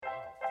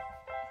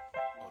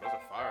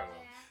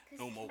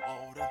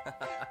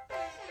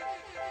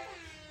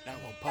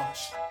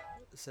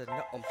Said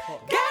no,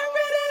 unplugged. Get rid of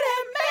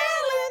that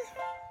melon.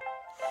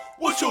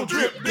 What's your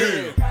drip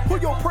then? Who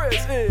your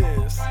press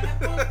is?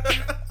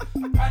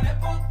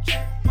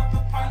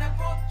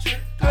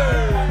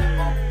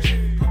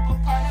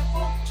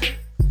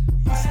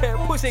 He said,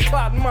 pussy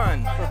cloud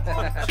man.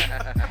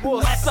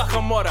 Boy, suck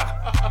a mother.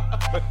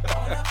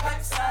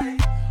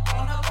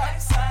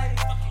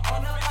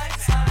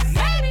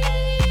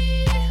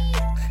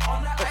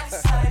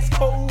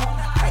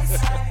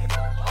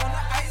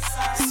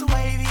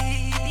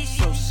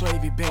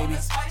 Swavy baby,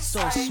 so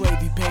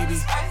swavy baby,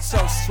 so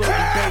swavy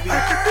baby.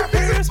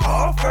 It's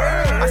offer.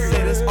 I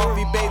said it's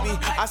offy baby,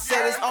 I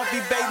said it's offy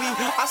baby,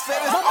 I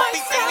said it's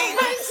offy baby.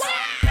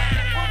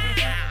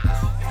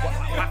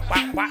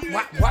 What?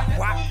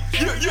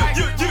 Yeah.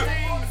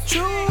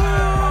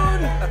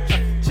 Tune.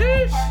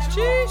 Cheese.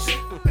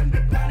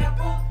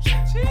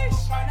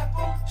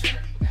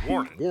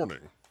 Warning.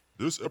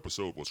 This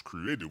episode was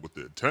created with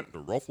the intent to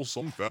ruffle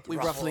some feathers. We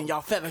ruffling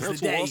y'all feathers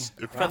Cancel today. us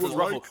if you Feathers would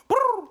ruffle. like.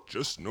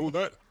 Just know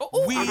that.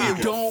 We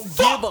don't give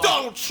Fuck a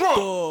Donald Trump.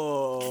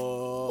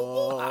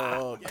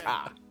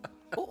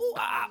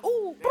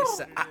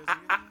 fuck.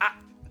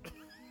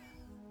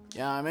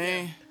 Yeah, I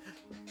mean.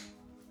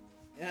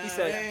 He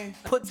said,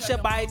 put your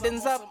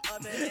Bidens up.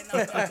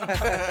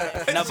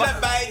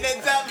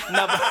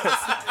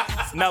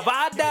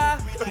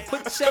 Nevada,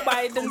 put your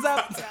Bidens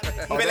up.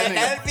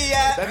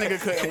 That nigga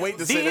couldn't wait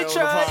to say that on the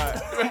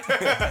pod.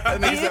 That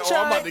nigga said, oh,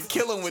 I'm about to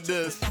kill him with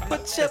this.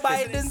 Put your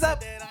Bidens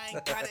up.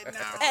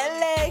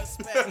 LA,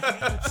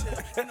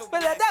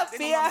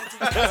 Philadelphia.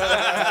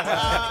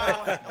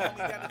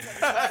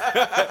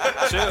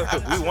 Chill.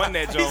 We won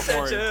that joint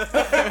for you.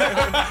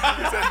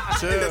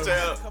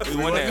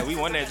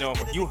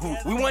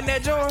 We won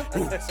that joint.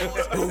 We won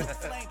that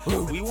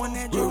joint. We won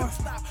that joint.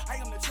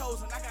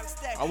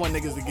 I want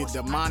niggas to get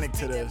demonic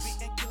to this.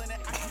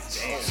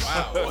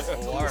 Wow,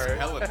 word.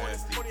 Hella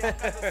nasty.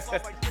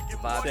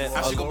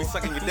 How she gonna be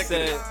sucking your dick to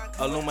this?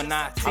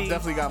 Illuminati. I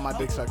definitely got my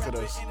dick sucked to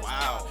this.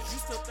 Wow.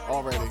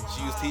 Already.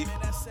 She used teeth?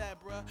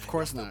 Of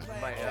course not.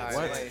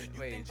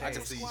 Wait, change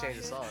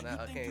the song. Now,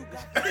 okay.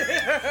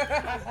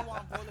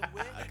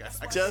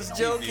 Just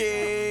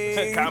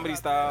joking. Comedy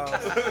style.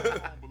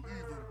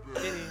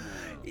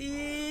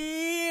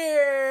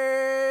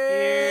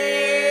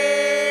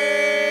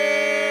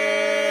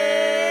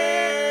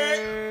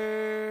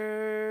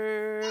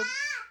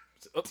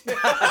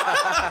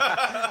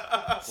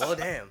 Well,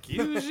 damn.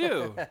 Excuse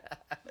you. Wow.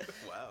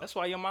 That's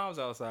why your mom's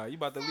outside. You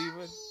about to leave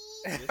her?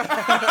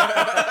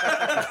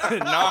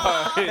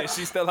 No,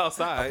 she's still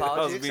outside.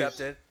 Apology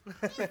accepted.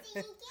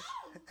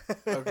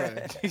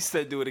 Okay. He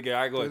said, "Do it again."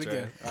 All right, go Do it ahead,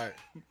 again. All right.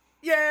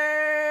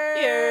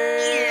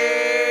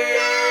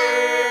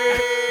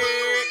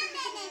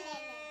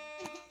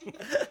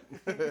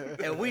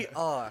 And we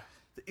are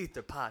the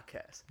Ether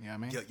Podcast. Yeah, I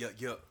mean.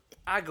 Yeah.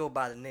 I go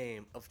by the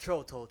name of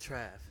Troto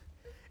Trav,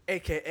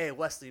 a.k.a.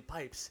 Wesley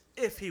Pipes,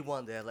 if he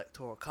won the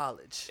Electoral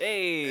College.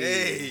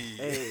 Hey.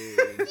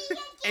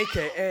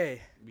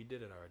 A.k.a. We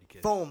did it already,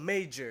 kid. Phone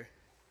Major,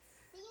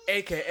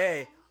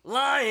 a.k.a.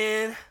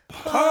 Lion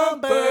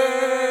Pumper.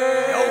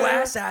 Yo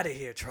ass out of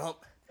here, Trump.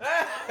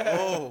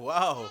 Oh,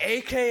 wow.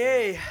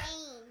 A.k.a.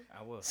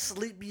 I will.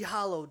 Sleepy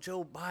Hollow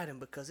Joe Biden,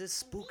 because it's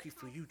spooky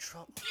for you,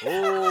 Trump.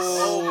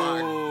 Oh,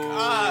 my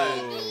God.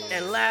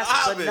 And last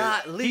but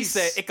not He least,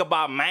 said,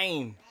 "Ichabod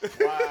Maine."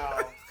 Wow.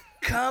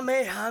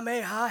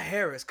 Kamehameha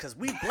Harris, because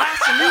we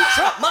blasting you,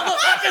 Trump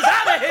motherfuckers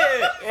out of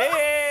here.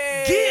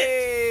 Hey. Get.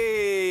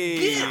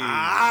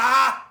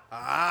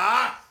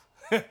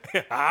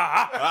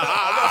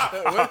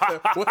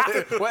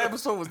 What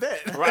episode was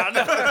that? Right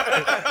now.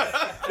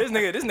 This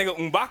nigga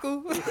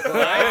M'Baku.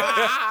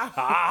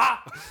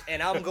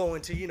 And I'm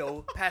going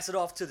to, pass it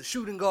off to the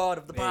shooting guard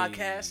of the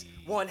podcast,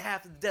 one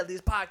half of the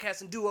deadliest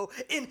podcasting duo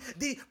in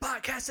the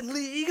podcasting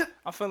league.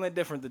 I'm feeling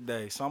different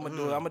today, so I'm gonna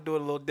do it. I'm gonna do it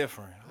a little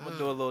different.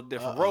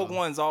 Rogue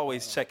One's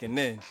always checking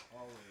in.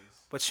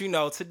 But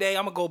today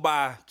I'm gonna go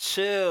by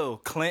Chill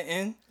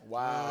Clinton.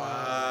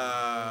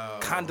 Wow.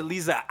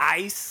 Condoleezza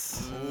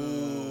Ice.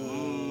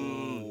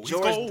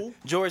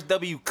 George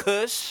W.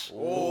 Cush.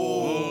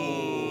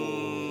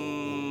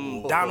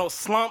 Donald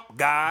Slump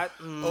God.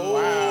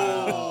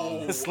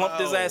 Wow.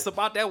 Slumped his ass up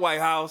out that White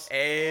House. Oh,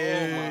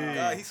 my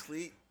God. He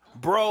sleep.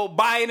 Bro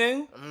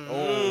Biden.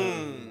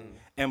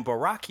 And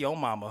Barack Yo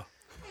Mama.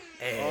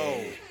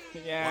 Hey.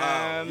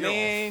 Yeah,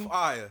 man.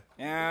 Fire.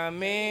 Yeah,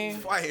 man.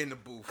 Fire in the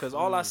booth. Cause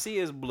all I see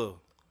is blue.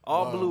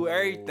 All blue,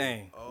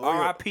 everything.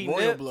 R.I.P. Royal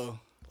Nip. Blue.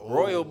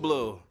 Royal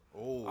Blue.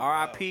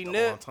 R.I.P.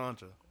 Nip.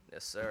 Entendre.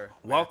 Yes, sir.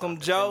 Welcome,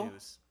 Marathon Joe.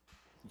 continues.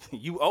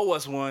 You owe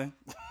us one.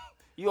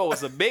 You owe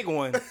us a big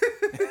one.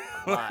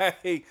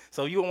 Like,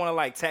 so you don't want to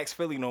like tax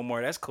Philly no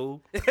more. That's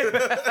cool.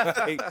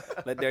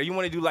 Like there, you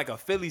want to do like a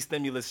Philly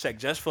stimulus check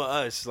just for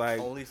us. Like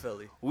Only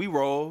Philly. we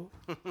roll.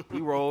 If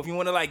you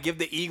want to like give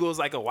the Eagles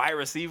like a wide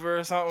receiver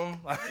or something,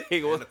 like,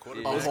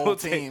 let's whole go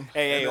team.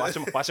 Hey, watch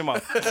him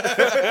up.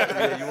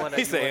 Yeah, you want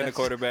He's saying the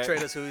quarterback.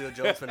 Trade us Julio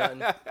Jones for nothing.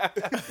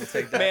 We'll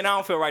take that. Man, I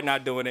don't feel right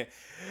not doing it.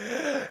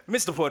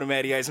 Mr. Porter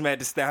Matty Ice, Matt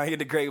the Stallion,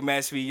 the great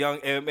Master Young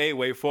M.A.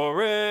 Wait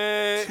for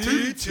it.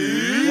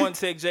 TT. One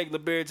take, Jake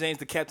LeBear James,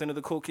 the captain of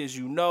the Cool Kids,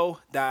 you know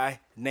thy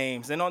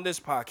names. And on this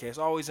podcast,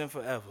 always and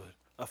forever,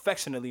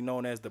 affectionately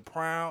known as the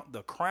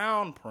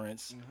Crown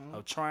Prince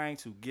of trying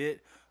to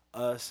get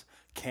us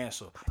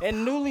canceled.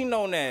 And newly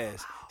known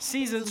as,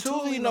 season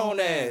 2 known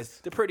as,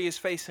 the prettiest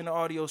face in the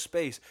audio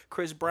space,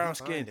 Chris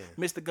Brownskin,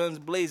 Mr. Guns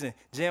Blazing,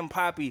 Jim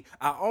Poppy.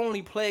 I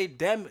only play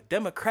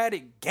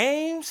Democratic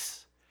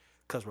games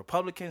because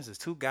Republicans is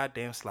too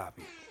goddamn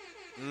sloppy.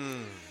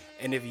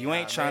 And if you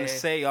ain't trying to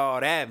say all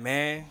that,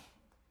 man,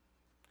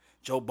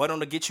 Joe Budden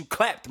to get you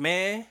clapped,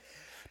 man.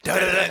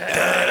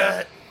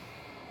 Da-da-da-da-da.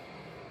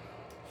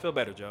 Feel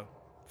better, Joe.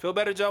 Feel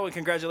better, Joe, and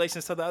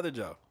congratulations to the other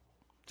Joe.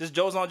 Just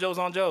Joe's on Joe's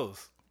on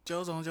Joe's.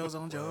 Joe's on Joe's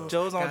on Joe's.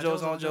 Joe's on Got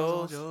Joe's on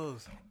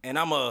Joe's. And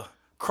I'm a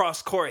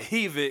cross-court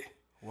heave it.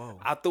 Whoa.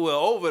 I threw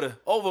it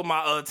over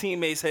my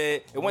teammate's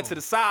head. It went to the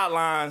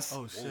sidelines.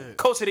 Oh shit.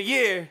 Coach of the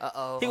year.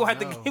 Uh-oh. He gonna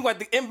have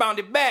to inbound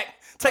it back.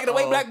 Take it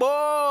away, black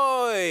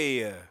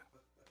boy.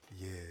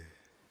 Yeah.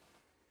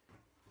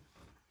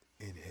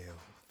 Inhale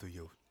through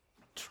your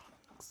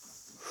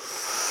trunks.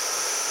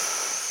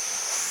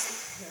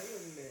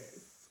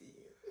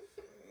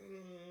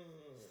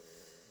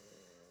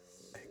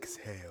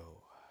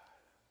 Exhale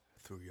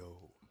through your.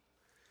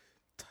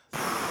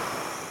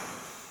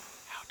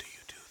 How do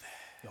you do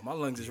that? Yo, my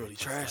lungs is really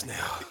trash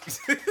now.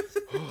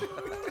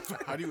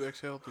 How do you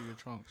exhale through your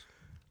trunks?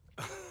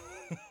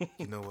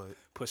 You know what?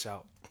 Push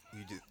out.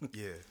 You just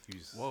You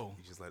just. Whoa.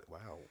 You just let.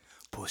 Wow.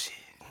 Push it.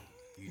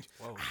 You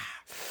Whoa.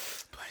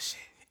 push it.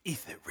 Eat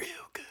it real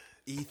good.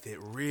 Eat it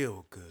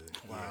real good.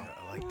 Wow. Yeah,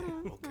 I like that.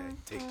 Okay,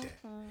 take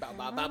that. Bow,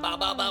 bow, bow, bow,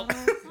 bow, bow.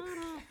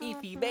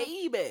 Eefy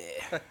baby.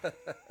 It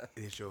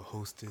is your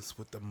hostess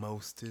with the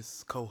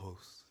mostest,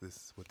 co-host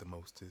this with the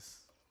mostest.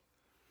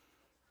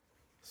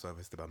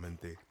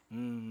 Suavestamente.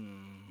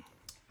 Young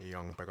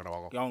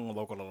Pecadog. Young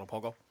local little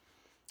pogo.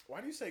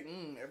 Why do you say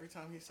every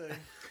time you say?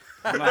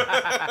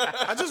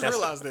 I just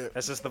realized that.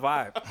 That's just the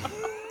vibe.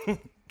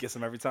 Gets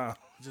them every time.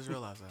 I just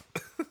realized that.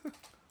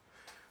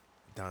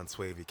 Don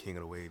Swavy, king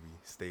of the wavy.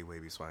 Stay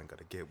wavy, so I ain't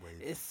gotta get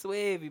wavy. It's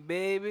wavy,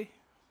 baby.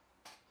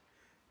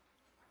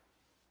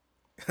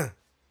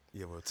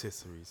 Your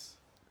rotisseries.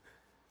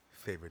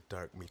 Favorite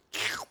dark meat.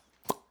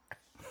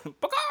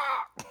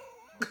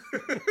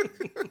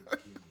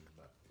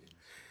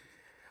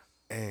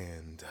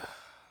 And,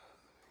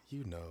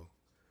 you know,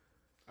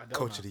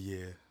 Coach of the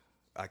Year.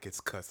 I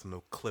gets cussed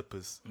no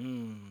Clippers.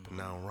 But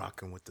now I'm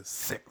rocking with the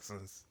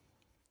Sixers.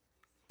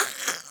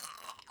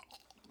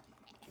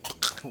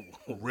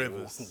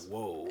 Rivers.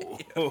 Whoa.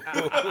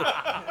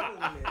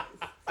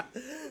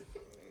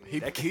 He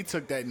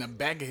took that in the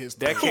back of his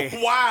That throat.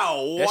 can't.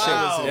 Wow.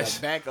 That In shit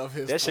the back of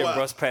his That shit throat.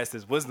 brushed past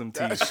his wisdom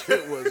That teeth.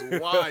 shit was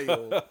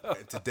wild.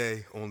 And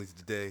today, only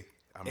today,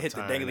 I'm It hit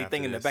the retiring dangly after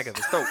thing in the this. back of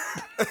his throat.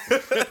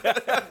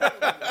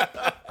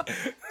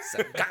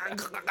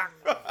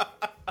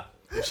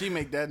 If she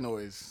make that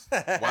noise,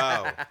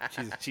 Wow.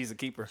 She's a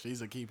keeper.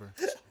 she's a keeper.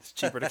 It's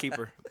cheaper to keep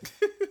her.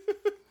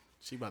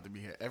 She about to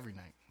be here every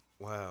night.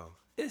 Wow.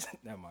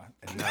 Never mind.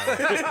 And now,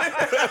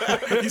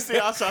 You see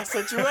how I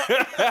set you up?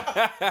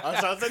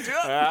 I set you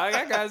up.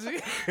 I got you.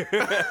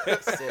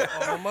 Said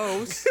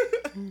almost.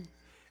 and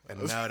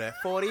now that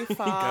 45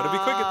 Gotta be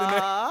quicker than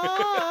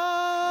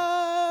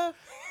that.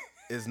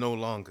 is no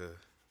longer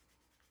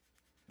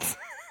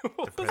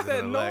What the was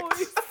that president-elect.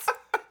 noise?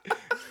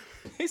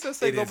 He said,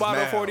 "Say It is goodbye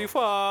to now.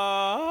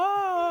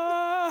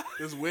 45."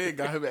 This wig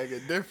got him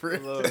acting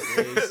different.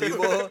 See,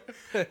 boy?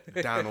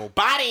 Donald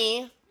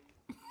Body.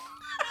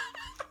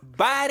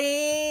 Body.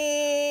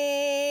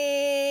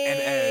 And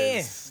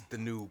as the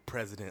new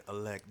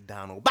president-elect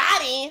Donald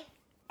Body,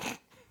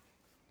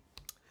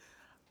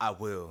 I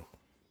will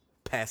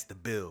pass the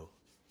bill.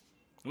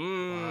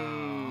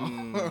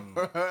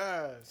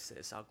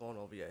 Said, stop going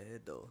over your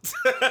head, though.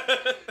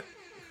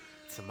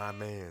 To my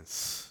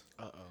mans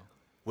Uh-oh.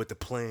 with the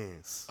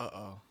plans.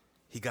 Uh-oh.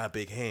 He got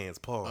big hands.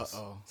 Pause.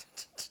 Uh-oh.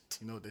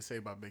 You know what they say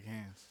about big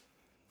hands?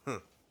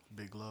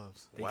 Big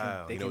gloves.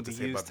 Wow. They You know can what they be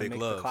say used about to big make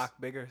gloves? the clock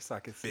bigger, so I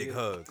can see Big it.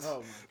 hugs.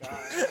 Oh my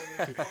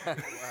God.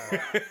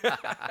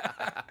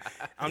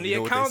 I'm You the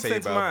know what they say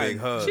accountant's about mind. big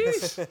hugs?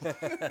 Jeez.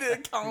 The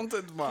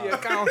accountant's mind. The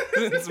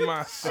accountant's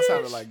mind. That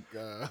sounded like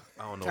I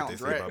don't know Count what they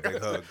say Drake. about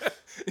big hugs.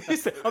 He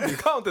said, "I'm the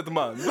accountant's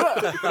mind."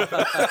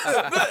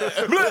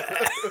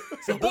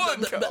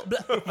 One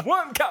count.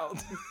 One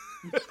count.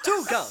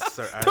 2 counts.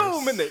 Sir Iris.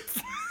 2 minutes.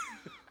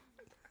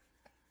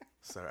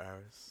 Sir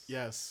Iris.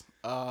 yes.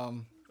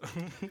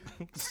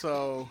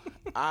 So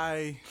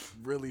I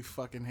really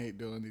fucking hate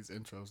doing these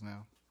intros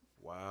now.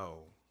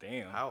 Wow.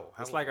 Damn. How?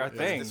 It's like our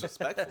thing.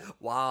 Disrespectful.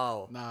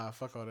 Wow. Nah,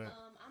 fuck all that.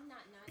 I'm not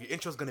nice. Your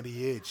intro's gonna be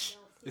huge.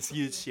 It's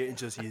huge. Yeah,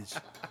 it's just huge.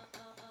 I'm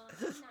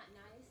not nice,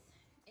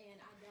 and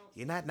I don't.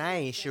 You're not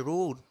nice. You're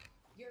rude.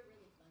 You're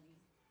really funny,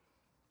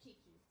 Kiki.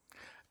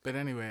 But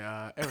anyway,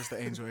 Eris the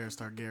Angel, Eris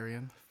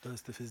Targaryen,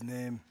 First of his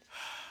name.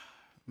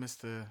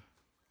 Mr.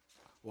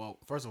 Well,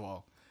 first of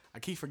all, I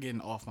keep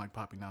forgetting Off Mic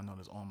Poppy, now known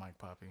as On Mic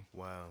Poppy.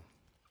 Wow.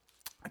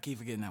 I keep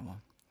forgetting that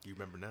one. You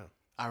remember now?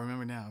 I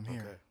remember now. I'm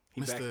here.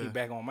 He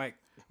back on mic.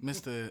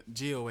 Mr.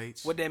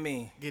 GOH. What that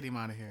mean? Get him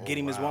out of here. Get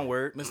him is one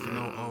word. Mr.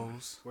 No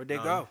O's. Where'd they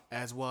go?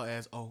 As well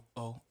as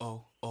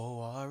O-O-O-O-R-S.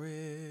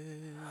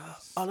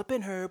 All up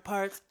in her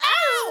parts.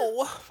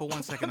 Ow! For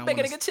 1 second, I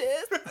Making want a to...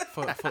 chest.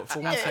 For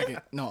 1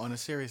 second. No, on a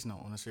serious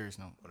note. On a serious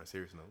note.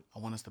 I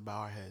want us to bow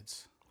our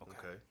heads.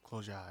 Okay.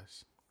 Close your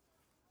eyes.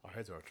 Our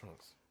heads are our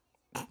trunks.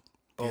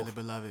 Dearly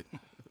beloved,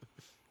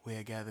 we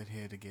are gathered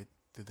here to get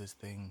through this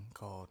thing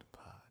called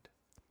pod.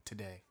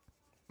 Today.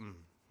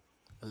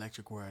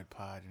 Electric word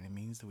pod, and it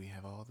means that we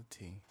have all the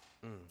tea.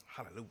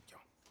 Hallelujah.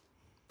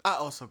 I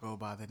also go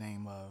by the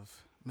name of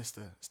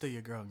Mr. Still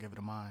Your Girl and Give It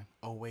a Mine.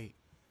 Oh, wait.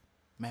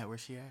 Matt,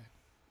 where's she at?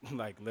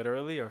 Like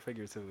literally or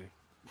figuratively?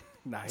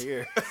 Not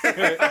here.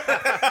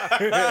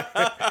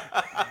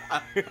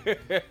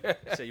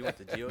 So you want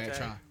the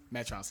geotag?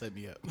 Mattron set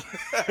me up.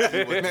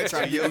 Metro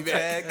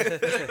geotag.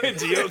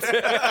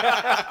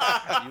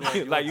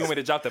 Like you want me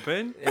to drop the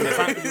pin in the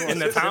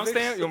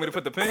timestamp? You want me to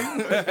put the pin?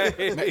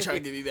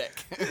 Mattron, give me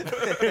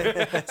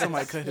back.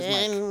 Somebody cut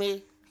his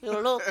mic.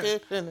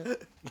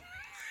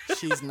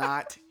 She's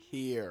not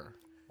here.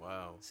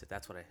 Wow. So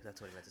that's what he meant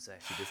to say.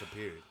 She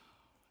disappeared.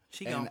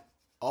 She And gone.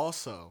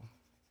 also,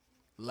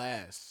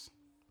 last,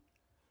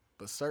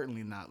 but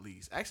certainly not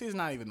least. Actually, it's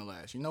not even the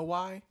last. You know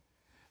why?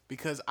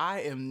 Because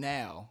I am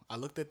now. I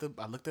looked at the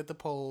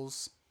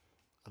polls.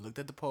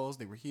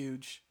 They were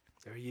huge.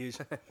 They're huge.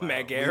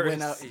 Matt We Garris.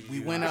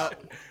 went up.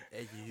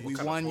 We kind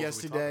of won polls we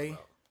yesterday,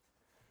 talking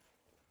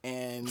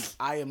and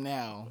I am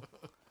now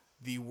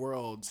the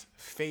world's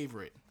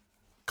favorite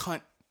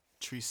country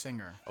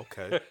singer,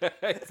 Okay.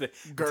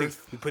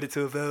 Girth We put it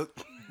to a vote.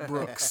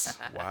 Brooks,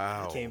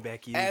 Wow. Came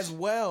back huge. as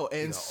well,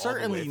 and all the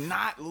certainly way.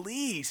 not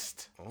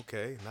least.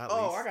 Okay. Not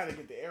Oh, least. I gotta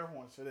get the air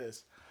horns for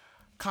this.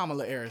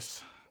 Kamala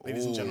Harris,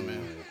 ladies and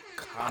gentlemen.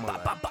 Kamala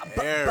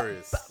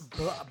Harris.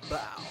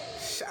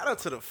 Shout out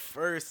to the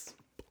first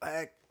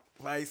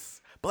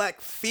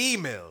black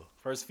female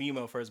First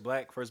female, first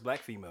black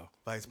female.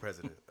 vice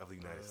president of the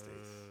United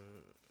States.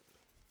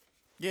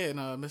 Yeah, and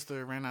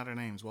Mr. ran out of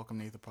names. Welcome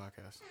to the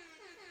podcast.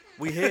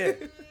 We here.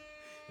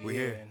 We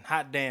here. And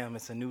hot damn,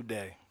 it's a new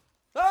day.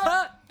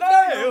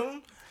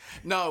 Damn.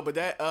 No, but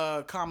that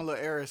Kamala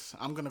Harris,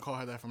 I'm gonna call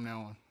her that from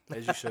now on.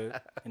 As you should.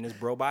 And it's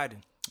bro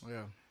Biden.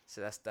 Yeah,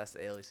 So that's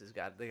the aliases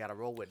they got to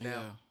roll with now.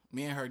 yeah.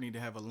 Me and her need to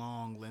have a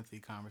long, lengthy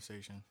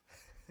conversation.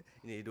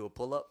 You need to do a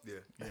pull up. Yeah.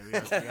 Yeah, we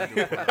gotta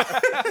do a pull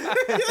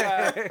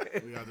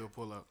up. We gotta do a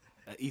pull up.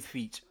 Eth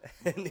Feach.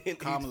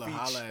 Kamala,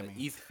 holla at me.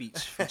 Eth Feach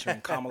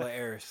featuring Kamala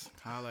Harris.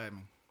 Holla at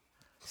me.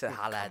 Said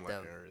holla at Kamala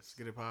them. Harris.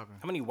 Get it popping.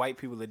 How many white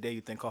people a day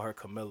you think call her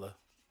Camilla?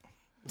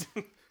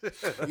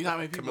 You know how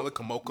many people? Camilla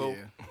Komoko.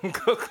 Yeah.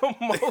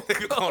 Kokomo.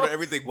 You call her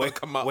everything but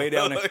Kamala. Way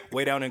down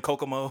in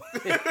Kokomo.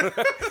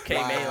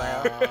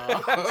 K-Mayla.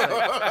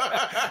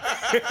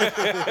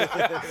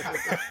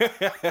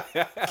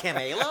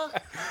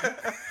 Camila?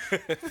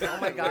 Oh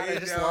my god, I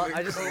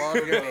just love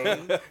your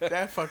name.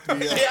 That fucked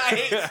me up. Yeah, I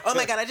hate. Oh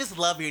my god, I just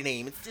love your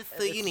name. It's just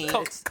so unique.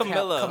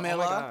 Camilla. Camilla. Oh my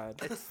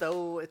God. It's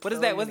so. It's What is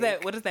so that? What's unique.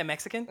 that? What is that?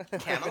 Mexican?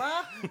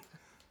 Camila? Oh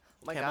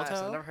my gosh,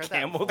 I've never heard that.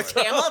 Camel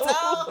before. toe. Camel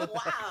toe?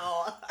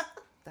 Wow.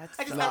 That's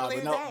I just Nah,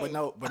 have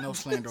but no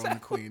slander on the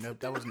queen.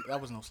 That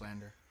was no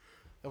slander.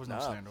 That was no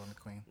slander on the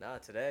queen. Nah,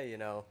 today,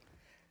 a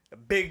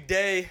big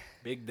day.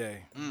 Big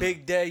day.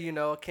 Big day,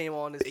 I came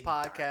on this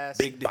podcast.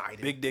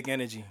 Big dick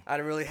energy. I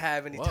didn't really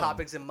have any Whoa.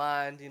 topics in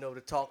mind,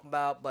 to talk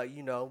about, but,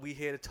 we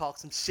here to talk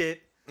some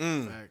shit,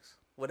 Facts.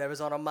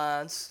 whatever's on our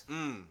minds.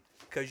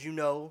 Because,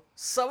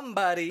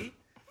 somebody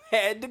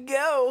Had to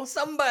go.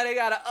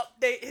 got to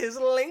update his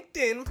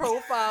LinkedIn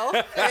profile.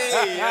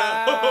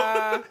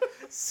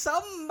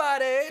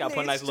 Somebody Got to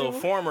put a nice needs little to-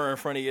 former in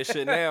front of your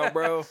shit now,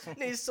 bro.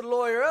 needs to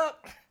lawyer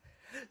up.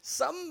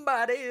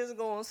 Somebody is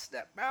going to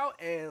step out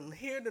and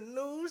hear the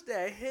news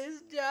that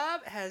his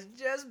job has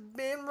just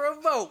been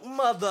revoked,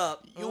 mother.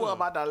 You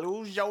about to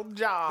lose your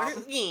job.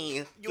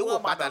 Yeah, you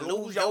about to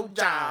lose your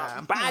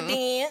job.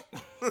 Biden.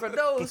 For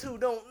those who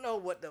don't know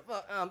what the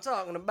fuck I'm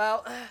talking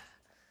about,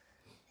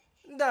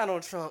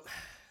 Donald Trump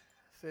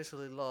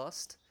officially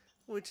lost,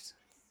 which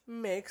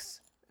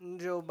makes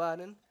Joe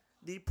Biden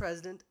the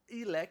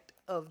president-elect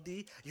of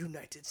the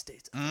United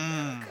States of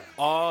America.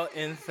 All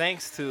in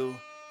thanks to,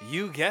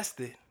 you guessed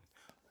it,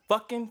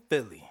 fucking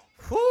Philly.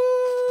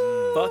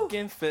 Woo!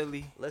 Fucking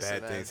Philly. Listen,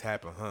 Bad man. things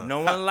happen, huh? No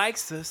one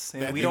likes us,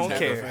 and Bad we things don't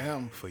happen for care.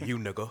 him. For you,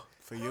 nigga.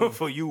 For you.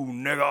 For you,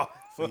 nigga.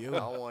 For I you.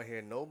 don't want to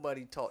hear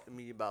nobody talk to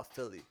me about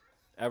Philly.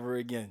 Ever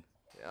again.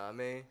 You know what I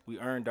mean? We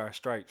earned our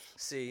stripes.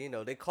 See,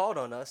 they called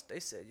on us. They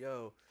said,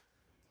 yo,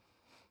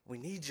 we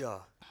need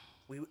y'all.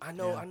 I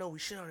know we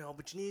shit on y'all,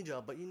 but you need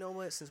y'all. But you know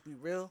what? Since we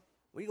real,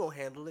 we gonna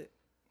handle it.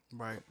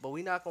 Right. But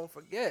we not gonna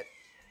forget.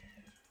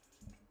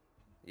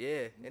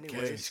 Yeah.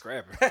 Anyway.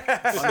 Scrapper.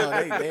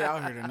 Oh, no, they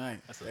out here tonight.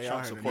 They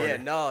Trump out here supporter. Yeah,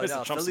 tonight. no.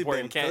 Trump Philly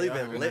supporting been, cat. Philly Y'all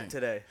been heard lit tonight.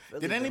 today.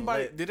 Philly Did been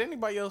anybody lit. did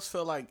anybody else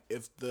feel like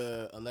if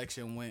the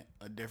election went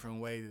a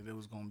different way that it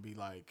was gonna be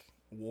like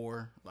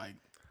war? Like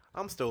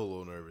I'm still a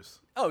little nervous.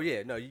 Oh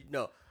yeah,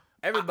 no.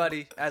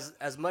 Everybody,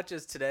 as much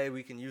as today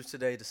we can use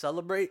today to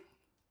celebrate,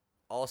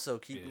 also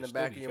keep in the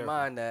still back be of your careful.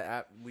 mind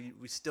that we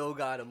still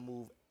gotta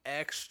move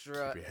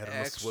extra Keep your head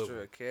on the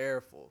swivel.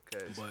 careful.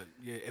 Cause But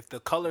yeah, if the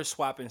color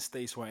swapping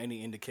states were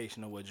any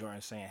indication of what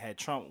Jordan's saying, had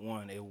Trump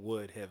won, it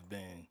would have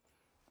been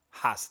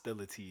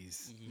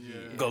hostilities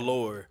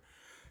galore.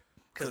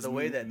 because the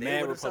way that they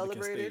mad would have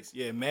Republican celebrated,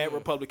 states, mad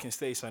Republican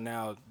states are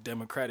now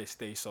Democratic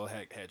states. So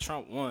had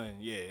Trump won,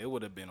 it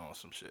would have been on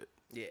some shit.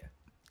 yeah.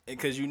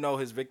 Because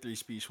his victory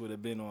speech would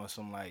have been on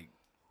some like,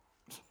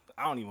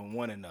 I don't even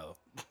want to know.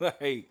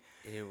 Like,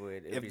 It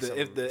would.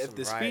 if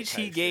the speech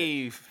he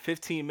gave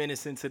 15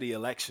 minutes into the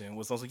election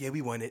was also,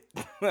 we won it.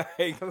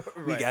 Like,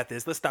 we got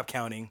this. Let's stop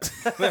counting.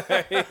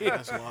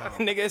 that's wild.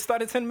 Nigga, it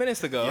started 10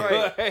 minutes ago.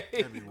 Right.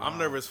 Like, I'm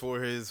nervous for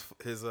his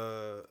his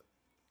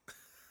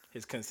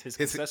concession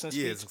speech.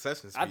 Yeah, his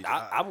concession speech.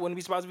 I wouldn't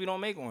be surprised if we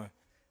don't make one.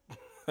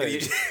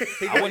 He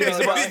I wouldn't be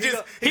surprised.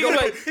 He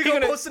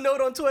gonna post a note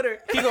on Twitter.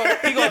 He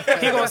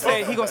gonna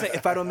say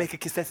if I don't make a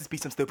concession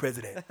speech, I'm still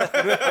president.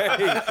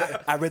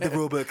 I read the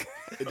rule book.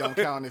 It don't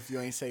count if you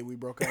ain't say we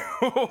broke up.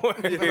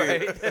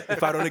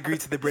 If I don't agree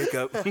to the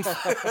breakup, we're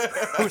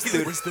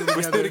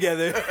still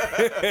together.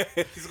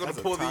 He's gonna That's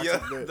a pull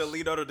toxic the bitch.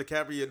 Leonardo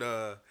DiCaprio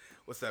in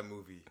what's that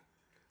movie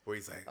where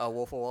he's like,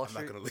 Wolf of Wall I'm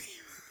Street. not gonna leave.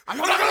 I'm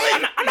not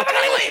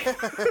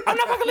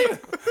gonna leave.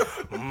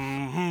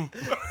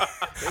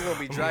 They're gonna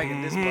be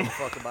dragging this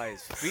motherfucker by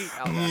his feet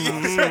out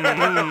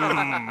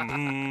there.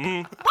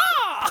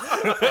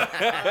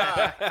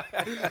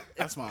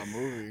 That's my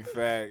movie.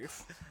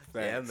 Facts.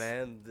 Yeah,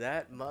 man,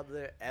 that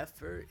mother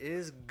effer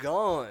is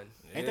gone.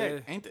 Ain't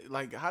that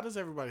like how does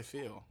everybody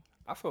feel?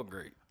 I feel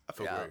great. I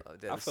feel great.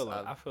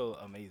 I feel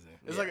amazing.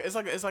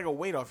 It's like a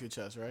weight off your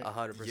chest, right?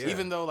 100%. Yeah.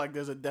 Even though like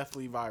there's a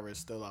deathly virus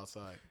still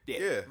outside.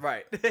 Yeah.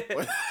 Right.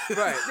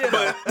 Right. You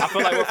know. I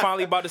feel like we're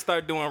finally about to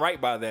start doing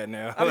right by that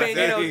now. I mean,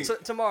 you know,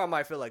 tomorrow I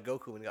might feel like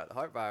Goku when he got the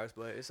heart virus,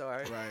 but it's all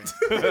right.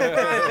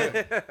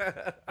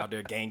 Right. Out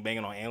there gang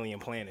banging on alien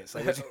planets.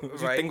 Like, what you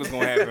Right. think was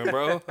gonna happen,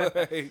 bro?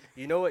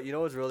 You know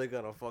what's really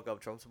gonna fuck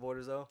up Trump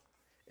supporters though,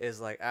 is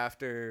like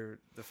after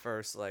the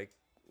first like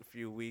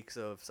few weeks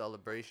of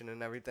celebration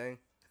and everything,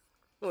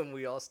 when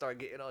we all start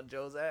getting on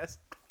Joe's ass.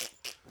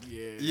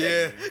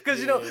 Yeah.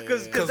 Because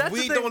Because that's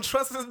we the thing. don't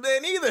trust this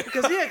man either.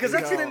 Because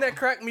that's the thing that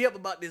cracked me up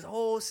about this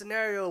whole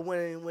scenario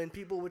when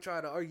people would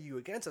try to argue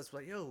against us.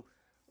 Like, yo,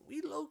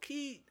 we low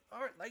key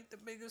aren't like the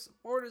biggest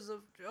supporters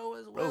of Joe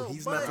as well. Bro,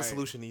 he's but, not the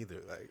solution either.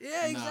 Like,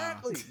 Yeah,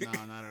 exactly. No,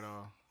 not at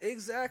all.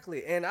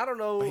 Exactly. And I don't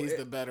know. But he's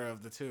the better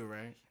of the two, right?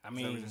 I Is that what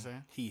mean, you're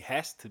saying? he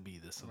has to be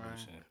the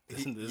solution.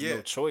 He- There's yeah.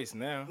 no choice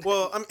now.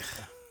 well, I mean,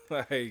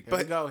 Like, Here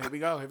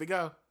we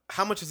go.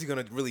 how much is he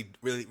gonna really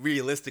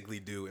realistically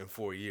do in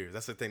 4 years?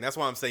 That's the thing. That's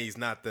why I'm saying he's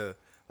not the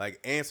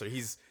answer.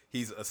 He's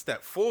a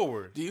step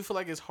forward. Do you feel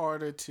like it's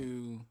harder to?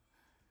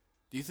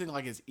 Do you think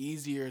like it's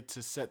easier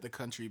to set the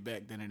country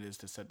back than it is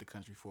to set the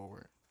country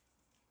forward?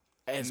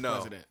 As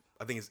president,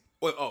 I think it's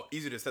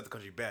easier to set the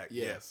country back.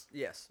 Yeah. Yes,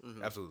 Yes.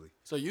 Mhm. absolutely.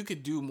 so you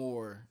could do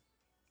more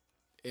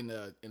in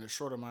a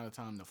short amount of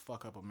time to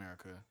fuck up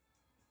America,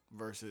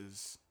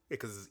 versus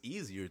Because it's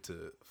easier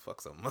to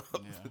fuck something up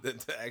Yeah. than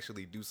to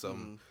actually do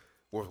something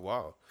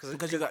worthwhile.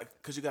 because you got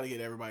to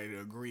get everybody to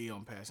agree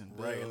on passing bills,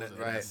 Right, and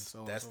Right. so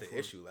on and that's so the forth.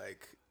 issue.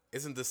 Like,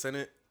 isn't the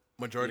Senate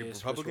majority Yeah,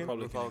 it's Republican?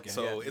 Republican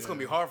So again. it's gonna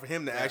be hard for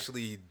him to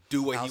actually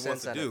do what House he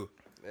wants and to do.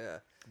 Yeah.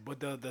 But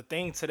the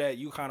thing to that,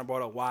 you kind of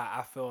brought up why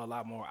I feel a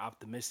lot more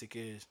optimistic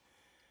is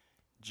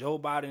Joe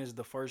Biden is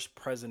the first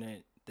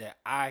president that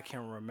I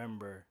can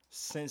remember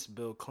since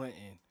Bill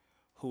Clinton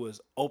who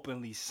is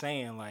openly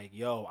saying like,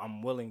 yo,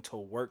 I'm willing to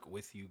work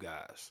with you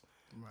guys.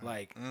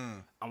 Like,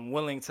 I'm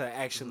willing to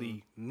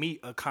actually meet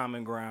a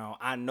common ground.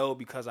 I know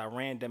because I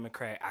ran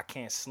Democrat, I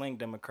can't sling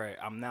Democrat.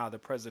 I'm now the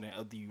president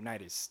of the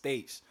United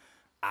States.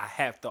 I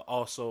have to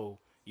also,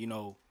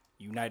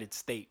 United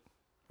State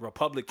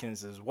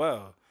Republicans as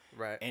well.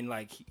 Right. And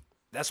like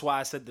that's why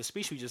I said the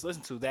speech we just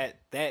listened to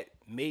that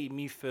made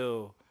me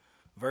feel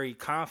very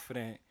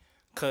confident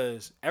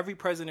because every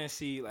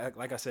presidency,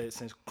 like I said,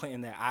 since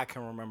Clinton that I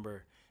can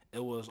remember,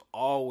 it was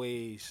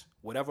always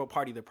whatever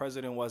party the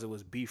president was, it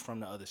was beef from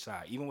the other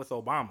side. Even with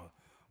Obama,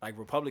 like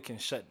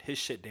Republicans shut his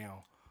shit down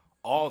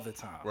all the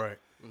time. Right.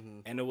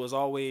 And it was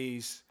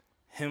always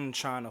him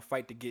trying to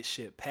fight to get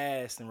shit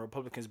passed and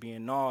Republicans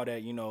being all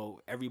that,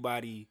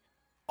 everybody,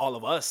 all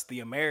of us,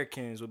 the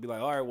Americans, would be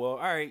like, all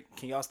right,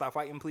 can y'all stop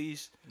fighting,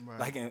 please? Right.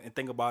 Like, and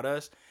think about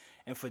us.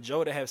 And for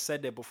Joe to have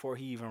said that before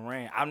he even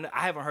ran, I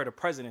haven't heard a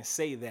president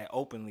say that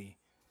openly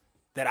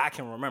that I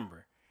can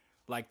remember.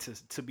 Like,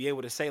 to be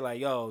able to say, like,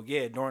 yo,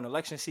 yeah, during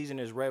election season,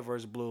 it's red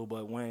versus blue,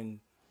 but when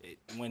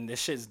this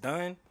shit's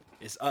done,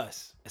 It's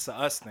us. It's a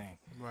us thing.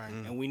 Right.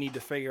 And we need to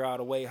figure out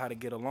a way how to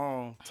get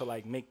along to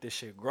like make this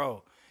shit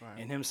grow. Right.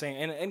 And him saying,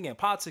 and again,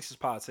 politics is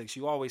politics.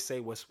 You always say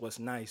what's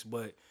nice,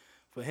 but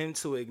for him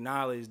to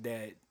acknowledge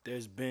that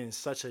there's been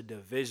such a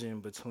division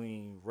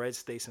between red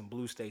states and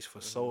blue states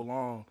for so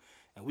long,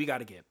 and we got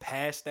to get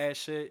past that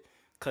shit,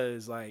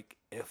 cause like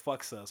it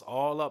fucks us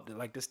all up.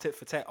 Like this tit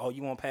for tat. Oh,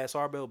 you won't pass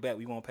our bill? Bet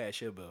we won't pass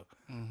your bill.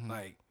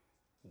 Like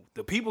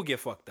the people get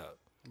fucked up.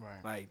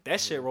 Right. Like that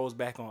shit rolls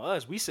back on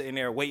us. We sitting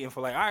there waiting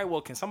for like, all right,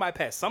 well, can somebody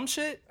pass some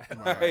shit?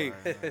 Like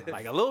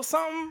a little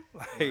something?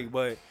 Like,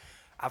 but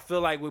I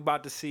feel like we're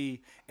about to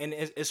see, and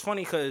it's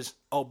funny because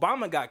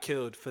Obama got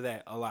killed for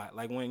that a lot.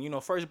 Like when,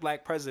 first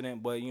black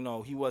president, but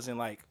he wasn't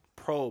like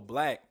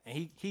pro-black.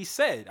 And he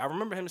said, I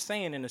remember him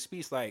saying in a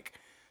speech, like,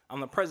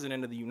 I'm the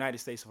president of the United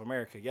States of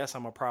America. Yes,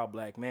 I'm a proud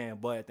black man,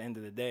 but at the end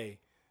of the day,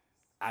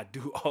 I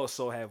do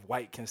also have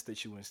white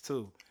constituents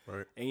too.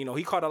 Right. And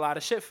he caught a lot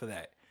of shit for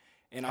that.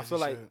 And I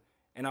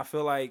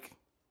feel like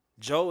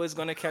Joe is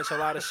gonna catch a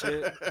lot of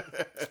shit.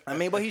 I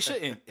mean, but he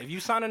shouldn't. If you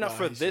signing up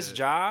for this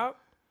job,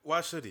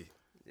 why should he?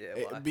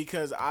 Yeah, why?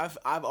 Because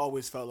I've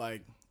always felt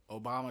like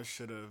Obama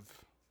should have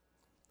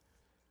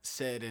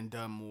said and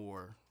done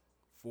more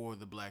for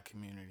the black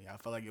community. I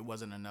feel like it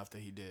wasn't enough that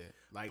he did.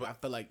 Like I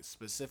feel like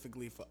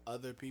specifically for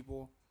other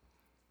people,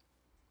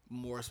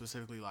 more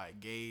specifically like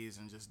gays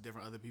and just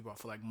different other people, I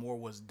feel like more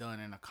was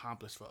done and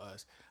accomplished for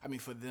us. I mean,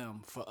 for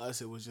them, for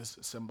us, it was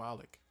just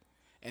symbolic.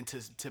 And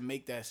to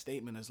make that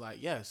statement is like,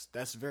 yes,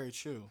 that's very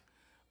true,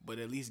 but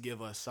at least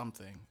give us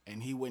something.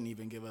 And he wouldn't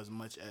even give us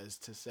much as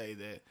to say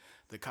that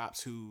the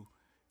cops who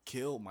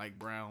killed Mike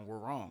Brown were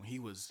wrong.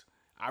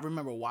 I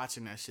remember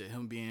watching that shit,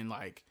 him being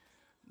like,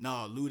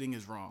 no, looting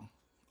is wrong.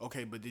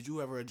 Okay, but did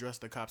you ever address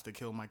the cops that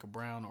killed Michael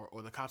Brown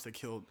or the cops that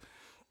killed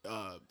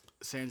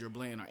Sandra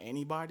Bland or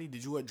anybody?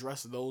 Did you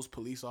address those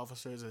police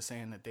officers as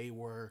saying that they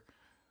were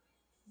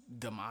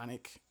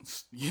demonic,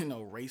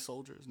 race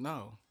soldiers?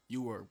 No.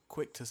 You were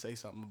quick to say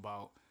something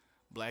about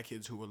black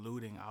kids who were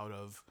looting out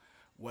of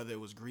whether it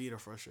was greed or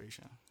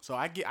frustration. So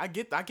I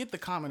get the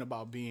comment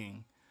about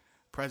being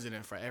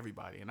president for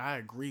everybody, and I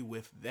agree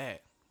with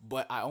that.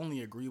 But I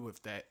only agree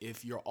with that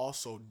if you're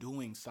also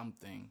doing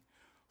something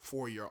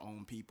for your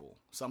own people,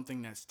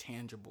 something that's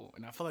tangible.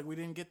 And I feel like we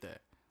didn't get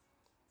that.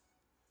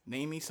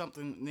 Name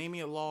me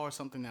a law or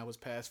something that was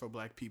passed for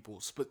black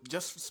people,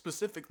 just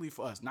specifically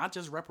for us, not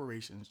just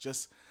reparations,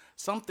 just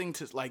something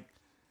to like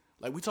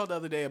we talked the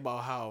other day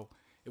about how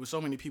it was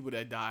so many people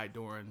that died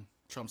during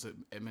Trump's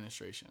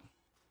administration,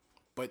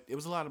 but it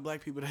was a lot of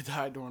black people that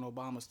died during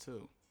Obama's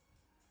too.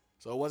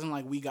 So it wasn't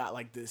like we got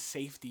like this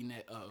safety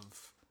net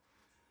of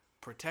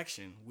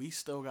protection. We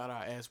still got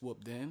our ass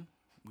whooped then.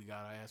 We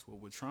got our ass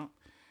whooped with Trump,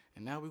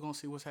 and now we're gonna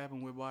see what's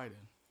happening with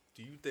Biden.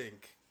 Do you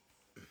think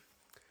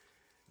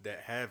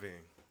that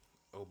having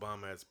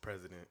Obama as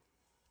president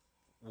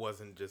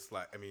wasn't just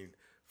like, I mean,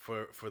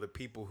 for the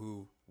people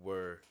who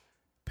were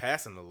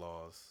passing the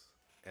laws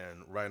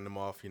and writing them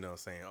off,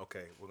 saying,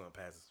 okay, we're going to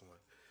pass this one.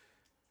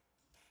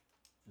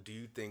 Do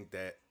you think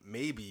that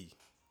maybe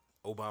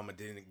Obama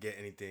didn't get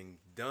anything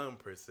done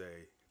per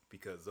se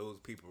because those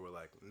people were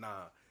like,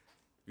 nah,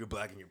 you're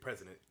black and you're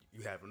president,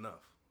 you have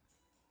enough?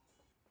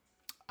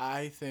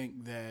 I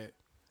think that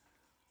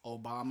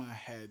Obama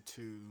had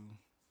to,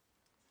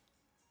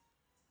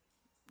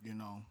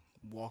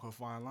 walk a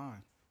fine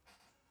line.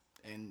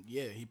 And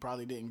yeah, he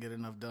probably didn't get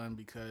enough done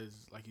because,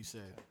 like you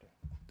said,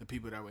 the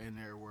people that were in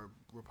there were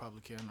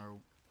Republican or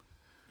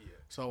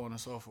so on and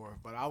so forth.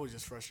 But I was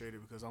just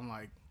frustrated because I'm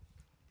like,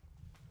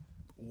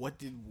 what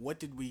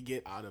did we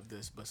get out of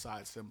this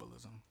besides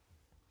symbolism?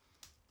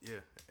 Yeah.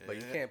 But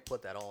you can't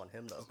put that all on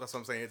him though. That's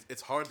what I'm saying.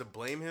 It's hard to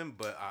blame him,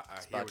 but I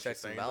It's hear about what you're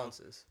checks and saying.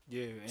 balances.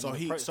 yeah.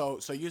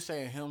 So you're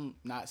saying him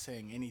not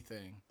saying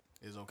anything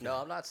is okay? No,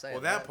 I'm not saying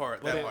Well, that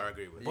part I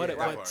agree with. But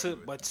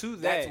to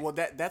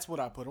that, That's what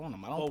I put on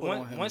him. I don't well, put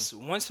on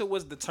him. once it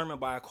was determined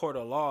by a court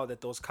of law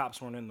that those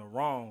cops weren't in the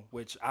wrong,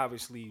 which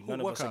obviously none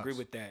of what us agree cops?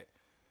 with that,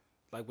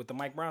 like with the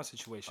Mike Brown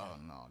situation. Oh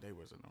no, they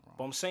wasn't wrong.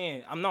 But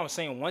I'm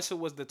saying once it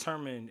was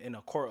determined in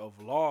a court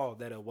of law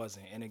that it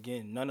wasn't, and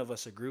again, none of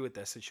us agree with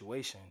that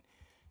situation,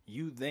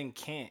 you then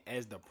can't,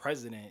 as the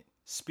president,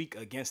 speak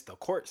against the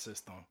court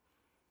system.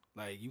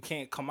 Like, you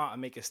can't come out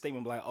and make a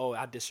statement like, oh,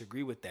 I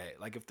disagree with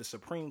that. Like, if the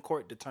Supreme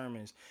Court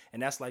determines,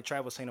 and that's like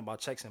Travis saying about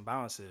checks and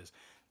balances,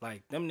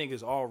 like, them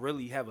niggas all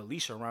really have a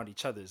leash around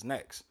each other's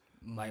necks.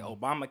 Like,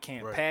 Obama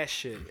can't pass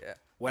shit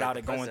without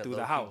it going through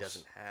the House.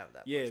 Doesn't have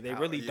that. Yeah, much they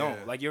power. really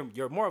don't. Like,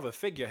 you're more of a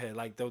figurehead.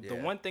 Like, the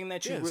one thing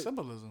that you...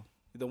 symbolism.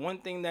 The one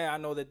thing that I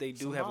know that they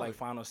do have like Symbolic.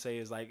 final say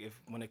is like if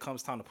when it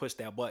comes time to push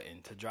that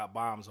button to drop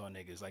bombs on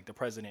niggas, like the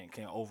president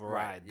can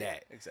override Yeah,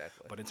 that.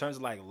 exactly. But in terms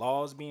of like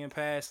laws being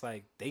passed,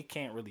 like they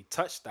can't really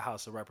touch the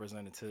House of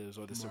Representatives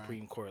or the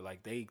Supreme Court.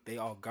 Like they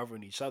all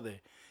govern each other.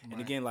 And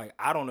again, like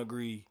I don't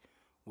agree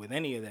with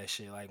any of that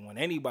shit. Like when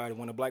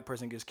a black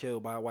person gets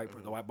killed by a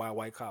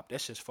white cop,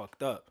 that's just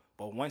fucked up.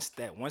 But once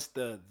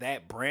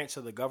that branch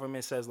of the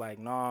government says like,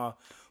 nah,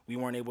 we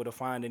weren't able to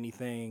find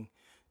anything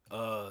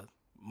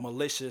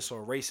malicious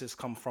or racist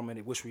come from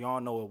it, which we all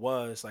know it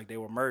was, like they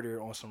were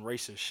murdered on some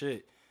racist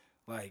shit,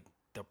 like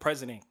the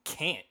president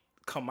can't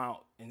come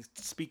out and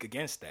speak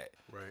against that.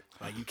 Right.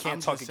 Like you can't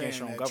I'm talk just against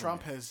your saying own that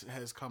government. Trump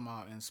has come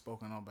out and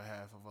spoken on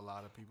behalf of a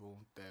lot of people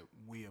that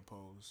we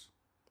oppose,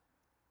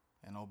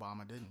 and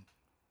Obama didn't.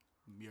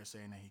 You're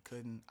saying that he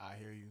couldn't. I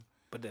hear you.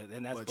 But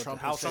then that's But what Trump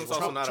the House has said, Trump's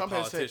also not a Trump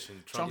has said-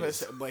 politician. Trump has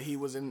said, but he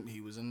was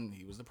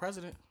the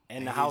president,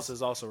 and the he's- House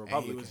is also and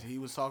Republican. he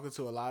was talking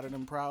to a lot of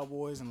them Proud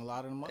Boys and a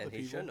lot of them other And he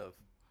people. shouldn't have.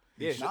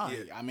 Yeah, Nah,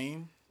 I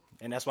mean,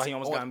 and that's why he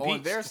almost got on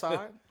impeached. their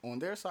side,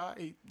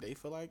 they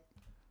feel like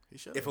he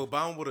should. If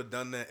Obama would have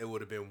done that, it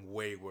would have been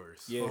way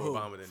worse Yeah. for For who?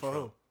 Obama than For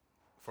Trump.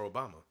 For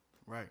Obama.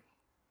 right.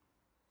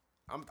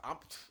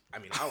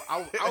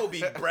 I would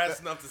be brass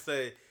enough to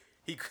say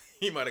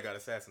he might have got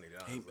assassinated.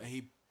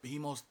 Honestly.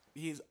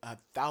 He's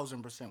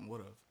 1,000%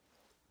 would have.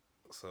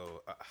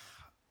 So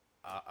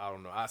I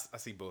don't know. I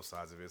see both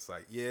sides of it. It's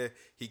like, yeah,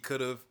 he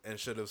could have and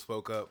should have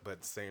spoke up, but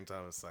at the same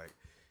time, it's like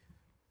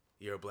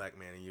you're a black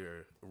man and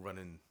you're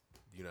running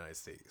the United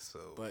States. So,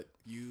 But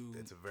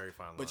it's a very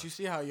fine line. But you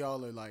see how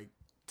y'all are like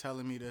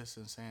telling me this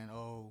and saying,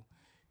 "Oh,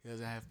 he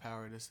doesn't have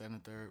power, this, that, and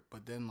the third."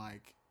 But then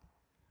like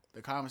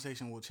the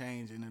conversation will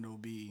change and it'll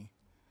be,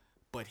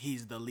 "But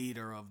he's the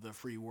leader of the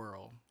free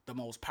world. The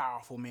most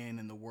powerful man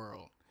in the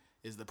world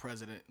is the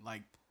president."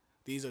 Like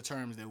these are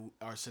terms that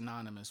are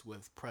synonymous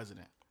with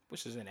president.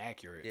 which is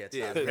inaccurate. Yeah, it's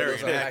Yeah, not, it's very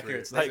those are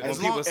inaccurate. Like when As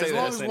people long say as, that,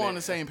 long that's as an- we're on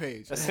the same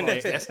page. That's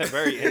a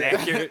very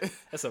inaccurate.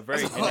 That's a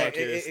very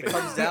inaccurate. it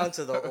comes down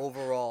to the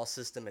overall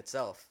system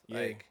itself. Yeah,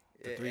 Like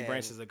the three and-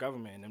 branches of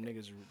government, and them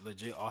niggas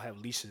legit all have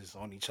leashes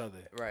on each other.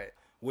 Right.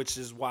 Which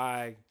is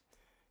why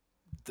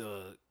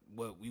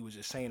what we was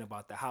just saying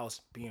about the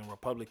House being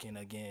Republican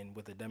again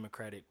with a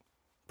Democratic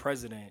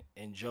president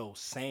and Joe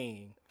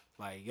saying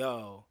like,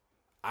 "Yo,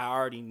 I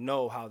already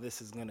know how this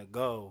is gonna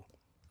go.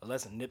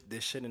 Let's nip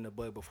this shit in the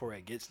bud before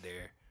it gets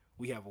there.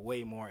 We have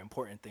way more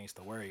important things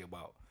to worry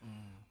about.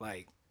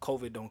 Like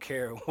COVID don't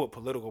care what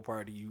political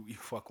party you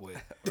fuck with.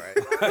 Right.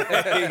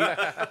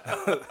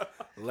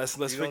 Let's You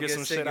gonna figure get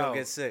some sick, shit you gonna out.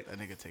 get sick. That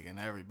nigga taking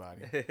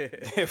everybody.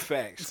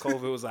 Facts.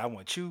 COVID was like, I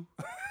want you.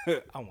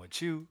 I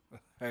want you.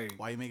 Hey,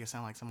 Why you make it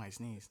sound like somebody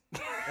sneezed?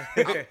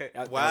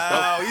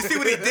 Wow, you see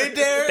what he did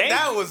there?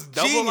 That was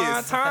double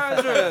genius.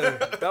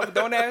 entendre.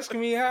 Don't ask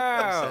me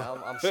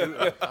how. I'm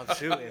shooting. I'm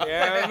shooting.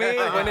 Yeah, I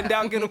mean, when in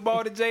doubt, get a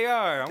ball to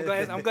Jr.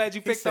 I'm glad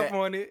you picked up said,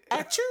 on it.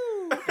 At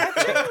you.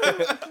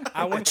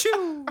 I want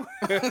you.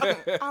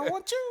 I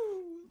want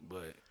you.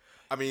 But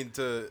I mean,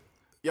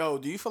 Yo,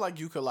 do you feel like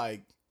you could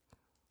like?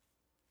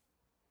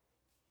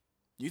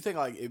 You think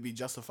like it'd be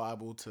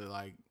justifiable to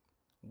like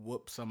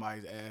whoop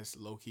somebody's ass,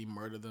 low key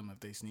murder them if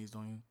they sneezed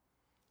on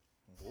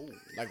you?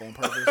 Like on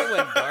purpose?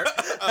 Went dark.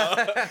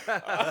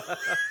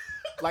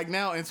 Like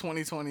now in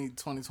 2020, I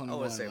 2021.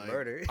 would say like,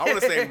 murder. I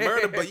want to say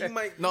murder, but you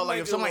might. No, you like might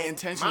if do somebody a little-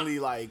 intentionally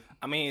like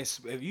I mean, if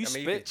you I mean, you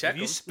spit, can check if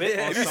you 'em. spit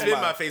Yeah, on If you somebody, spit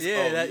in my face,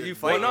 Yeah, that you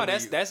well, fight. no,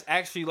 that's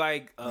actually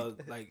like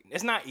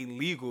it's not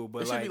illegal,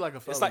 but It should like, be like a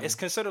it's like felony. it's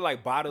considered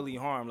like bodily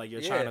harm, like you're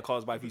trying Yeah. to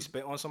cause by if you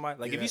spit on somebody.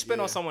 Like if Yeah, you spit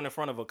on yeah. someone in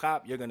front of a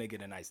cop, you're gonna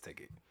get a nice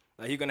ticket.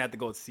 Like you're gonna have to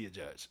go see a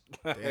judge.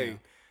 Hey,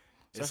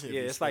 Especially if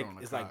yeah, you it's spit like on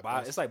a it's cop, like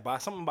that's- it's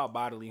like something about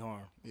bodily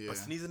harm. yeah. But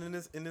sneezing in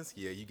this,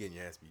 yeah, you getting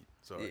your ass beat.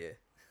 Sorry, Yeah.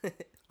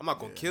 I'm not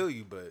gonna kill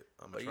you, but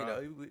I'm But gonna you try. know,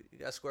 you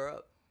gotta square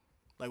up.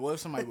 Like what if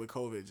somebody with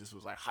COVID just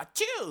was like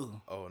Hachu?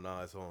 Oh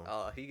no, it's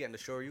on. He getting the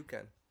sure you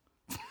can.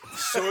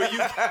 Sure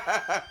you.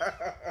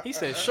 He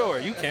said, "Sure,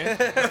 you can."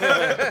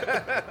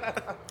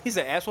 He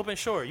said, "Ass whooping,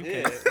 sure, you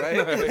Yeah, can." right.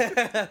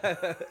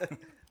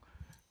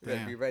 You better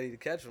Damn. be ready to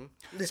catch him.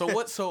 So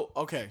what? So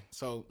okay.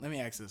 So let me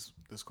ask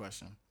this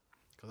question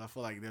because I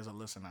feel like there's a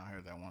listener out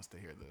here that wants to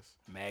hear this.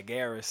 Mad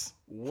Garris.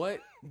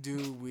 What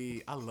do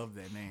we? I love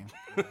that name.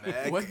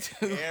 What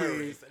do we?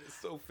 Harris, that is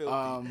so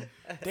filthy.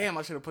 Damn,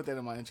 I should have put that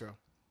in my intro.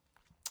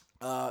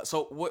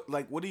 So what?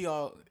 Like, what do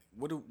y'all?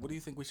 What do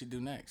you think we should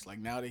do next? Like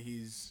now that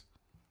he's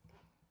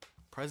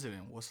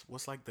president,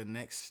 what's like the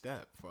next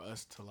step for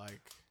us to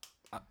like?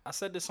 I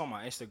said this on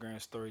my Instagram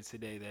story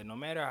today that no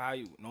matter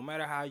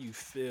how you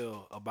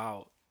feel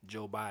about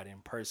Joe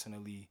Biden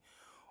personally,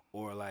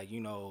 or like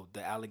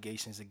the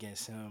allegations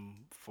against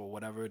him for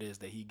whatever it is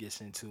that he gets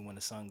into when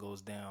the sun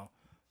goes down,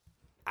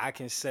 I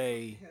can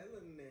say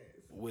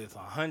with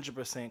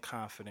 100%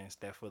 confidence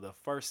that for the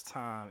first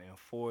time in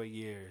 4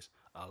 years,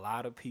 a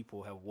lot of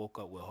people have woke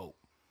up with hope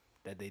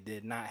that they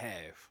did not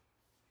have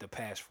the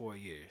past 4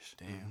 years.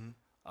 Damn.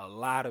 A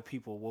lot of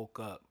people woke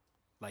up,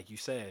 like you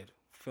said,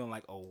 feeling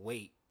like a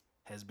weight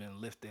has been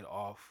lifted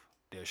off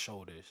their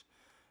shoulders.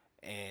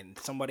 And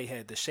somebody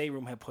the Shade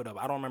Room had put up,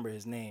 I don't remember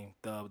his name,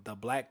 the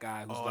black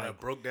guy who's That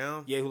broke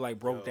down. yeah, who like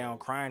broke down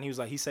crying.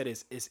 He said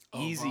it's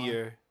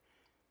easier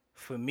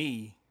for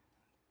me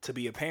to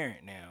be a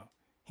parent now.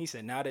 He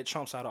said now that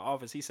Trump's out of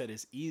office, he said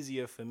it's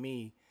easier for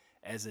me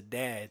as a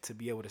dad to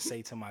be able to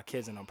say to my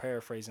kids, and I'm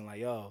paraphrasing,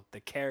 like, yo, the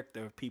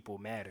character of people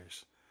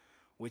matters,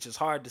 which is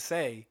hard to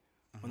say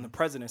when the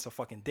president's a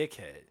fucking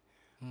dickhead.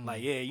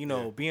 Like, yeah, you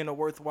know, being a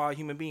worthwhile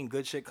human being,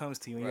 good shit comes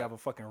to you, and you have a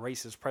fucking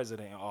racist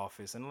president in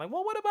office. And like,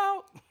 well, what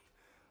about?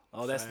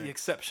 Oh, that's the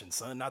exception,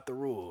 son, not the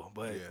rule.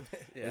 But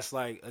it's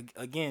like,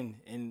 again,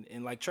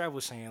 and like Trav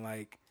was saying,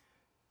 like,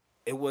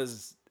 it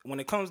was, when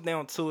it comes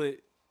down to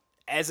it,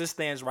 as it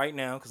stands right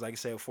now, because like I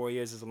said, 4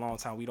 years is a long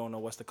time. We don't know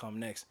what's to come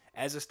next.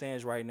 As it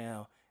stands right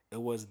now,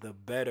 it was the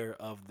better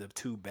of the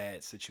two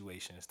bad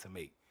situations to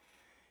make.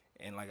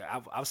 And like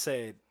I've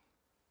said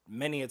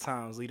many a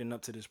times leading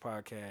up to this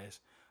podcast,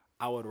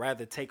 I would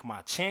rather take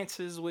my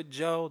chances with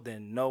Joe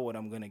than know what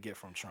I'm going to get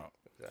from Trump.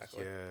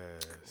 Exactly.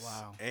 Yes.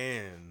 Wow.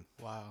 And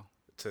Wow.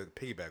 to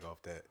piggyback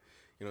off that,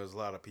 you know, there's a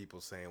lot of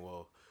people saying,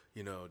 well,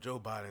 you know, Joe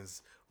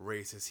Biden's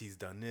racist. He's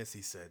done this.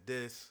 He said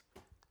this.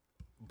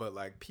 But,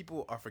 like,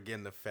 people are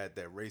forgetting the fact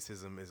that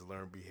racism is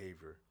learned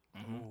behavior.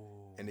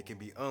 And it can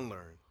be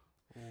unlearned.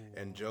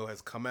 And Joe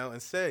has come out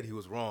and said he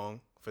was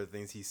wrong for the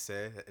things he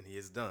said and he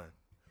has done.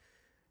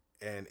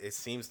 And it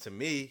seems to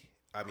me,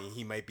 I mean,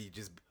 he might be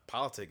just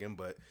politicking,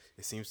 but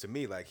it seems to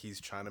me like he's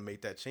trying to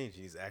make that change.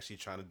 He's actually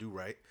trying to do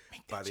right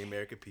by the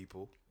American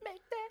people.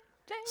 Make that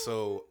change.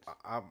 So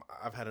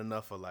I've had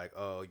enough of like,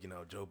 oh, you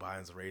know, Joe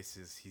Biden's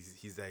racist.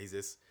 He's that. He's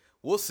this.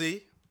 We'll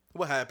see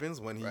what happens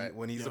when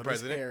he's the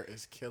president. This hair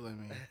is killing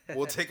me.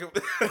 We'll take him.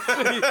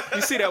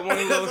 You see that one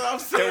little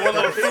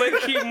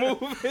flick keep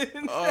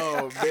moving?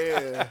 Oh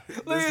man.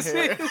 Look at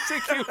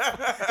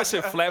that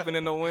shit flapping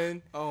in the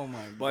wind. Oh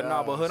my god. But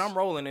nah, but Hood, I'm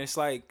rolling. It's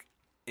like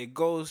it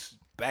goes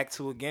back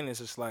to again. It's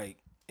just like,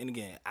 and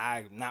again,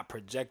 I'm not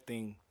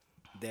projecting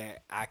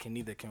that I can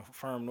neither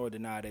confirm nor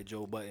deny that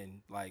Joe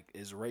Budden like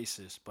is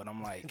racist. But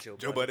I'm like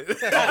Joe Budden. Oh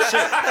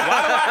shit!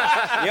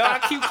 Why do I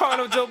keep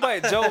calling him Joe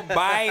Budden? Joe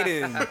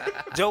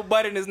Biden. Joe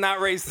Budden is not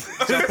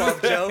racist. Jump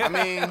off Joe. I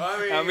mean,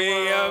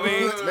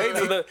 maybe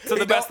to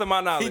the best of my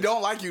knowledge, he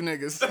don't like you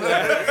niggas.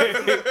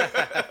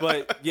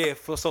 But yeah,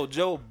 so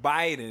Joe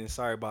Biden.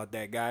 Sorry about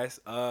that, guys.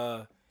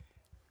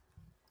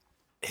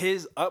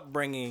 His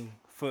upbringing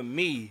for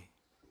me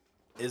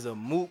is a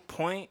moot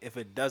point if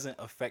it doesn't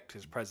affect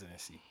his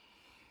presidency.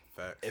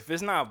 Facts. If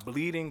it's not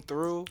bleeding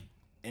through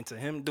into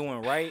him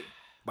doing right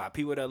by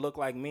people that look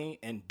like me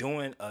and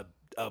doing a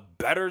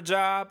better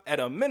job, at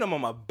a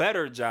minimum, a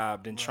better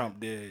job than Trump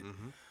did,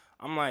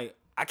 I'm like,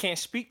 I can't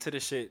speak to the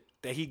shit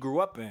that he grew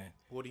up in.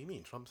 What do you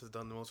mean? Trump has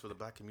done the most for the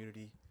black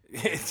community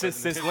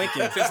since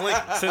Lincoln.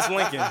 Since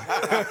Lincoln.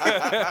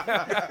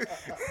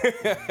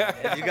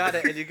 And you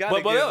gotta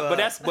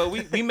but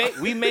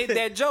we made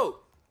that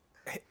joke.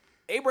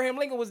 Abraham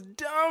Lincoln was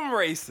dumb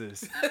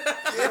racist.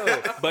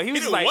 But he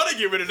was didn't like, want to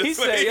get rid of the he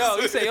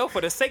slaves. said, yo,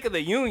 for the sake of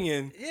the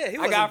Union, Yeah, he I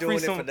wasn't got doing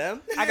free it some, for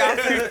them.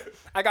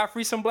 I got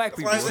free some black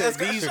people. He said,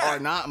 these are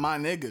not my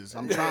niggas.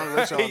 I'm trying to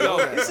let y'all Yo, know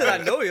that. He said,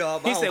 I know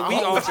y'all, but He said, we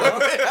own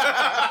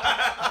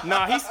own.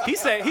 Nah, he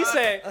said,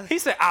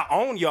 I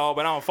own y'all,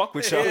 but I don't fuck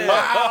with y'all.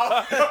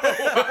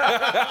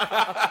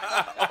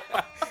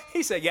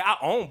 He said, yeah, I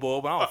own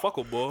Bull, but I don't fuck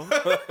with Bull.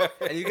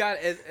 And you got,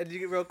 and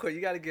you real quick,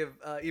 you got to give,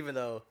 even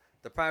though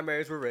the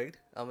primaries were rigged,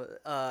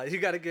 you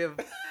got to give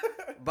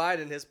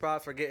Biden his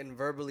props for getting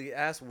verbally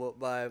ass whooped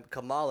by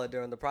Kamala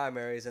during the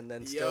primaries, and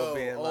then still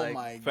being like,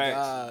 my Facts.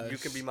 gosh. "You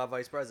can be my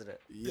vice president."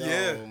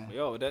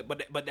 Yo,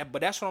 but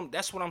that's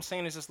what I'm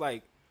saying. Is just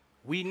like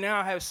we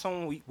now have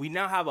we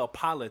now have a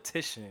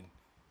politician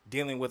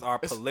dealing with our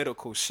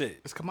political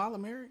shit. Is Kamala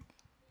married?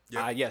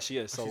 Yeah, she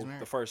is. So she's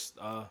married. the first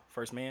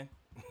man,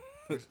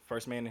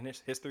 first man in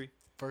history.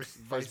 First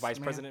Vice man?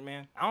 president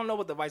man. I don't know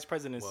what the vice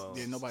president's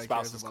Yeah, nobody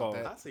spouse cares is about called.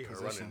 that. I see her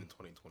Position. running in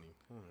 2020.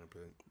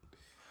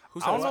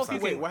 Who I don't said know what? if you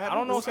can. I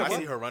don't know if I you see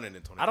can. her running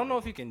in 2020. I don't know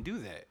if you can do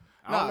that.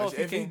 I don't know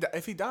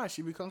if he dies,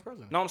 she becomes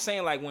president. No, I'm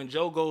saying like when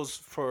Joe goes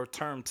for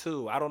term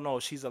 2, I don't know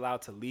if she's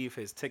allowed to leave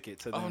his ticket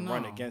to then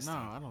run against him.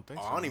 I don't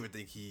think so. I don't even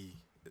think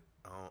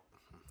I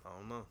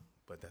don't know.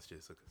 But that's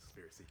just a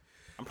conspiracy.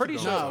 I'm pretty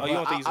sure. No, You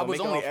don't think he's I gonna was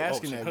make it only off?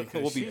 asking shit. that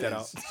because we'll beat she that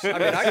is. out. I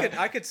mean,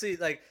 I could see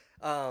like,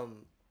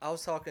 I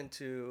was talking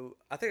to,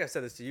 I think I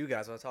said this to you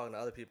guys. I was talking to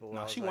other people.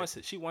 No, she wants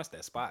it. She wants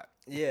that spot.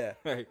 Yeah,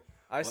 Right.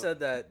 I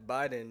said that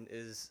Biden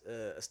is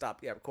a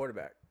stopgap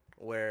quarterback,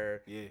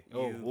 where Yeah.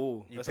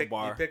 you That's a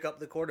bar. you pick up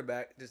the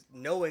quarterback just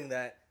knowing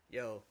that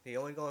he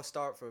only gonna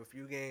start for a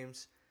few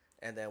games,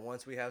 and then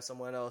once we have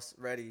someone else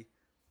ready,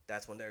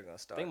 that's when they're gonna I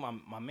start. think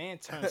my man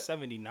turns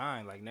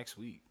 79 like next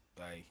week.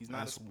 Like he's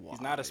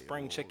not a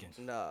spring chicken.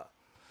 Nah.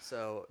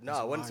 So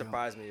no, it wouldn't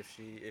surprise me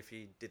if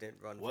he didn't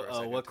run for a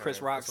second What Chris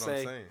term. Rock That's what I'm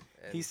say? saying.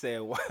 He said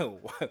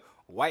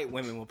white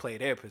women will play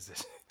their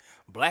position.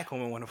 Black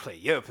women want to play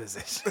your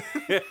position.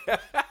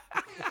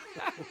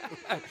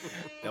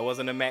 That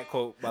wasn't a Matt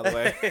quote, by the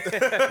way.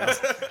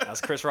 That's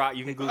Chris Rock.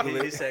 You can Google He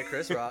it. said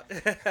Chris Rock.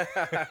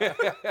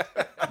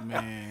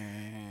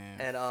 Man,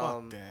 And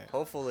fuck that.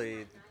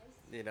 hopefully,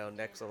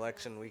 next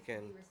election we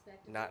can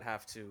not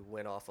have to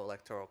win off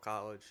electoral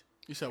college.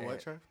 You said what,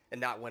 Trev? And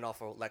not win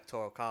off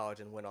electoral college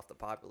and win off the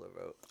popular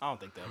vote. I don't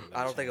think that.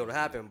 I don't think it would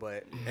happen,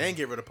 but And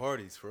get rid of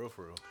parties, for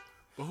real.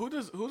 But who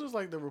does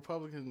like the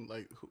Republican,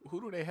 like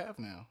who do they have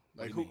now?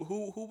 Like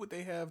who would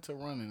they have to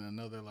run in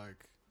another,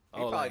 like, He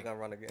probably gonna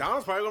run again.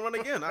 Donald's probably gonna run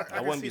again. I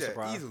can wouldn't see be that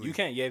surprised. easily. You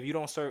can, yeah. If you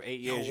don't serve 8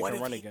 years, you what can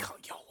if run he again.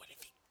 what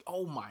if he?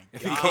 Oh my god!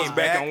 If he comes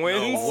back and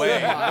wins, No way.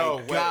 Oh my No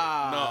way.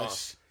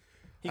 gosh.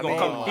 he gonna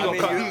come. He gonna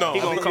come. no. He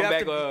I mean, gonna you come have back.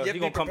 to be- you have He to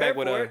gonna be come back prepared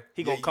with for a. it.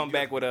 He gonna come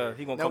back with a.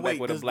 He gonna come back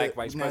with a does black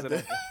vice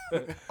president.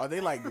 Are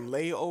they like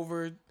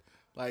layover,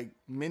 like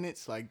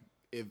minutes? Like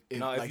if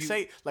No, if like you-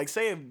 say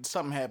if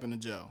something happened to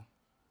Joe,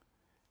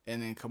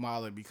 and then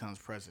Kamala becomes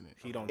president,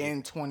 He don't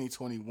in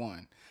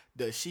 2021.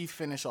 Does she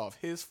finish off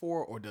his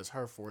 4 or does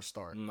her 4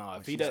 start? No, if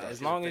when he she does, starts?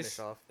 as long finish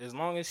off.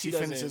 as She he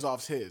doesn't, finishes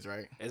off his,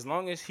 right? as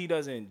long as he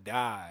doesn't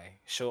die,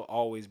 she'll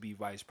always be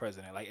vice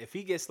president. Like if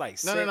he gets like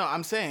No, sick, no.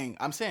 I'm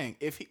saying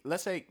if he,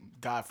 let's say,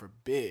 God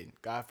forbid,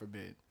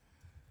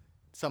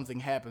 something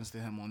happens to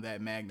him on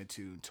that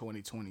magnitude,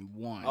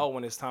 2021. Oh,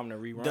 when it's time to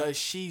rerun, Does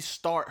she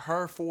start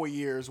her 4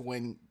 years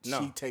when No.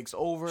 she takes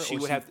over, She or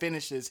would she have to-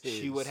 finishes his?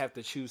 she would have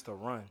to choose to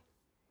run.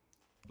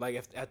 Like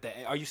if at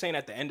the are you saying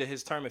at the end of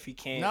his term if he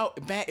can't? No,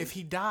 Matt. If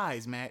he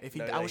dies, Matt. If he,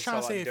 No, I was you trying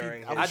to saw, say like, if he.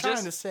 during I his- was I trying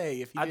just- to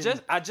say if he. I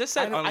didn't, just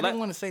said I unless didn't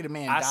want to say the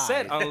man I died.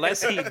 said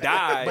unless he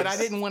dies. But I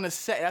didn't want to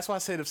say. That's why I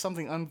said if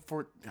something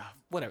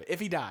whatever. If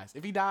he dies,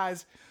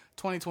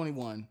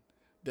 2021,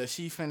 does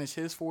she finish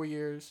his 4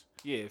 years,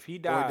 Yeah, if he or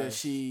dies, does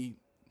she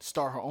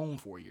start her own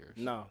 4 years?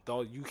 No,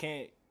 though you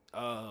can't.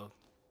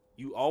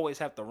 You always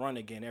have to run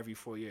again every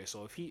 4 years.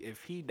 So if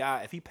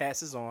he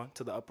passes on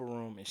to the upper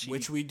room and she,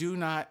 Which we do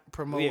not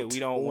promote yeah, we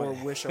don't or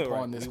want, wish upon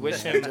right. this. We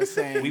wish man. him. Just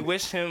saying. We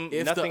wish him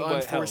if nothing the but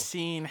health.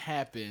 unforeseen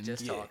happens.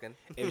 Just talking.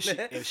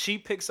 If she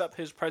picks up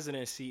his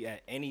presidency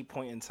at any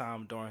point in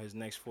time during his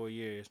next 4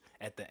 years,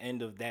 at the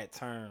end of that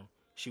term,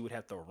 she would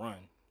have to run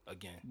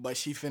again. But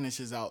she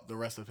finishes out the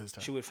rest of his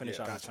term. She would finish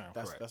out Gotcha. his term.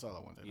 That's Correct. that's all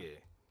I wanted. To know. Yeah.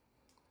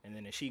 And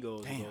then if she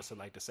goes, it Damn. goes to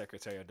like the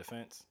Secretary of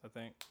Defense, I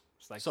think.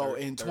 It's like So third-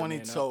 in third 20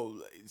 man up.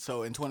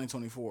 so in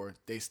 2024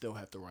 they still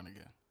have to run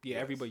again. Yeah,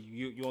 everybody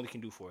you only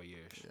can do 4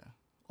 years. Yeah.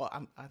 Well,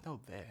 I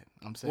know that.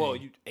 I'm saying. Well,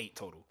 you 8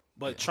 total.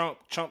 But Trump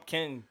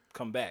can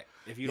come back.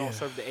 If you don't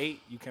serve the 8,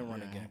 you can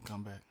run yeah, again.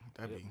 come back.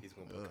 That'd be. He's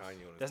gonna put Kanye on his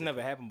That's dick.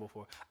 never happened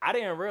before. I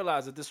didn't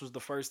realize that this was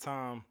the first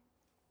time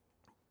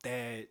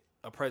that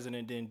a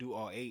president didn't do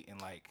all 8 in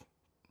like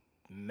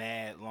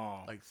mad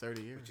long. like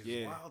 30 years. Which is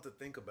Yeah. wild to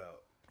think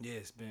about. Yeah,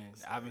 it's been.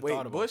 I haven't Wait,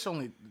 thought about. Bush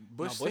it.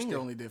 Bush Bush Senior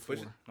did. only did 4.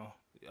 No,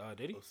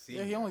 did he?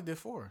 Yeah, he only did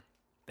 4.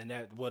 And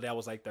that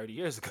was like 30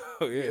 years ago.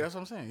 Yeah, yeah. that's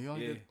what I'm saying. He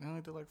only Yeah.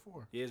 did like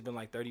 4. Yeah, it's been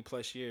like 30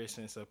 plus years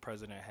since a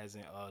president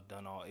hasn't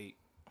done all 8.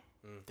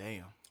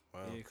 Damn.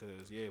 Yeah,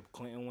 because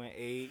Clinton went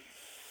 8,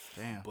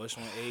 Damn. Bush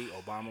went 8,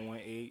 Obama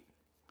went 8.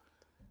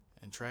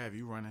 And Trav,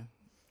 you running?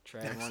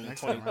 Trav Next- running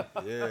next 20, time,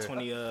 Yeah.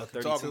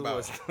 32 talking about.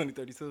 was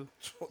 2032.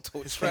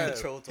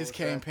 His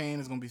campaign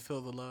is gonna be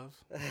Feel the Love.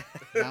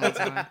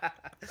 Valentine.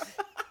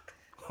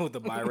 With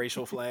the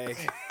biracial flag.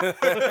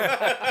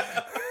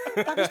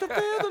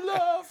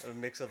 A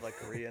mix of like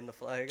Korea and the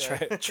flag.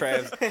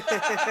 Trav.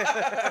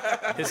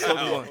 His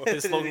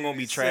slogan gonna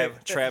be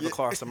Trav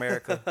across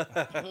America.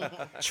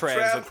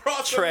 Trav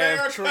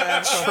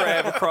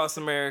across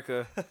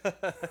America.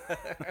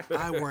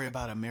 I worry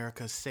about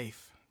America's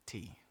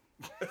safety.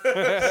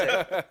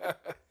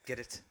 Get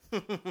it?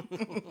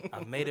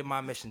 I've made it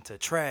my mission to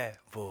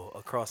travel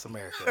across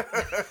America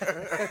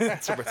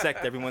to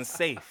protect everyone's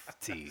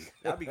safety.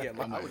 I'll be getting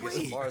I would get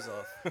some bars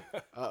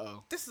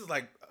off. This is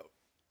like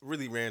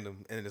really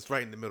random, and it's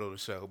right in the middle of the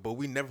show. But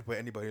we never put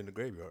anybody in the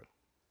graveyard.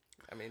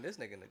 I mean, this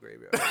nigga in the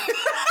graveyard.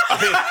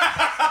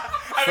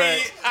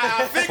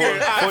 I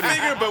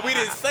figured, but we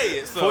didn't say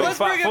it. So Let's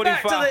bring it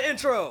back to the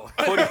intro.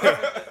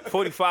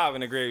 45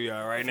 in the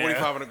graveyard right now.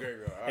 45 in the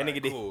graveyard. All That nigga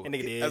right, did- cool. that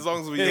nigga did. As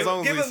long as we say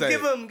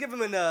it. Give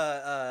him an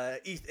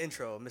ETH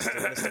intro,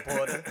 Mr.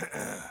 Porter.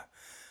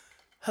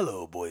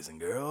 Hello, boys and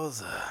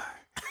girls.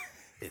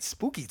 It's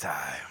spooky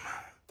time.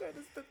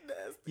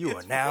 You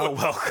are now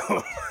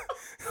welcome.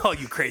 All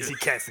you crazy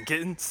cats and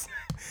kittens.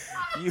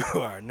 You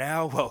are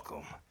now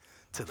welcome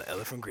to the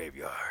Elephant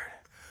Graveyard,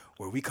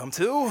 where we come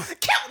to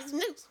Count these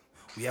niggas.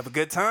 we have a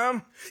good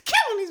time.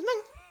 Count these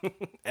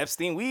niggas.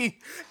 Epstein, we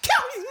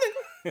Count these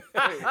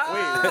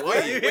niggas.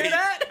 Wait, You hear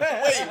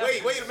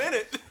that? wait a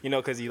minute. you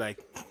know, because he like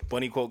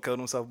bunny quote killed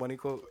himself. Bunny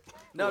quote.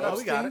 No,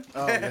 we got it.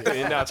 Oh,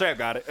 yeah. No, Trap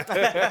got it.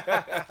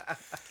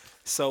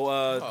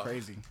 So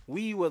Crazy.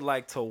 we would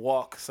like to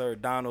walk Sir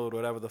Donald,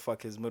 whatever the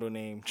fuck his middle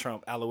name,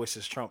 Trump,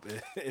 Aloysius Trump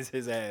is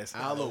his ass.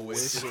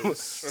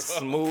 Aloysius.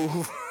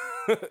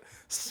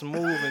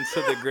 Smooth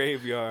into the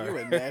graveyard. You're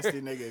a nasty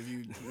nigga if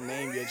you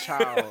name your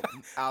child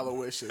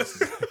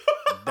Aloysius.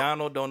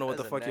 Donald don't know what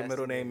That's the a fuck your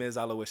nasty middle name is.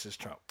 Aloysius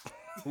Trump.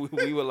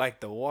 We would like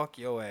to walk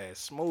your ass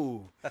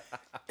smooth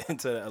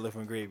into the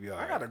Elephant Graveyard.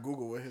 I gotta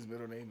Google what his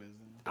middle name is.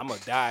 I'm gonna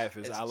die if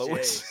it's, It's J,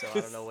 Aloysius. so I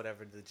don't know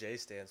whatever the J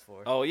stands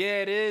for. Oh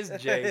yeah, it is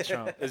J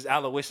Trump. It's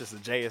Aloysius. The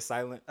J is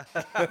silent.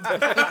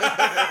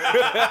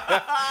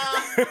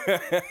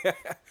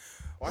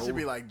 Why should it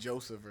be like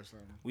Joseph or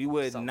something? We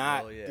would Something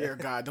not. low, yeah. Dear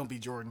God, don't be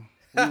Jordan.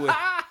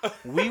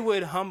 We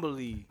would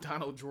humbly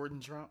Donald Jordan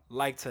Trump.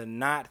 like to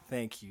not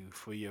thank you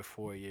for your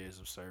 4 years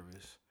of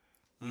service.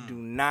 We do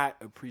not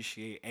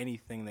appreciate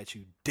anything that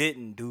you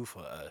didn't do for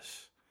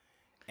us.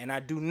 And I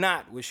do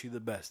not wish you the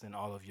best in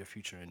all of your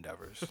future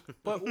endeavors.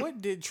 But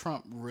what did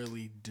Trump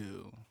really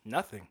do?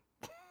 Nothing.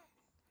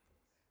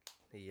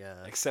 Yeah.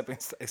 Except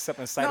incite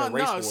a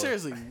race No, war.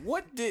 seriously.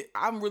 What did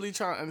I'm really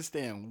trying to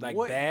understand? Like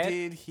what bad?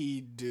 did he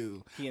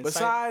do? He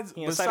besides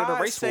incited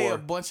a race say war. a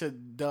bunch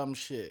of dumb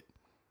shit.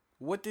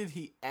 What did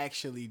he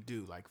actually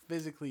do? Like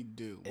physically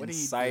do? What did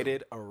he do?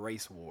 Incited a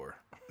race war.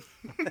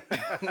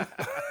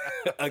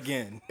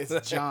 Again.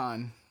 It's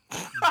John.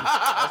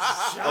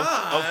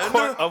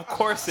 Of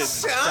course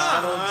it's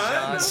Donald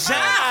John.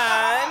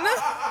 John.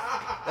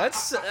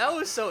 That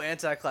was so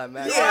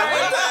anticlimactic.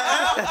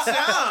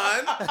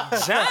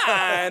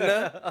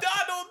 John.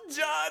 Donald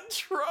John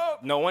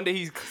Trump. No wonder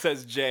he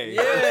says J.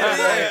 Yeah.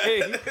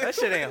 Like, That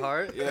shit ain't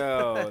hard.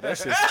 yo,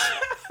 that's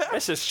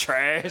just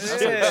trash.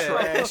 That's a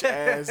trash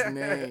ass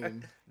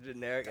name.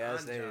 Generic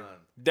ass name.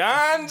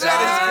 Don John.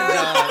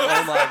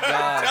 Oh my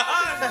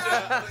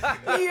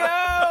god.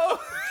 Yo.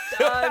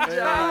 Don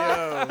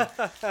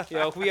John.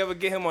 Yo, if we ever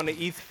get him on the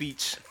ETH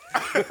Beach,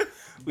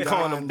 we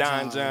calling him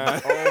Don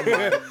John. Oh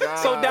my god.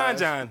 So Don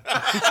John,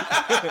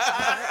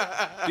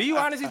 do you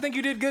honestly think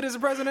you did good as a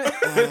president?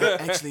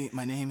 Actually,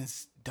 my name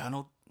is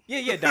Donald.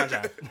 Yeah, Don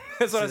John.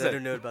 That's what I I don't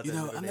said. know about You that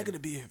know, middle I'm name. not gonna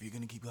be here if you're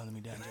gonna keep calling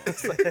me Don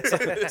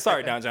John.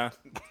 Sorry, Don John.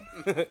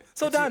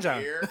 So Don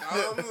John, Here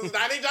comes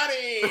Donnie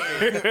Johnny.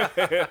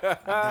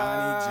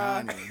 Donnie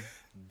Johnny.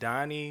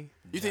 Donnie.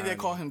 You think they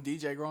call him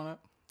DJ growing up?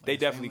 They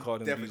definitely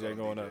called him Definitely DJ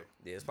called growing DJ. up.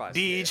 Yeah, it's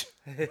probably Deej.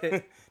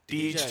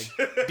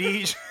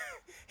 Deej.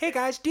 Hey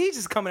guys, Deej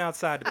is coming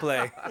outside to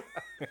play.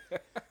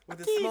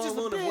 With a small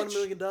loan of $1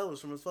 million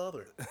from his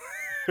father.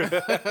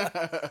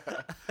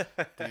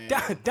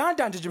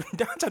 Don,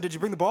 did you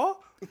bring the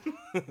ball?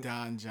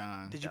 Don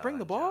John. Did you bring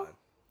the ball?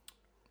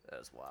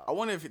 That's wild. I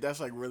wonder if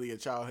that's like really a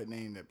childhood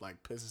name that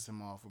like pisses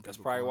him off. When That's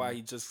people probably call why him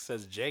he just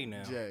says J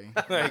now. Jay.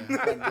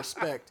 Like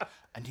respect.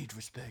 I need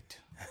respect.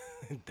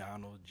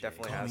 Donald J.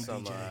 Definitely Call have me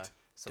some DJ.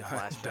 some Don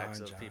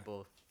flashbacks of John.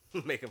 people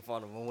making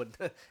fun of him with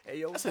hey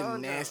yo That's Don a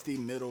nasty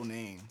middle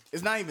name.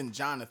 It's not even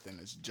Jonathan.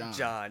 It's John.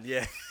 John,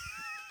 yeah.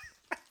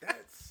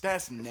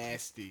 That's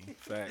nasty.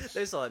 Facts.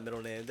 They saw that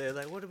middle name. They're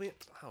like, what do we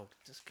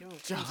just give him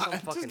John. some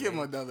fucking Just give him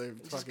name. another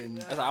fucking.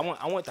 That's like,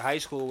 I went to high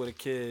school with a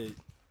kid.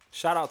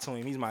 Shout out to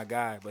him. He's my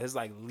guy, but his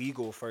like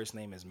legal first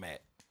name is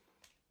Matt.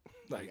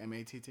 Like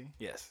MATT.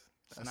 Yes.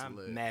 It's That's not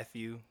lit.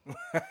 Matthew.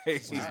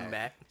 He's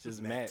Matt.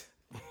 Just Matt.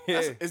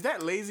 Yeah. Is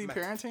that lazy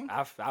parenting?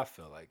 I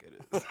feel like it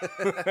is.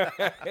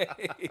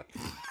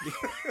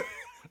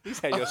 At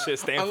least have your shit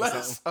stand for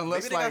something.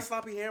 Unless Maybe they like, got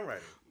sloppy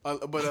handwriting.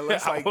 but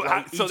unless like,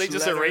 So they each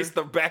just letter- erased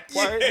the back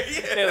part.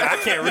 They're like, I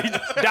can't read.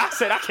 Doc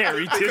said I can't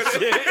read this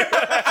shit.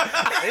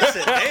 They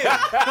said,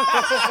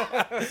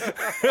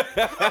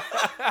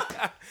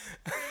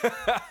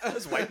 damn.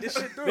 Let's wipe this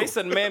shit through. They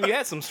said, ma'am, you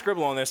had some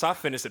scribble on there, so I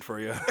finished it for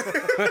you.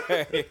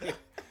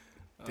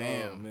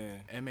 Damn, Oh,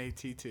 man.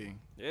 MATT.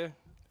 Yeah.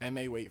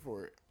 MA, wait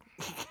for it.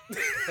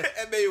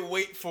 And they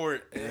wait for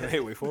it. Hey,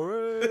 wait for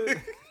it.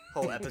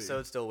 Whole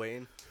episode still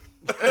waiting.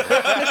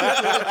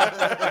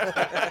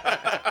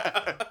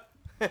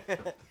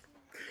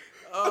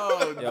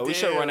 Oh, Yeah, we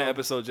should run an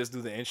episode, just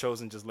do the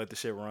intros and just let the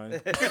shit run.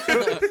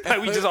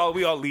 Like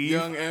we all leave.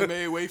 Young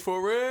MA, wait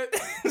for it.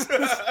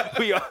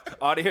 We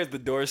all they hear is the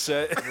door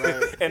shut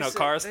and a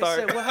car They start.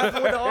 said, what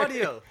happened with the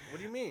audio? What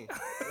do you mean?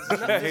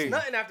 There's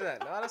nothing after that.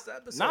 No, that's the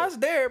episode. Nah, it's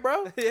there,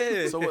 bro.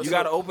 yeah. So what? You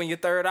gotta open your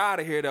third eye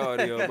to hear the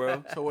audio,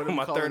 bro. So what are we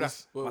my calling third eye,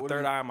 this? What- my what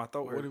third are eye, in my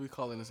throat. What are hurt. we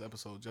calling this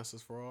episode?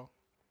 Justice for all.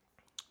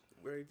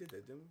 We already did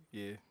that, didn't we?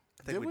 Yeah.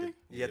 I think Did we we? did.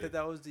 Yeah, I think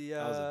that was the.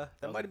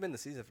 That might have been the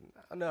season.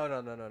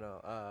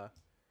 No.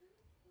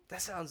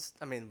 That sounds.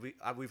 I mean,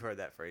 we've heard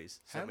that phrase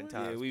so Have many we?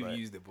 times. Yeah, we've but,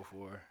 used it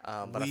before. But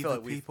I We feel the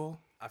like people.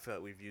 I feel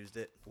like we've used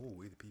it. Ooh,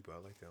 we the people.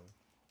 I like that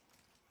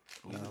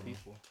one. We the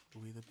people.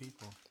 We the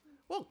people.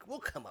 We'll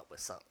come up with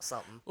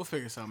something. We'll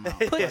figure something out.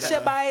 Put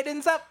your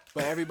Bidens up.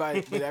 But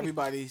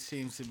everybody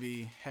seems to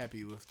be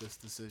happy with this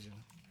decision.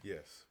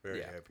 Yes, very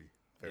Yeah. happy.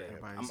 Very happy.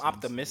 Everybody I'm seems to be-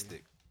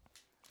 optimistic.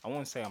 I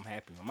won't say I'm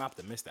happy. I'm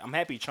optimistic. I'm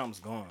happy Trump's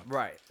gone.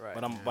 Right.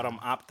 But I'm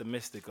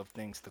optimistic of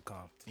things to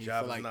come. You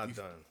Job feel like is not you-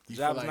 done. You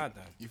Job's feel like, not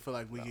done. You feel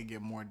like we could get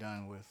more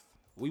done with.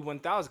 We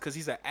 1,000 because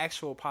he's an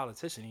actual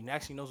politician. He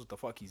actually knows what the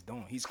fuck he's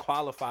doing. He's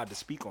qualified to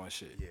speak on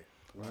shit. Yeah.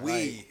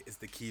 We is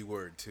the key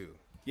word too.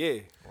 Yeah.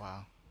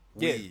 Wow.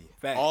 Yeah, We,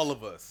 facts. all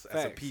of us, as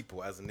a Facts.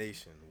 people, as a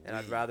nation. And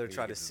I'd we rather need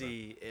try to get this done.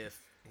 see if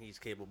he's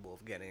capable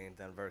of getting it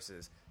done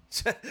versus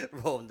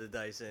rolling the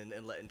dice and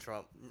letting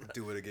Trump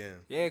Do it again.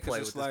 Yeah, because play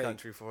it's with this like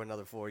country for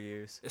another 4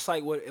 years. it's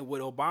like with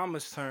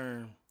Obama's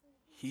term,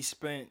 he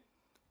spent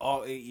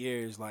all 8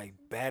 years like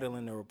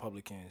battling the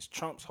Republicans.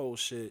 Trump's whole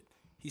shit,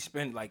 he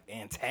spent like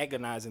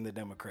antagonizing the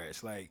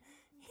Democrats. Like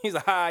he's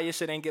like, your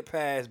shit ain't get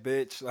passed,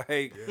 bitch.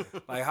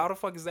 Like how the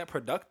fuck is that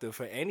productive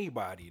for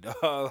anybody,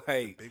 dog?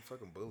 Like Big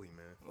fucking bully,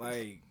 man.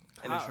 like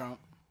And how- Trump.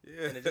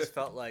 Yeah. And it just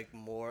felt like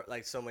more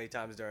like so many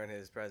times during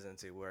his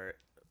presidency where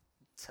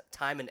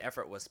time and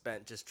effort was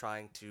spent just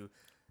trying to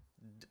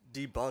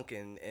debunk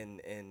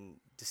and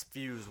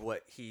diffuse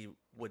what he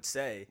would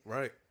say,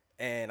 Right.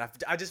 And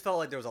I just felt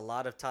like there was a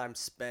lot of time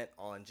spent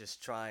on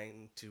just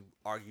trying to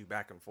argue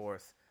back and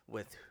forth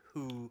with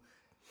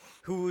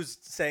who's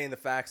saying the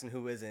facts and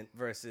who isn't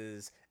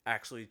versus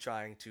actually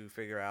trying to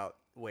figure out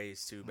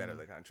ways to better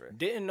the country.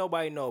 Didn't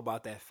nobody know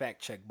about that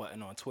fact check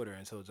button on Twitter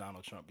until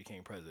Donald Trump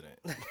became president?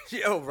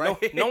 Yo,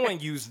 right? No one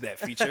used that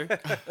feature.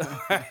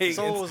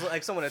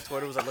 Someone at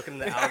Twitter was like looking in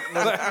the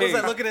was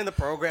like looking in the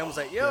program, was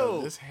like,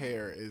 yo, This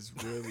hair is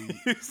really.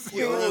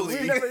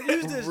 we never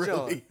used this,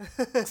 really.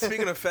 John.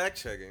 Speaking of fact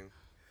checking,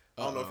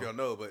 I don't know if y'all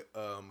know, but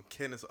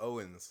Kenneth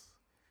Owens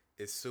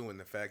is suing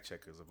the fact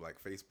checkers of like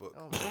Facebook.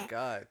 Oh my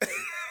god.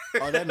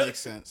 Oh, that makes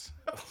sense.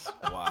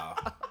 Wow.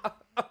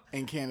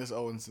 In Candace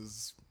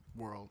Owens'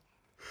 world.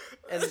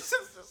 And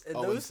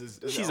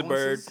She's a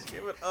bird.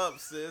 Give it up,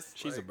 sis.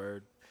 She's a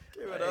bird.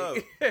 Give it up.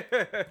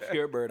 If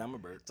you're a bird, I'm a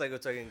bird. It's like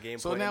it's like in game.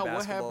 So now, what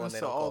basketball happens and they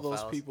to don't all call those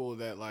fouls. people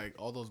that like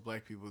all those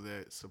black people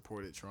that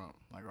supported Trump?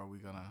 Like, are we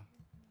gonna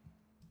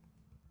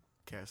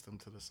cast them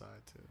to the side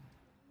too?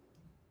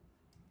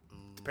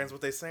 Depends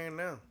what they saying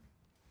now,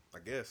 I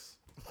guess.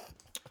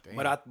 Damn.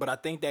 But I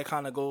think that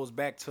kind of goes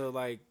back to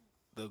like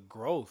the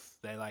growth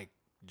that like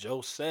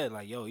Joe said,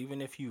 like, yo,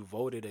 even if you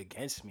voted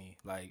against me,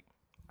 like,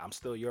 I'm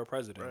still your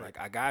president. Right. Like,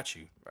 I got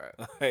you.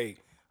 Right. Hey,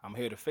 I'm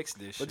here to fix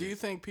this But shit. do you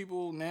think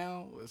people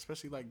now,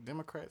 especially like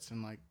Democrats,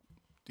 and like,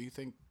 do you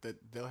think that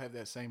they'll have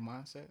that same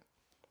mindset?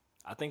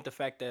 I think the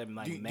fact that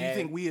like Do you mad,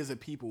 think we as a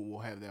people will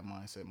have that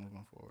mindset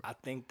moving forward? I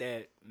think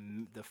that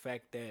the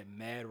fact that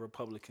mad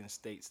Republican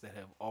states that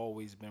have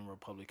always been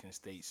Republican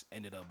states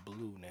ended up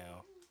blue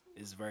now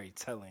is very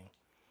telling.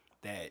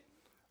 That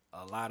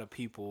a lot of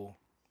people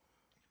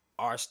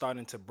are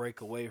starting to break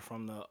away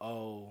from the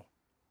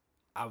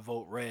I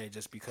vote red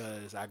just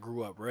because I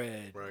grew up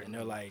red, Right. and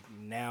they're like,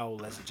 now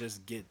let's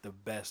just get the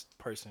best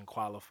person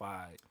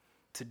qualified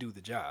to do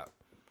the job.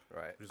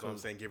 Right. That's what I'm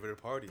saying. Give it to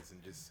parties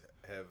and just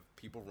have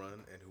people run,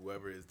 and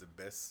whoever is the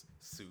best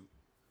suit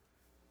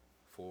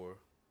for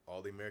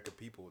all the American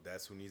people,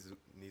 that's who needs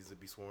to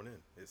be sworn in.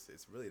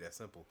 It's really that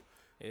simple.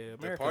 Yeah,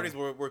 The parties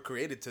were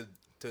created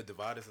to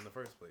divide us in the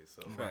first place.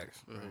 So facts.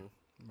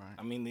 Right.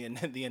 I mean,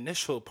 the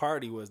initial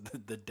party was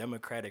the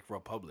Democratic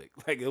Republic.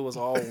 Like it was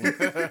all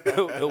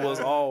it was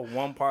all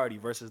one party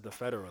versus the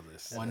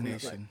Federalists. One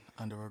nation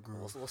under a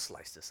groove. We'll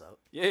slice this up.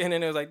 Yeah, and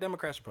then it was like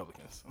Democrats,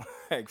 Republicans.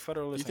 Like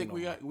Federalists. You think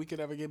ain't no more. we could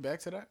ever get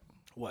back to that?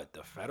 What,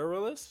 the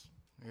Federalists?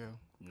 Yeah.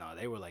 No,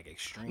 they were like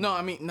extreme. No,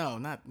 I mean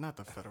not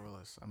the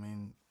Federalists. I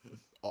mean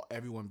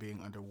everyone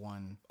being under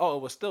one. Oh,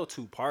 it was still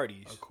two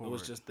parties. Accord. It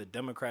was just the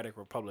Democratic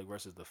Republic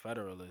versus the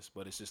Federalists.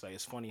 But it's just like,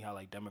 it's funny how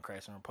like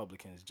Democrats and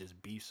Republicans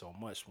just beef so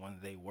much when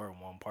they were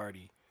one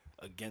party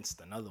against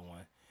another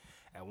one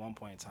at one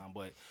point in time.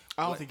 But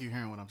I don't think you're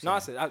hearing what I'm saying. no, I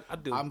said I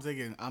do.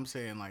 I'm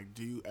saying like,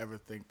 do you ever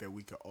think that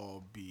we could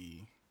all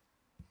be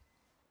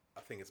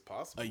I think it's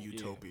possible. a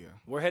utopia?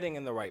 We're heading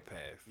in the right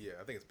path. Yeah,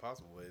 I think it's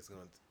possible. But it's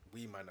gonna.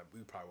 We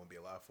probably won't be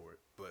alive for it.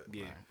 But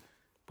Yeah,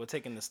 we're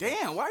taking the steps.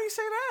 Damn, why you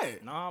say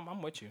that? No,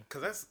 I'm with you.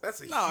 because that's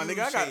a No, huge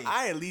nigga, change.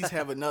 I at least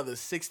have another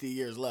 60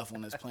 years left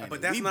on this planet.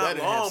 But that's We not better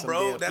have long, some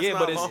bro. damn- That's Yeah, not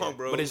but it's- long,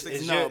 bro. but it's- Six-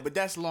 it's no, your- but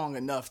that's long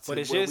enough to But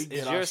it's where just we get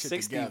it's our your shit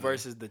 60 together.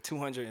 versus the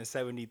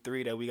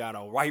 273 that we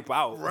gotta wipe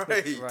out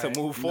Right. to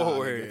move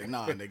forward.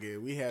 Nah,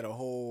 nigga, we had a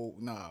whole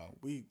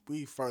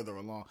we further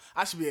along.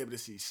 I should be able to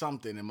see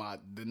something in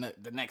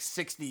the next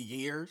 60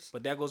 years.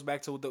 But that goes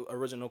back to what the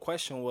original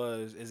question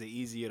was: is it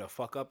easier to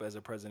fuck up as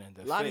a president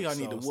than A lot of fix? y'all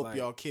need So to it's whoop like,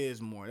 y'all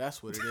kids more.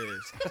 That's what it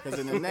is. Because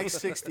in the next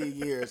 60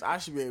 years, I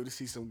should be able to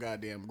see some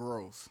goddamn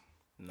growth.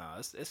 Nah,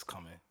 it's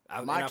coming.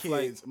 My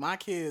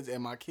kids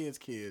and my kids'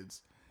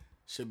 kids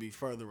should be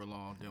further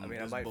along than I mean,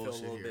 I this might feel a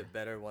bullshit little here. bit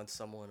better once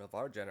someone of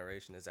our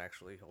generation is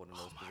actually holding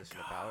those position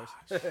of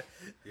powers.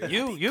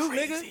 you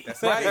nigga.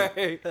 That's Right. the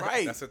thing.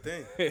 Right. That's the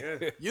thing.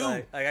 Yeah. You.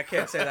 like I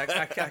can't say that.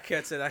 I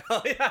can't say that.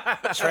 Oh, yeah.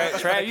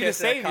 Trav, you the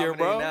savior,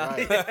 bro.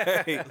 Right.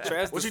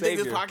 Trav's What the you think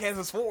this savior. podcast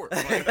is for?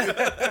 Like,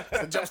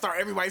 to jumpstart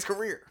everybody's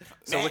career.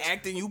 So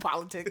acting, you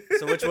politics.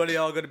 So which one of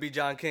y'all going to be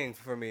John King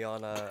for me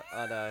on That's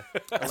why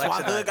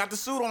election Hood night? got the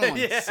suit on.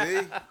 See,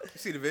 you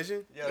see the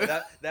vision. Yo,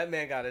 that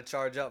man got to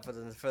charge up for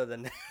the next 4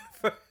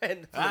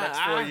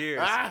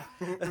 years.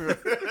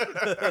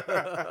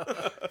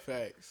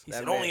 Facts. He That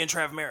said man- only in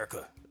Trav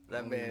America.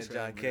 That man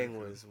John King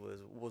was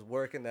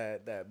working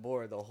that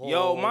board the whole.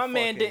 Yo, my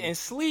man fucking- didn't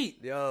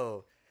sleep.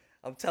 Yo,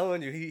 I'm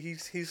telling you, he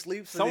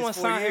sleeps for Someone these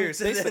 4 signed him.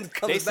 years and then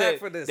comes back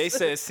for this. They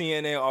said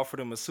CNN offered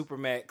him a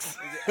Supermax.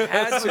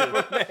 had to.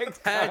 Supermax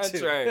Had to.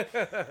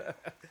 contract.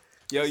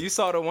 Yo, you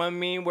saw the one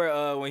meme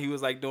where when he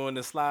was like doing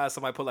the slides,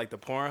 somebody put like the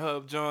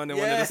Pornhub joint in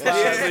one of the slides.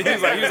 Yeah. And he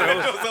was like,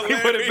 oh, he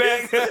put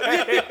it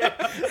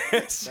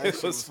back.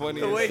 Shit was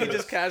funny. The as way he shit.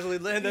 just casually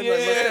landed.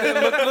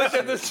 Yeah, look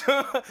at this.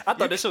 I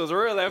thought this shit was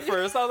real at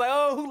first. I was like,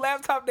 "Oh, who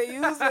laptop they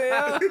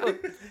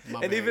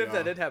using?" And even if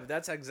that did happen,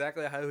 that's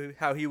exactly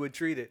how he would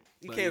treat it.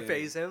 You But can't yeah.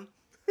 phase him.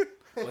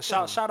 Well,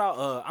 shout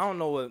out. I don't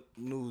know what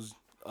news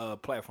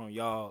platform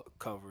y'all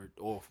covered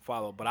or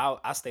followed, but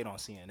I stayed on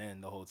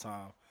CNN the whole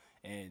time,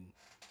 and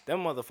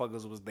them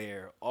motherfuckers was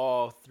there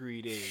all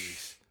 3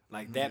 days.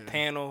 Like that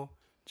panel,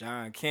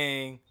 John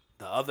King,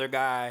 the other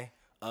guy,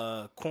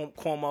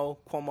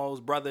 Cuomo's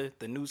brother,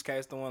 the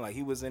newscaster one, like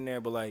he was in there,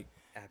 but like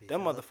Abby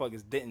them Phillip.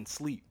 motherfuckers didn't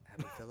sleep.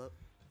 Abby Phillip.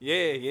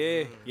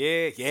 Yeah.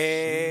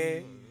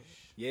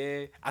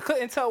 I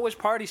couldn't tell which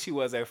party she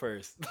was at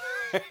first.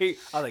 I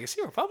was like, is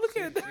she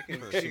Republican?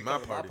 She my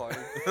party.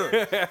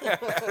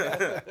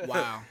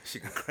 Wow. She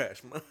can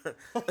crash mine.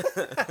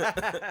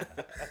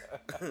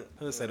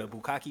 Who said a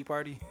Bukkake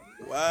party?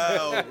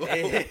 Wow.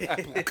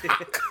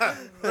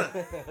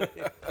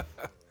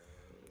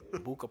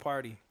 Buka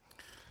party.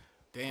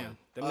 Damn.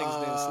 Them niggas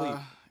didn't sleep.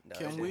 No,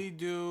 Can they we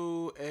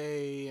do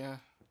a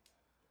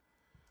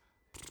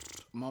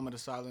moment of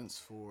silence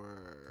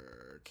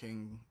for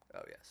King Oh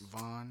yes.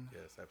 Von?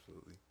 Yes,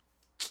 absolutely.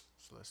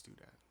 So let's do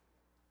that.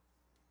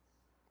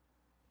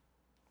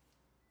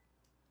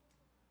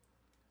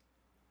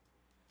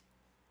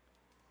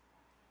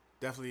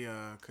 Definitely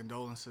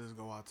condolences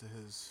go out to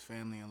his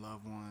family and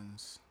loved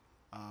ones.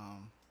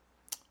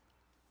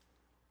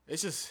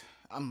 It's just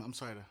I'm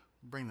sorry to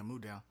bring the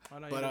mood down. Oh,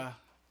 no, but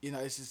you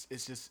don't.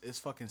 it's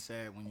fucking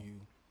sad when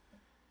you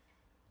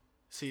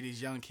see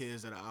these young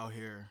kids that are out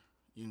here,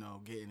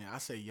 getting it. I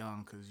say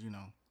young because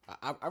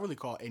I really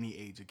call any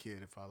age a kid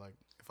if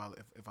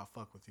I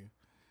fuck with you.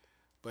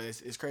 But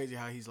it's crazy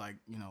how he's like,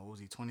 was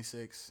he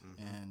 26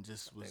 and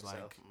just was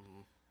like,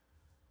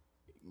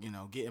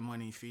 getting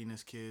money, feeding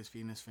his kids,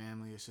 feeding his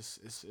family.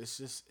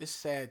 It's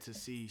sad to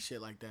see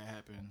shit like that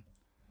happen.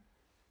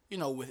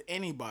 With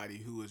anybody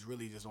who is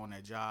really just on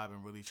that job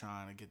and really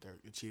trying to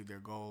achieve their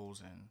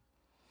goals and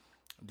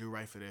do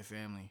right for their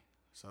family.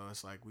 So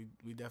it's like we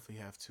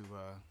definitely have to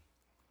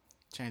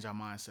change our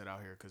mindset out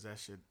here because that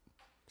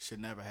should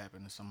never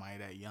happen to somebody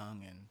that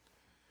young and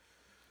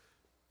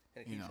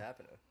And it keeps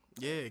happening.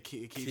 yeah, it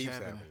keeps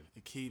happening.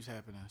 It keeps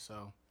happening.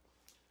 So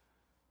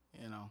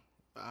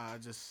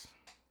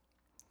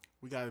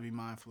we got to be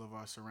mindful of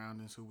our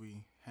surroundings, who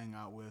we hang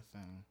out with,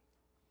 and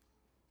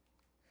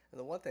And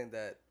the one thing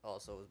that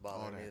also was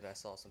bothering me that. that I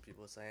saw some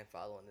people saying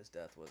following his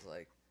death was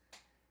like,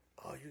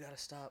 oh, you gotta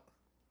stop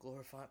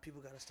glorifying.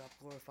 People gotta stop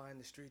glorifying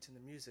the streets and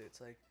the music.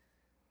 It's like,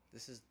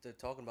 they're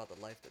talking about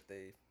the life that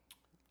they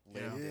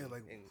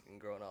lived and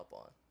grown up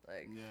on.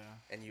 Like,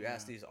 and you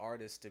ask these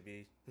artists to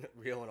be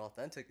real and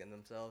authentic in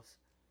themselves,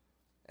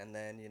 and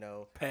then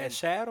Past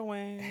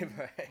shadowing.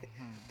 right.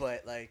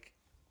 But like,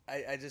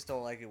 I just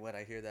don't like it when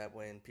I hear that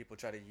when people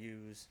try to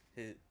use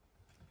his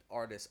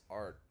artist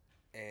art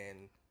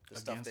and the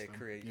stuff Against they them,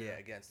 create, yeah.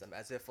 against them,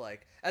 as if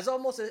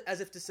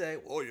as if to say,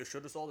 "Oh, you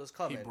should have saw this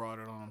coming." he brought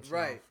it on himself.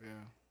 Right.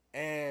 Yeah.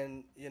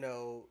 And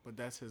But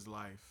that's his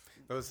life.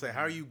 I would say,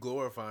 how are you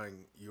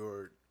glorifying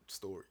your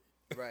story?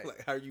 right,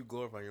 Like, how are you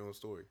glorifying your own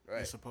story? You're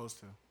right, supposed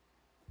to.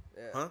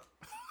 yeah, Huh?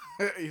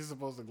 You're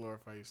supposed to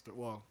glorify your story.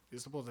 Well, you're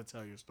supposed to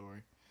tell your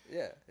story.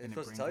 yeah. And He's it supposed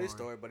to bring tell your glory.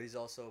 story, but he's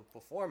also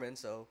performing,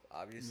 so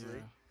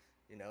obviously,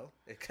 Yeah.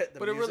 the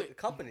But it music really-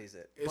 accompanies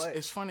it.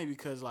 It's funny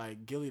because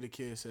like Gilly the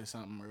Kid said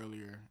something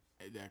earlier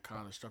that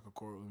kind of struck a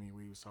chord with me.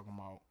 We was talking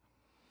about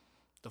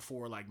the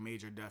 4 like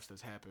major deaths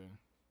that's happened,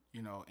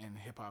 in the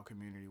hip hop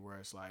community, where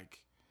it's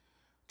like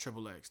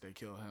Triple X, they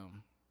kill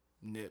him,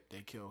 Nip,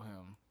 they kill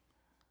him,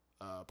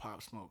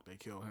 Pop Smoke, they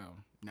kill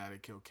him. Now they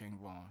kill King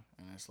Von,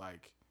 and it's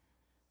like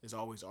it's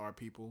always our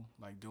people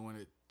like doing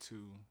it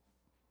to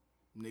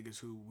niggas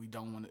who we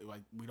don't want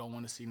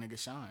to see niggas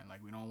shine. Like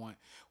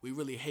we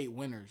really hate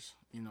winners,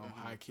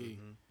 high key.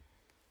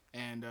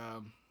 And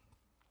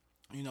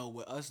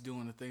with us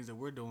doing the things that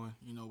we're doing,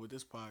 with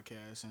this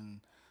podcast and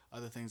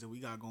other things that we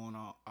got going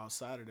on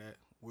outside of that,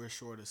 we're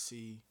sure to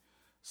see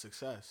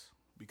success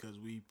because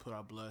we put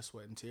our blood,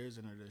 sweat, and tears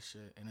into this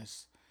shit. And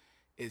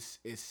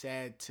it's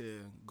sad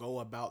to go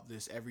about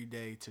this every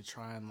day to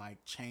try and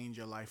like change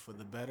your life for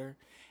the better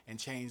and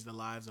change the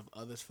lives of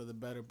others for the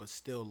better, but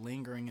still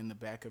lingering in the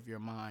back of your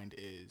mind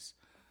is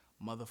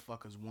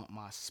motherfuckers want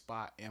my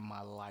spot in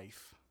my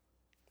life.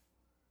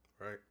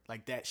 Right.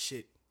 Like that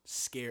shit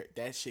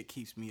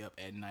keeps me up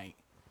at night,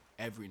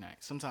 every night.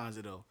 Sometimes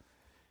it'll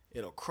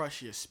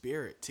crush your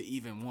spirit to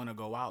even want to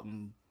go out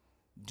and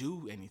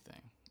do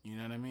anything. You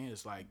know what I mean?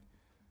 It's like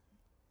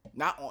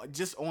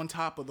just on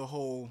top of the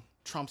whole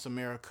Trump's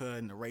America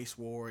and the race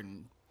war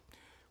and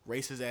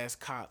racist ass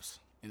cops.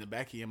 In the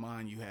back of your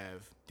mind, you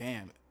have,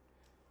 damn,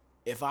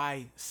 if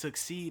I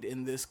succeed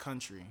in this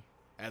country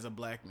as a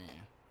black man,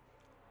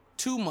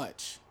 too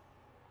much,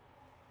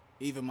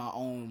 even my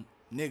own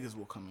niggas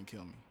will come and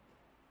kill me.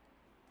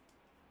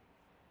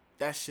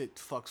 That shit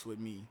fucks with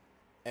me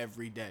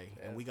every day,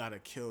 and we gotta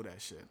kill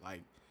that shit.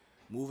 Like,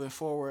 moving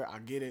forward, I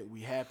get it,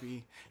 we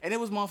happy. And it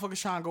was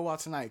motherfuckers trying to go out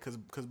tonight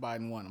because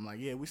Biden won. I'm like,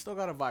 yeah, we still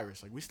got a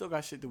virus. Like, we still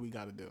got shit that we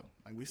gotta do.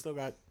 Like, we still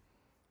got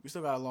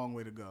a long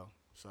way to go.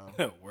 So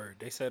Word.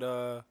 They said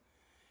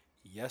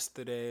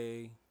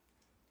yesterday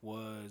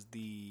was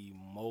the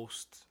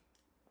most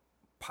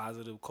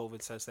positive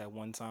COVID test at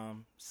one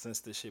time since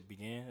this shit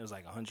began. It was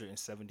like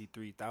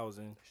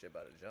 173,000 shit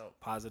about to jump.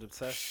 positive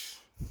tests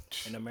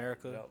in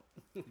America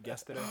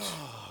yesterday.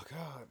 Oh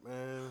God,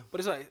 man. But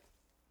it's like,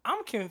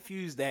 I'm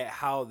confused at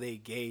how they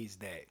gauge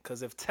that.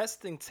 Because if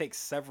testing takes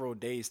several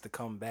days to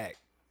come back,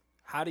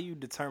 How do you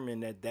determine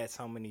that that's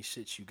how many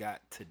shits you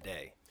got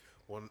today?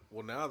 Well,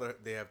 now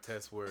they have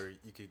tests where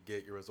you could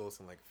get your results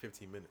in like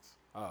 15 minutes.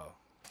 Oh,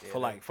 for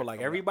like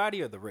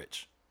everybody or the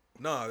rich?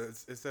 No,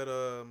 it's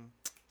that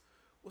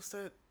what's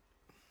that?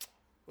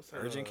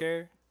 Urgent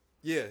care?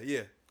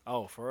 Yeah.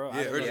 Oh, for real?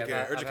 Yeah, urgent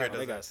care. I've Urgent care had- does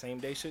They that. got same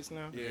day shits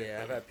now.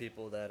 Yeah, I've had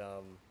people that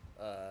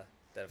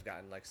have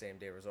gotten like same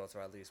day results, or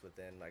at least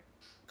within like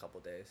a couple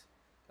days.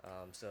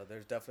 So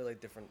there's definitely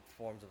different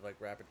forms of like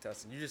rapid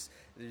testing. You just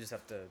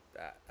have to,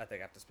 I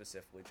think, have to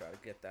specifically try to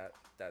get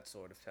that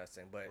sort of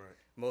testing. But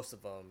most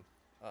of them,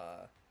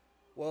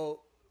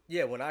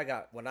 when I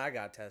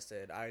got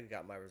tested, I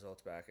got my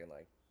results back in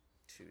like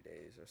 2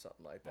 days or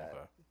something like that.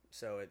 Okay.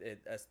 So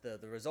that's the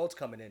results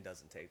coming in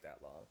doesn't take that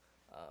long.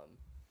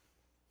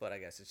 But I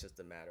guess it's just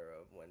a matter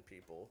of when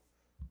people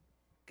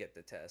get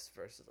the test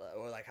versus,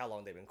 or like how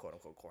long they've been quote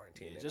unquote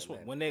quarantined. Just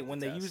when they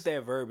use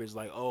that verbiage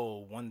like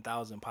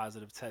 1,000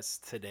 positive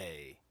tests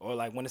today, or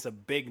like when it's a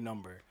big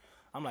number,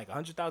 I'm like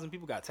 100,000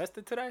 people got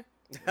tested today.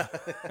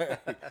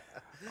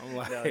 I'm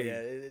like,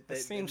 that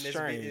seems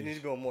strange. It needs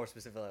to go more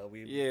specific.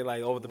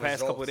 Like over the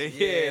past couple of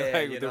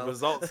days, the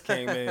results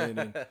came in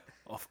and,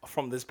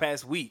 from this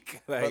past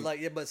week.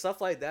 But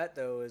stuff like that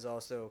though is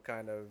also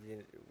kind of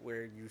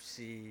where you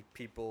see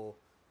people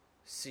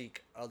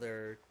seek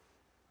other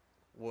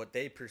what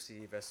they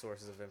perceive as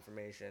sources of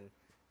information,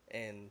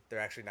 and they're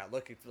actually not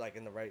looking for, like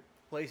in the right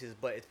places,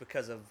 but it's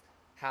because of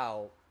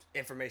how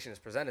information is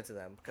presented to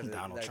them. Because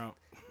Donald Trump.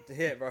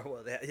 Yeah, bro.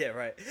 Well, yeah,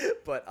 right.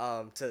 But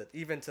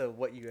to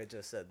what you had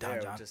just said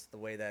there, John. just the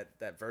way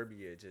that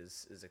verbiage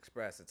is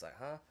expressed, it's like,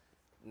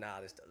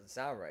 nah, this doesn't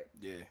sound right.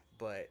 Yeah.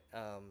 But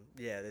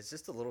there's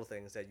just the little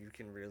things that you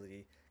can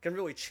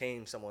really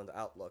change someone's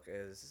outlook,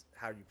 is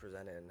how you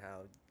present it and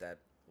how that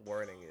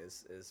wording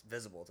is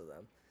visible to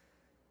them.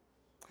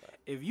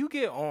 If you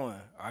get on,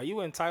 are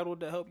you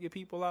entitled to help your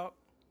people out?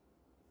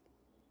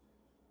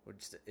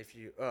 If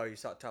you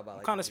talk about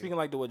like kind of speaking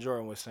like to what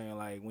Jordan was saying,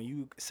 like when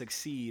you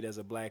succeed as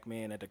a black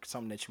man at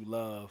something that you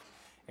love,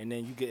 and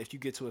then if you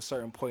get to a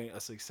certain point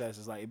of success,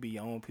 it's like it be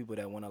your own people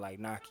that want to like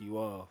knock you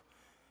off.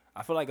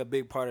 I feel like a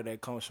big part of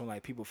that comes from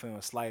like people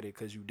feeling slighted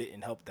because you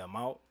didn't help them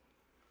out.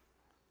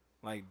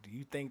 Like, do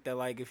you think that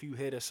like if you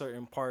hit a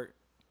certain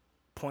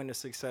point of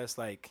success,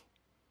 like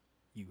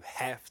you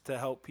have to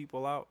help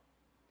people out?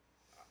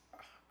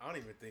 I don't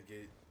even think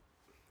it.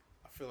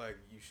 I feel like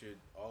you should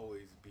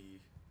always be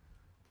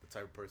the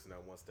type of person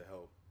that wants to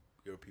help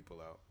your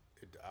people out.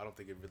 I don't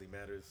think it really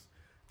matters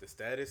the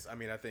status. I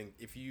mean, I think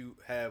if you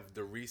have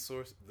the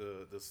resources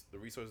to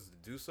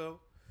do so,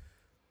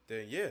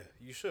 then yeah,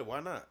 you should. Why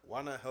not?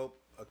 Why not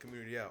help a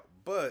community out?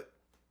 But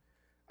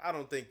I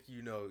don't think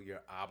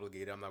you're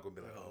obligated. I'm not gonna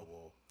be like, oh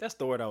well. That's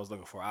the word I was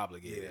looking for.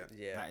 Obligated,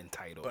 yeah. Not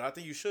entitled. But I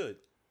think you should.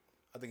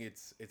 I think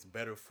it's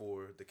better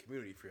for the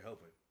community if you're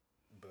helping.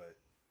 But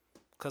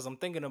because I'm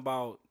thinking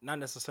about not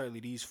necessarily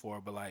these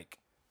four, but like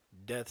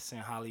deaths in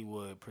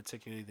Hollywood,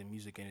 particularly the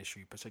music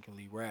industry,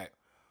 particularly rap,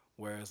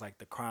 whereas like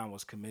the crime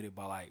was committed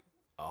by like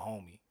a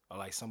homie or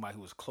like somebody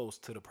who was close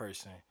to the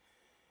person,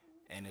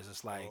 and it's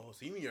just like,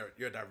 so you mean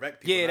your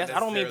direct people? Yeah, I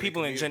don't mean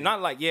people in general.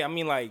 Not like I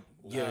mean like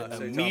your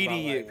so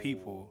immediate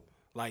people.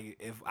 Like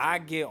if I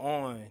get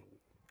on,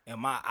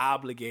 am I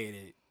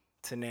obligated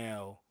to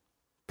now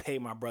pay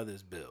my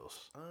brother's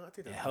bills I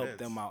think and that help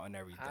depends. them out and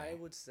everything? I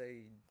would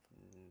say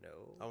no.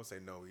 I would say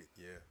no.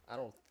 Yeah. I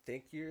don't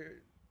think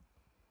you're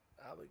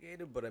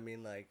obligated, but I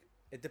mean, like,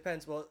 it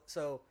depends. Well,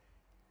 so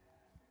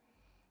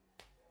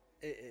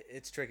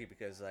it's tricky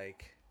because,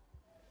 like,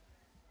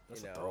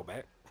 That's a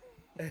throwback.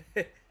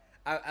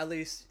 at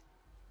least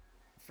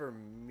for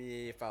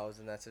me, if I was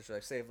in that situation,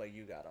 like, say if like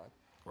you got on,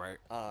 Right.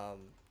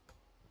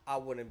 I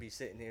wouldn't be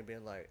sitting here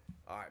being like,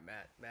 all right,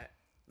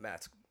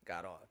 Matt's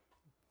got on.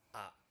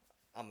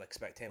 I'm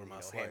expecting him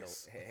to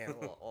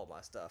handle all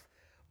my stuff.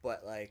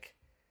 But like,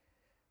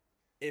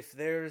 if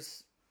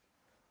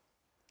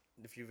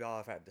you all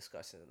have had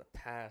discussions in the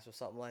past or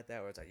something like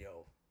that, where it's like,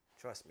 yo,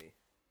 trust me,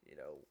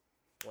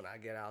 when I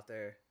get out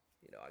there,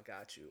 I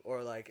got you.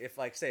 Or like, if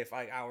I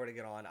were to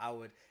get on,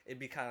 it'd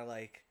be kind of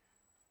like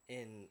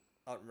an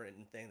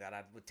unwritten thing that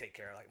I would take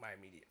care of like my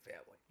immediate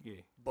family.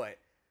 Yeah. But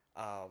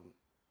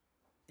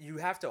you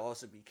have to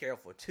also be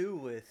careful too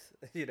with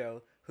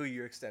who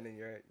you're extending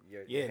your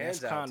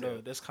hands out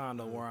to. That's kind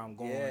of where I'm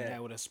going Yeah.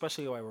 at with,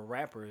 especially like with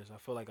rappers. I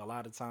feel like a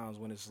lot of times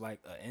when it's like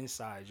an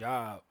inside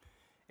job,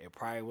 it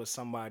probably was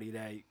somebody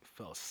that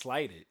felt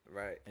slighted.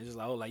 Right. It's just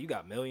like, oh, like you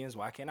got millions,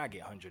 why can't I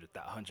get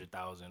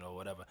 100,000 or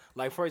whatever?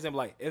 Like for example,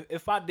 like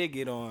if I did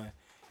get on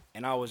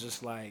and I was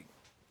just like,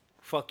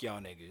 fuck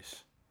y'all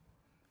niggas,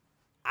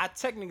 I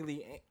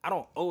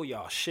don't owe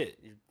y'all shit.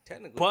 You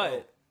technically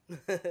But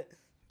don't.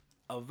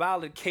 a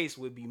valid case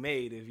would be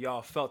made if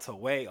y'all felt a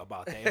way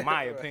about that, in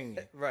my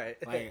opinion. Right.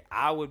 Like,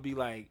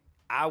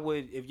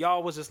 if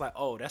y'all was just like,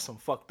 oh, that's some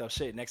fucked up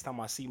shit. Next time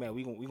I see Matt,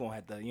 we gonna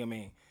have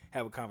to,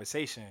 have a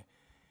conversation.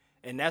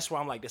 And that's why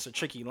I'm like, that's a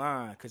tricky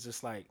line, because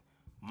it's like,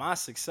 my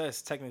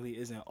success technically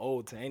isn't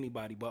owed to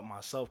anybody but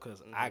myself,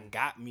 because I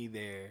got me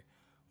there.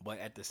 But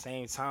at the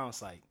same time,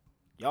 it's like,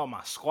 y'all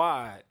my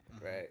squad.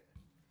 Right.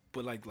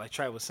 But like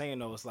Trav was saying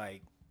though, it's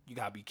like you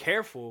gotta be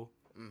careful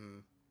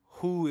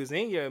who is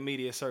in your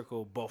immediate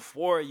circle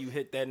before you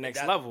hit that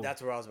next level.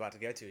 That's where I was about to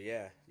get to.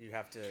 Yeah, you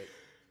have to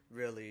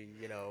really,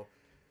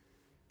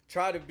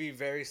 try to be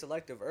very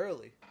selective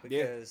early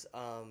because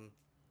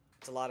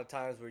it's a lot of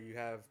times where you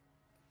have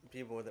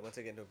people that once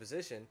they get into a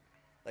position,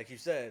 like you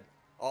said,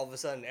 all of a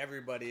sudden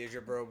everybody is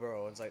your bro.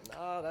 And it's like,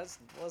 nah, that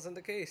wasn't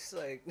the case.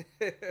 Like,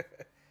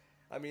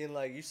 I mean,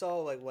 like you saw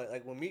like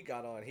when Meek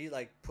got on, he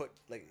like put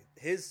like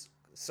his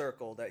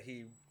circle that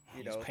he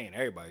He's paying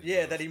everybody.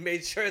 Yeah, that he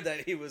made sure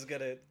that he was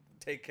gonna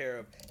take care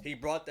of. He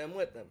brought them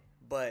with him,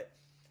 but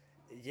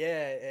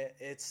yeah,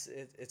 it's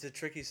a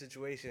tricky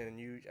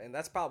situation, and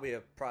that's probably a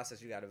process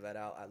you got to vet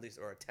out at least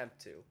or attempt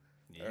to.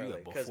 Yeah,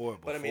 early. before.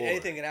 But I mean,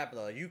 anything can happen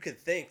though. You could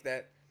think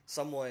that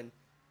someone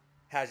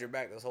has your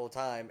back this whole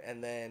time,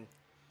 and then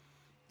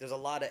there's a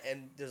lot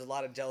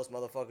of jealous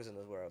motherfuckers in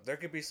this world. There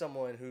could be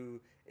someone who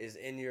is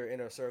in your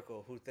inner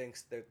circle who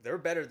thinks that they're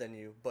better than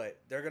you, but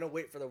they're gonna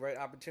wait for the right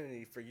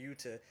opportunity for you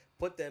to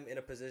put them in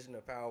a position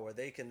of power where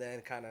they can then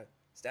kind of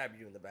stab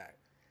you in the back.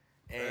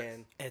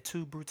 And Et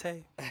tu,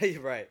 Brute?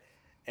 right.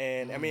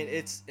 And I mean,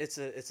 it's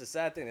a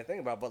sad thing to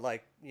think about, but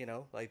like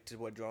like to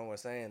what Jordan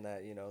was saying,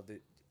 that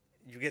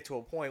you get to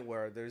a point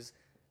where there's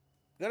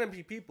gonna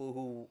be people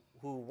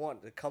who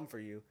want to come for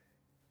you,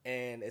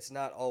 and it's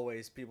not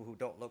always people who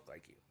don't look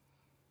like you.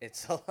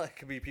 It's like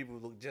could be people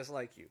who look just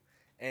like you.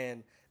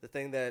 And the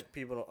thing that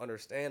people don't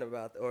understand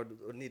about or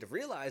need to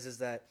realize is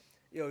that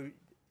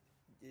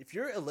if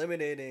you're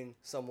eliminating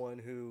someone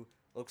who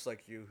looks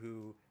like you,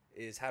 who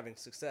is having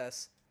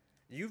success,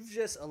 you've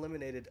just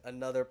eliminated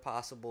another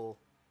possible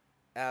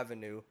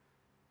avenue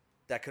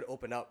that could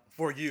open up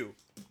for you.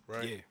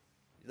 Right. Yeah.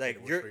 Like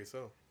Yeah, which way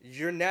so?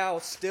 you're now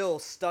still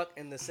stuck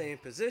in the same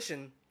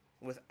position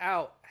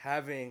without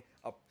having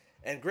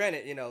and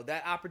granted,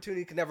 that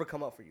opportunity can never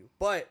come up for you.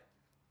 But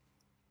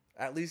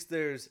at least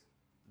there's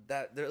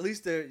that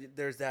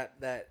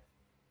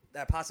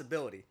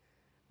possibility.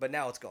 But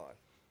now it's gone.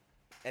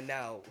 And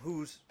now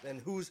who's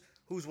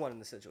won in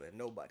the situation?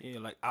 Nobody. Yeah,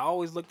 like I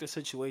always looked at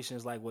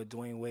situations like what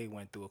Dwayne Wade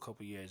went through a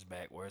couple years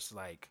back, where it's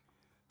like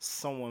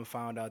someone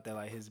found out that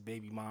like his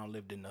baby mom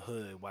lived in the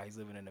hood while he's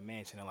living in the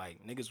mansion, and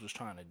like niggas was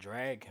trying to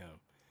drag him,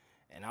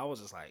 and I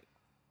was just like,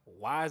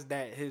 why is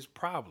that his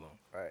problem?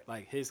 Right.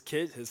 Like his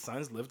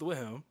sons lived with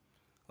him,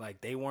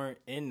 like they weren't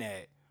in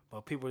that,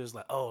 but people were just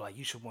like, oh, like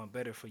you should want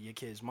better for your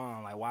kid's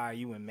mom. Like why are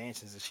you in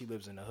mansions and she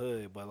lives in the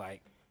hood? But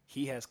like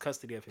he has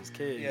custody of his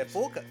kids. Yeah,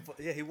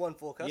 he won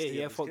full custody.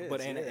 Yeah, of his kids.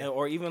 but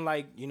or even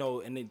like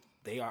and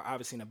they are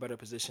obviously in a better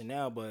position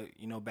now. But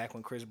back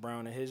when Chris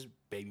Brown and his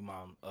baby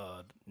mom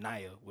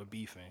Naya were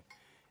beefing,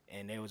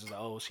 and they was just like,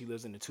 oh, she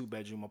lives in a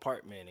 2-bedroom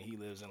apartment and he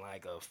lives in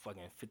like a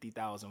fucking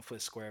 50,000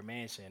 foot square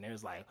mansion. And it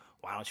was like,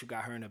 why don't you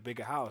got her in a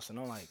bigger house? And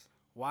I'm like,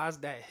 why is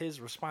that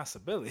his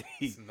responsibility?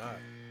 It's not.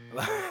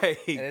 Like,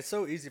 and it's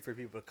so easy for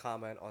people to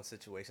comment on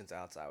situations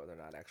outside where they're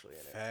not actually in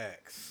it.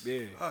 Facts.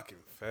 Yeah. Fucking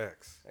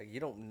facts. Like you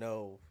don't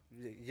know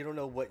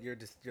what your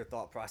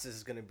thought process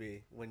is going to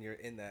be when you're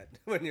in that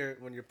when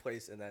you're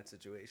placed in that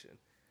situation.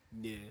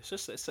 yeah, it's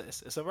just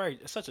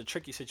it's such a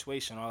tricky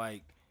situation. Or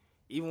like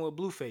even with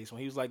Blueface when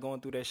he was like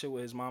going through that shit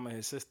with his mom and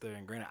his sister.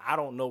 And granted, I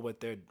don't know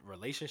what their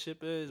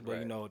relationship is,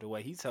 but Right. the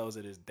way he tells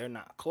it is they're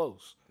not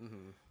close.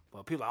 Mm-hmm.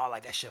 But people are all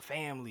like, that's your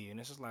family, and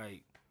it's just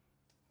like,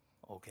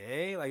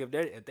 okay, like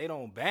if they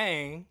don't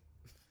bang,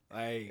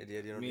 like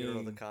You don't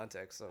know the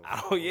context. So I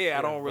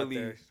don't what really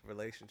their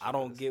relationship I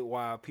don't is. get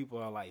why people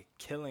are like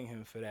killing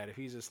him for that. If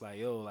he's just like,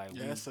 yo, like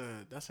Yeah,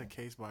 that's a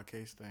case by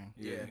case thing.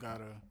 Yeah.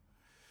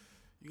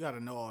 You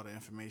gotta know all the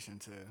information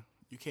to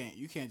you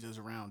can't just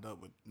round up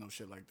with no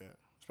shit like that.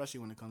 Especially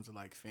when it comes to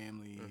like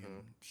family and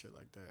shit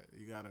like that.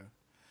 You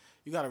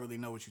gotta really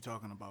know what you're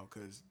talking about,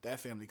 because that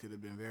family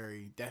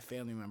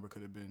member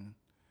could have been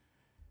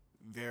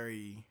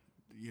very,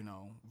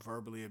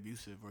 verbally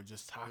abusive or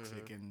just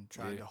toxic and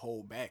trying to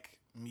hold back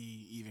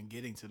me even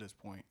getting to this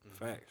point.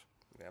 facts.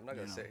 Yeah, I'm not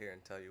gonna you know. sit here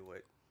and tell you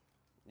what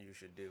you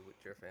should do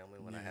with your family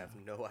when I have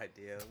no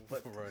idea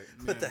what Right.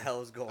 what the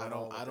hell is going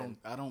on.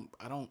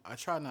 I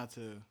try not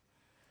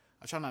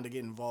to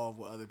get involved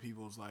with other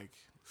people's like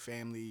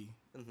family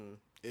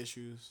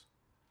issues,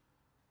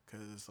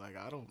 because it's like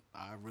I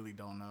really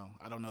don't know.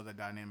 I don't know the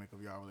dynamic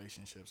of your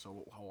relationship.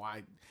 So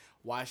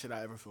why should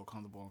I ever feel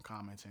comfortable in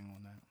commenting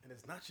on that? And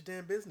it's not your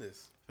damn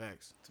business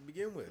Facts. to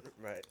begin with.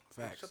 Right.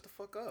 Facts. Shut the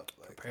fuck up.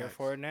 Like, Prepare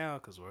for it now,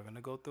 cause we're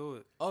gonna go through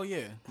it. Oh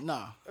yeah,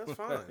 nah. that's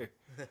fine.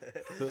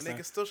 And they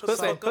can still shut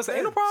Pussy, the fuck up.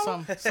 ain't no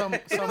problem. Some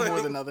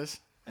more than others,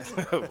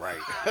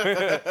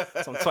 Right.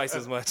 Some twice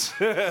as much.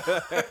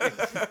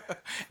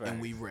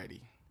 and we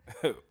ready.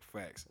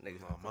 Facts.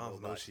 Niggas My not gonna mom know knows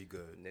about- she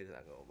good. Niggas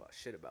not gonna know about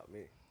shit about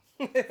me.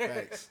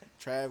 Facts.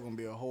 Trav gonna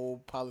be a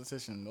whole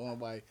politician.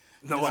 Nobody.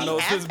 No one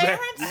knows his back.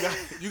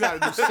 You gotta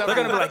do They're several.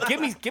 gonna be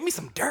like, give me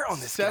some dirt on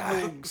this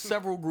guy.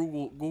 several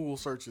Google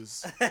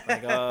searches.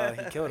 Like,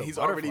 he killed a He's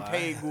butterfly. already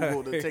paid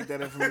Google to take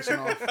that information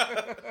off.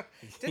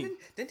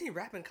 Didn't he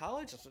rap in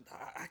college?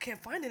 I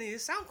can't find any of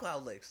his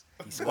SoundCloud links.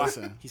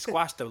 Listen, He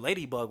squashed the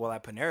ladybug while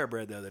at Panera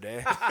Bread the other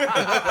day.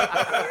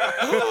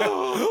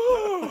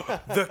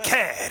 The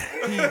cat.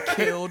 he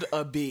killed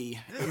a bee.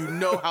 You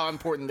know how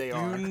important they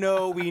are. You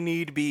know we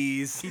need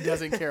bees. He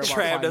doesn't care about Trav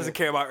climate. doesn't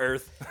care about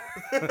Earth.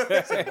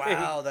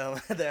 Wow,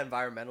 the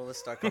environmentalists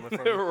start coming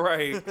from me.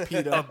 Right.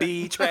 A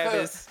bee,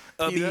 Travis.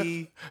 A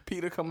bee.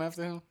 Peter come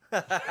after him.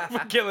 For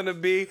killing a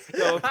bee.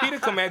 Yo, if Peter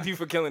come after you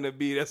for killing a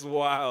bee, that's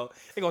wild.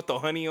 They gonna throw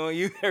honey on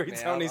you every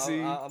time they see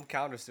you. I'm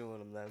countersuing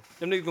them then.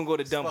 Them niggas gonna go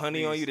to dump Fuck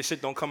honey on bees. you. The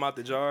shit don't come out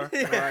the jar.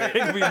 Right. They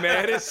gonna be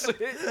mad as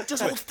shit.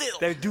 Just hold still.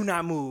 They do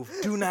not move.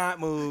 Do not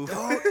move.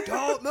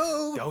 Don't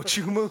move. Don't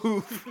you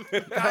move.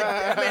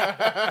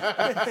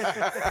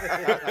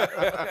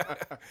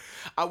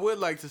 I would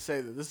like to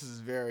say that this is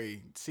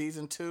very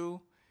season 2,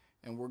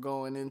 and we're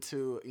going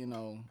into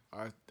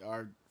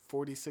our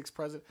 46th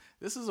president.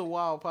 This is a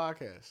wild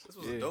podcast. This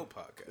was a dope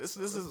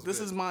podcast. This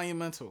is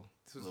monumental.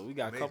 So we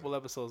got a couple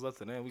episodes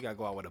left, and then we gotta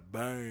go out with a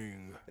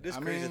bang. It is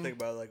I crazy to mean, think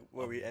about like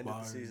where we ended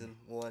the season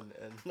 1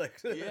 and like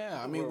Yeah,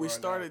 I mean where we are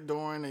started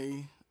during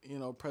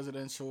a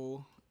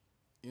presidential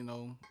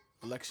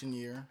election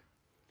year.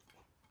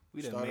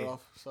 We done Start made.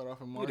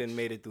 off in We March. done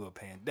made it through a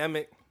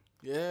pandemic.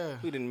 Yeah.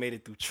 We done made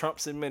it through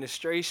Trump's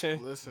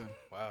administration. Listen,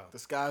 Wow. the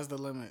sky's the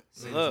limit,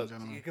 ladies Look, and You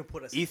gentlemen. can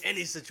put us Eth- in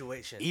any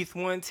situation. Eat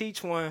one,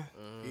 teach one.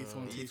 Each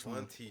one, Each teach one,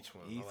 one. teach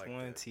one. Eat I like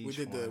one, that. teach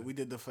We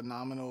did the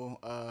phenomenal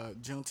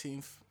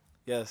Juneteenth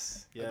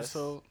Yes, yes,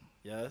 episode.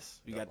 yes.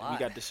 We got lot.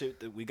 the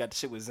shit. We got the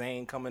shit with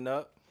Zayn coming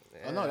up.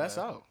 Oh no, that's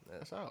out.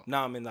 That's out. No,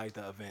 I mean like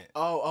the event.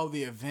 Oh,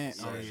 the event.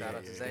 Yeah, Oh, yeah, shout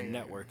out to yeah, The Zayn.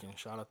 networking.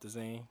 Shout out to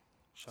Zayn.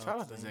 Shout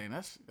out to Zayn.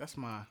 That's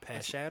my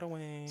Pat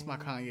Shadowing. that's my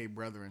Kanye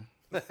brethren.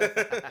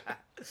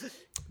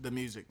 The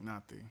music,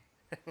 not the.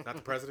 Not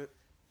the president.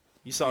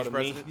 You saw Huge the meme.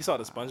 president. You saw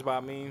the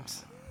SpongeBob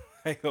memes.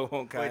 Hey, go on,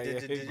 Wait,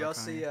 Kanye. did y'all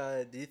see?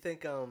 Do you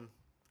think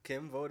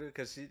Kim voted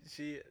because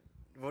she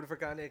voted for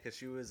Kanye because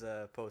she was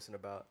posting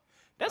about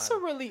That's a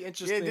really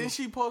interesting. Yeah, didn't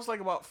she post like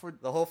about for?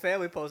 the whole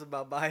family posted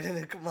about Biden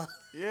and Kamala?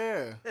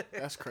 Yeah,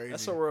 that's crazy.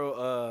 That's a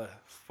real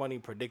funny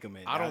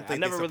predicament. I don't think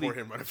never they support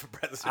really, him running for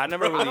president. I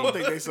never really. I don't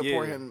think they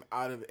support yeah. him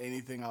out of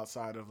anything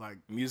outside of like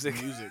Music.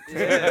 music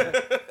Yeah.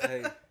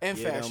 Hey, and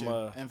Yeah, fashion.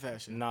 them, And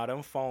fashion. Nah,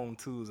 them phone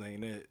twos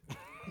ain't it.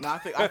 No,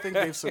 I think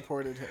they've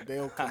supported him.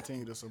 They'll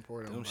continue to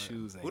support him. Them but-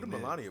 shoes ain't Who did it.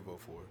 Melania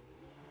vote for?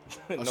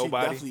 Oh,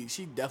 Nobody.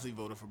 She definitely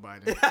voted for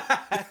Biden.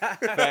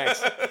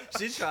 Facts.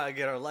 she's trying to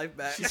get her life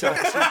back.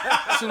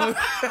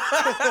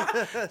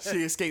 She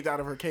escaped out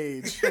of her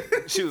cage.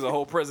 She was a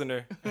whole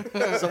prisoner.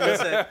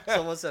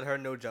 someone said her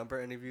no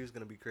jumper interview is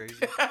gonna be crazy.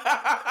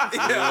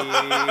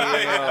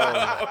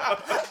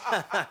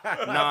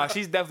 Nah,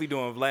 she's definitely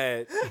doing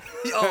Vlad.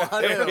 Oh,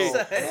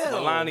 100%.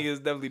 Melania is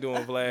definitely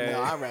doing Vlad.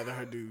 No, I'd rather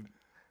her do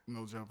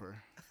no jumper.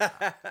 I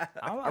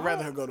I'd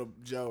rather her go to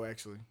Joe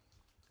actually.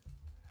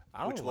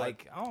 I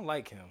don't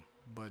like him.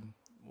 But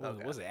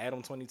What was it?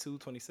 Adam 22,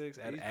 26?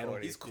 Adam,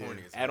 40. He's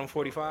corny. as Adam hell.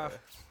 45?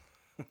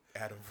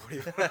 Adam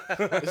 45.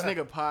 this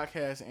nigga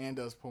podcasts and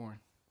does porn.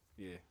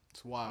 Yeah.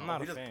 It's wild. I'm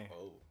not He a does- fan.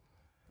 oh.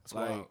 It's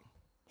Like, wild.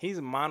 he's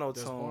porn.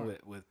 monotone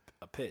with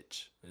a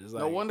pitch. It's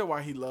like, No wonder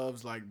why he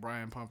loves like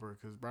Brian Pumper,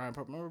 because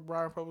remember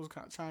Brian Pumper was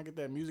trying to get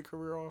that music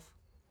career off,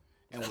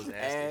 and was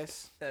nasty.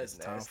 ass. That's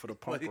time nasty. for the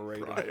pumper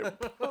rating.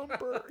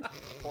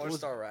 Porn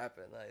star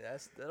rapping. Like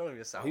that don't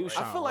even sound He was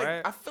right.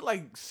 trying- I feel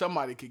like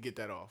somebody could get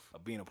that off.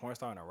 Being a porn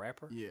star and a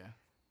rapper? Yeah,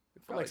 I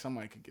feel like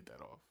somebody could get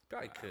that off.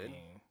 Probably I could.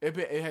 mean,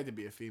 It had to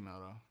be a female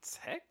though.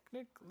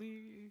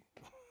 technically,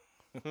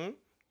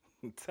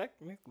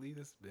 technically,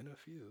 there's been a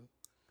few.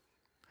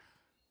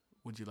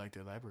 Would you like to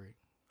elaborate?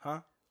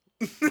 Huh?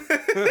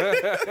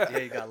 Yeah,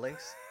 you got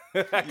links.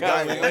 I'm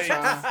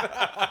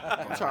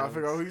trying to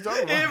figure out who you're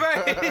talking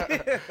about.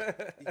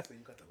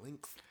 You got the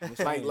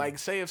links. like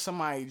say if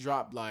somebody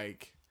dropped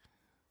like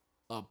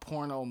a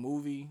porno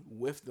movie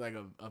with like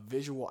a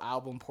visual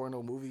album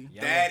porno movie.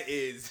 That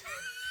is.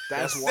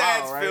 That's wild,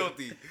 That's right?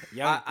 filthy.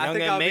 Young I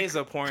think I'll be- M.A.'s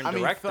a porn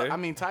director. I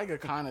mean, Tiger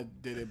kind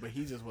of did it, but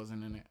he just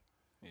wasn't in it.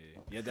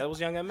 yeah, that was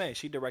Young M.A.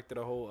 She directed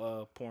a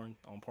whole porn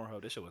on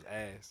Pornhub. This shit was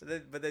ass.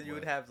 But then you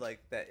would have like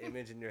that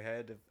image in your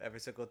head of every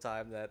single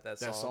time that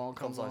song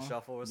comes comes on on?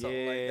 shuffle or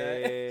something like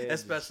Yeah. that.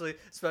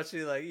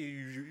 Especially like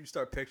you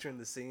start picturing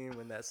the scene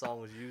when that song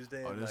was used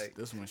in. Oh, like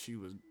this one she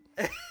was.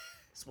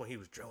 it's when he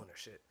was drilling her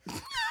shit.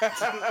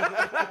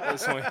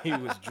 That's when he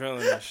was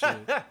drilling and shit.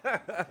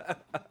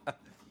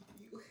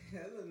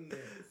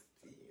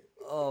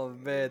 Oh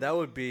man, that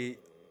would be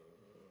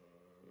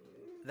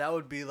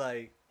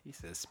like, He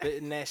said,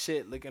 spitting that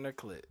shit, licking her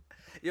clit.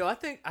 yo. I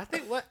think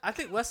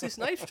Wesley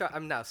Snipes try.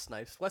 I'm not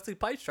Snipes. Wesley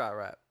Pipes try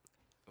rap.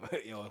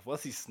 Yo, if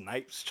Wesley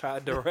Snipes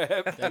tried to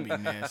rap, That'd be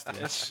nasty.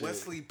 that shit.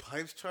 Wesley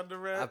Pipes tried to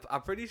rap.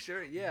 I'm pretty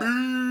sure. Yeah.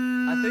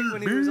 I think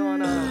when he was on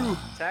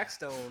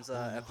Taxstone's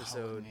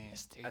episode,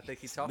 nasty. I think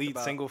he talked Lead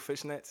about single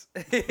Fishnets.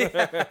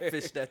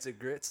 fishnets and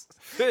grits.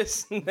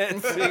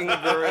 Fishnets and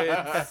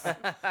grits.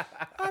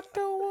 I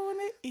don't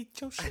wanna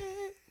eat your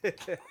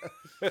shit.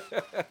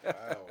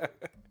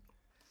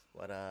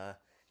 But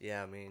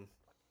yeah, I mean,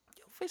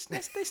 Yo,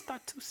 fishnets, they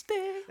start to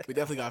stick. We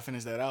definitely gotta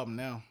finish that album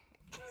now.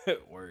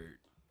 Word.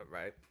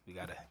 right? We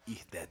gotta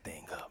eat that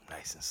thing up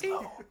nice and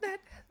slow. That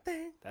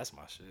thing. That's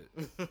my shit.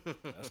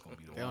 That's gonna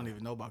be the They one. don't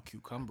even know about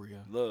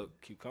Cucumbria. Look,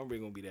 Cucumber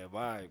gonna be that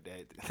vibe,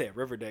 that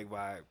river deck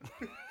vibe.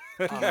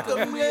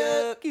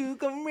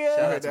 Cucumber. You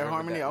heard that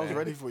harmony? I was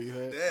ready for you.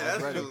 Head. Yeah, I was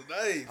that's ready. really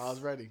nice. I was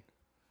ready.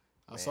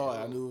 I saw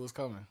it. I knew it was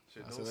coming.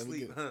 Shit, I don't said, let me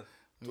sleep, get, huh?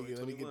 let me get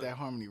 2021. that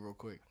harmony real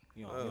quick.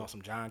 You know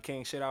some John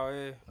King shit out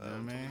here. You know what I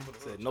mean?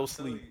 Said no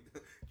sleep.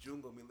 June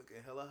gonna be looking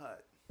hella hot.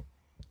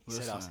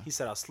 Listen. He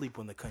said I'll sleep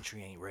when the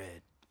country ain't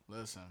red.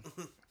 Listen.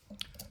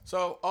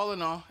 So all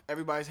in all,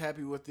 everybody's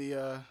happy with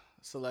the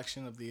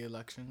selection of the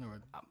election, or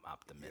I'm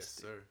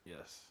optimistic.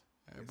 Yes,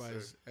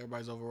 Yes.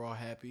 everybody's overall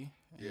happy,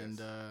 Yes.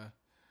 and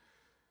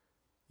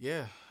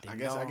yeah, I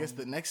guess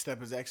the next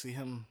step is actually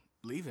him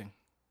leaving.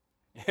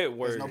 Has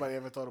Word. nobody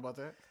ever thought about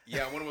that?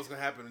 Yeah, I wonder what's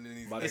gonna happen in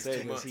these About to next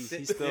say, 2 months. he's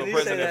Did still he say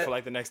president that? for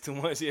like the next 2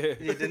 months. Yeah.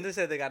 Yeah, didn't they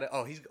say they got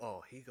to?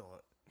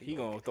 He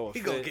Gonna throw a He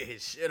fit. gonna get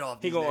his shit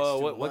off. He these gonna next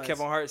 2 what months.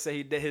 Kevin Hart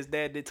said his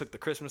dad did, took the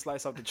Christmas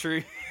lights off the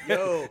tree.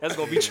 Yo. That's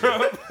gonna be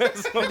Trump.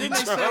 That's gonna be Didn't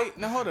they Trump. say?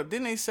 No, hold up.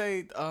 Didn't they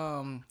say?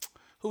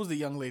 Who was the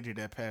young lady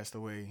that passed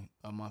away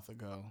a month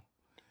ago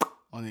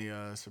on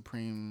the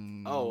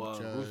Supreme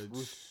Judge?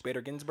 Ruth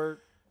Bader Ginsburg.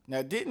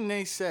 Now, didn't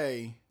they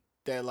say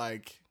that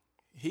like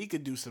he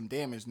could do some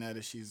damage now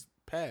that she's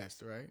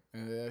passed, right?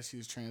 And that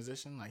she's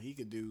transitioned, like he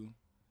could do.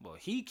 Well,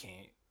 he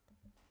can't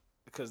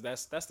because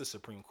that's the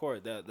Supreme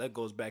Court. That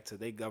goes back to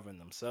they govern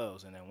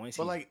themselves, and then once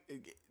But he like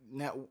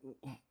now,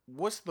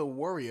 what's the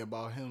worry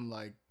about him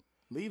like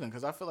leaving?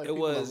 Because I feel like It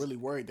people was- are really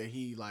worried that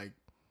he like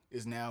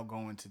is now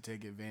going to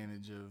take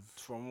advantage of.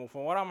 from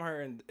what I'm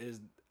hearing is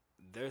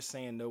they're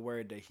saying they're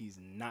worried that he's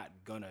not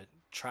gonna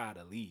try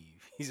to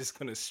leave. He's just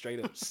gonna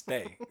straight up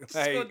stay.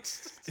 Like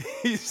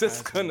he's just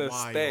That's gonna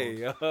wild.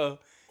 stay.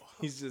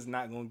 He's just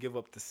not gonna give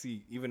up the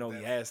seat, even though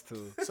he has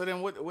to. So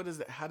then, what is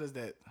that? How does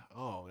that?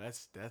 Oh,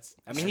 that's.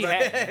 I mean, he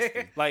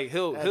had like he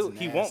That's won't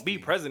be nasty.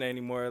 president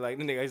anymore. Like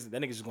that nigga's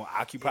just gonna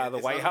occupy the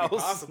It's White not gonna be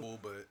House. possible,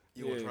 but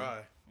you will Yeah. try.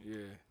 Yeah,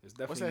 it's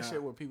definitely What's that not.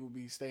 shit where people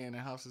be staying in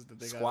houses that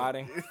they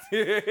Squatting.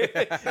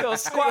 Yo,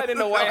 squatting in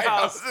the White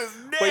House.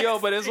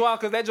 But it's wild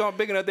because that joint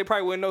big enough, they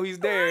probably wouldn't know he's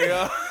there.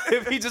 Yo.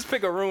 If he just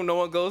pick a room no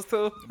one goes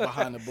to,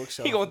 behind the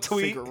bookshelf? He gonna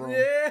tweet. secret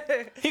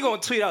room. he gonna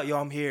tweet out, "Yo,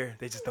 I'm here."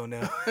 They just don't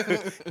know.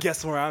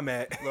 Guess where I'm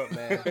at. Look,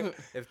 man.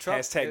 If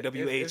Trump Hashtag if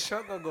WH.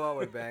 Trump gonna go out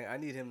with a bang, I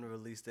need him to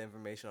release the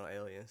information on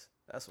aliens.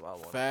 That's what I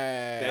want.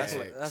 Facts.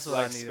 That's what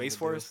like I need him Space to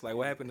Force. Like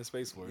what happened to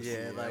Space Force?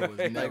 Yeah, that was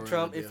like never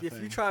Trump. gonna be If a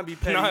you thing. try and be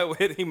petty, No,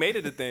 he made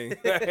it a thing.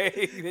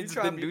 They you just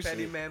try and didn't be do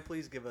petty, shit. man.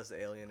 Please give us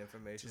the alien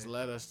information. Just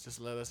let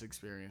us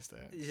experience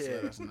that. Just Yeah.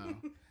 let us know.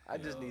 I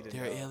just need to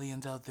There are know.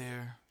 aliens out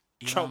there.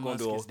 Trump Elon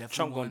gonna Musk do is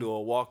Trump gonna definitely do a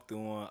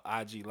walkthrough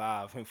on IG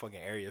Live in fucking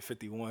Area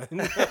 51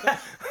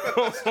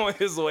 on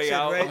his way Shit,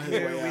 out. right his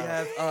here way we out.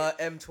 have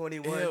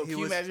M21. one. Ew, he can you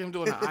was. imagine him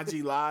doing an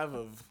IG live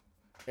of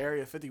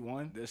Area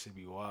 51? That should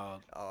be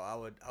wild.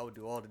 Oh, I would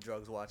do all the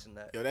drugs watching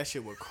that. Yo, that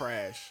shit would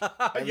crash. Yo,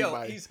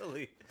 Everybody.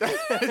 easily.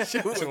 That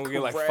shit would It's gonna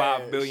get like crash.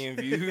 5 billion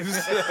views.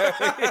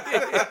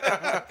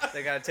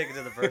 They gotta take it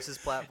to the Versus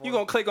platform. You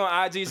gonna click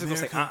on IG, it's just gonna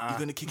say America, uh-uh. you're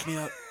gonna kick me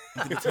out.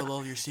 I'm gonna tell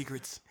all your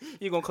secrets.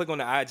 You gonna click on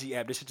the IG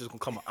app, this shit just gonna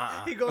come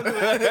up He gonna do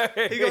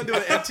it. He gonna do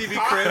an MTV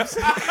Cribs.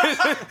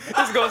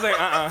 It's gonna say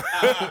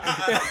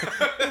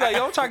He's like,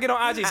 yo, I'm trying to get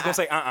on IG, it's gonna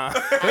say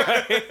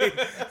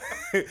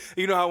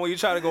You know how when you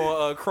try to go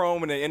on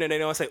Chrome and the internet, they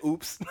don't say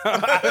oops.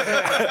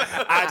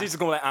 IG just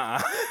gonna like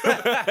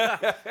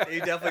He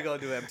definitely gonna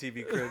do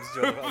MTV Cribs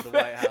joke on the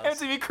White House.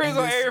 MTV Cribs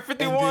on Area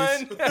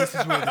 51. This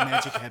is where the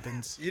magic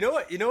happens. You know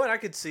what? You know what I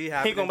could see He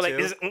happening gonna be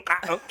like,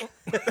 too?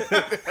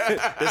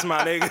 this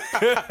my nigga.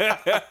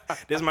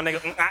 This my nigga.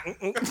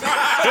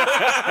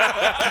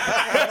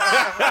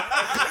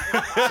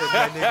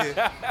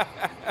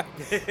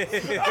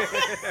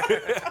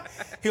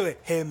 He like,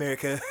 hey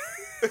America.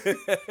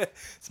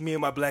 It's me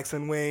and my black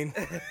son Wayne.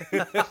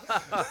 My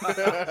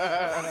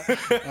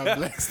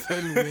black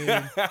son,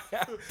 man.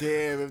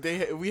 Damn,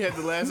 if we had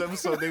the last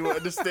episode, they would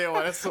understand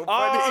why that's so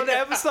funny. Oh, the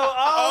episode.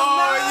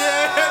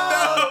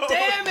 Oh, no.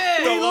 Damn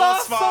it. We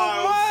lost so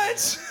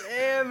much.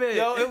 Damn it.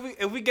 Yo,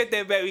 if we get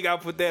that back, we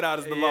gotta put that out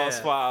as the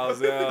Lost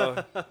Files,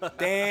 yo.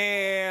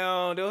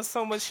 Damn, there was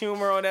so much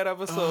humor on that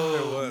episode.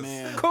 Oh,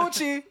 man.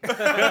 Coochie.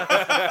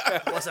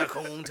 What's a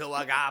coon to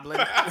a goblin?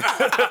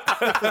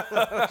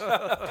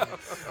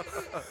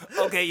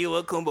 Okay, you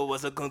a coon, but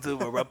what's a coon to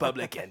a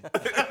Republican?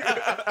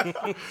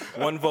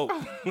 One vote.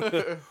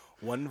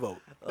 One vote.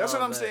 That's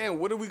what I'm saying.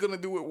 What are we gonna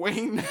do with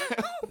Wayne now?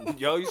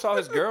 Yo, you saw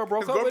his girl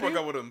broke His up girl with broke him?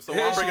 up with him, so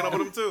I'm breaking up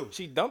with him too.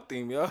 She dumped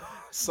him, yo.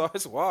 So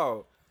it's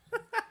wild.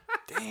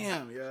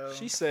 Damn, yo.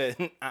 She said,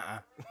 What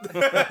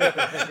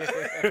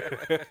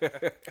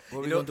we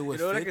You know gonna do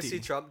with what I 50? could see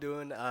Trump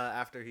doing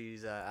after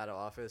he's out of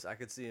office? I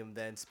could see him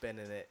then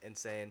spinning it and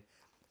saying,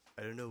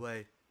 I don't know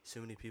why so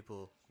many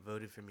people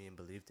voted for me and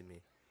believed in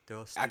me. They're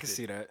all stupid. I can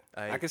see that.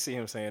 I can see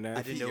him saying that.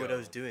 I didn't know what I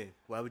was doing.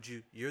 Why would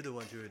you? You're the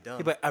ones who are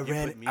dumb. But I You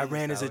ran. put me I in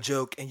ran as a power."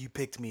 joke, and you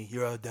picked me.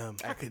 You're all dumb.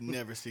 I could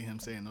never see him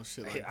saying no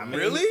shit like that. I mean,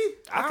 Really?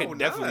 I How could not?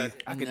 definitely.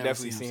 I I've could never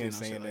definitely seen see him him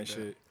say no saying shit that like that.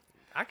 shit.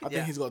 I could. I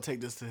think he's gonna take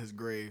this to his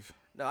grave.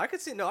 No, I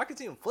could see. No, I could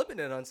see him flipping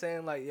it on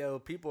saying like, "Yo,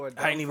 people are."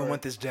 Dumb I didn't even for-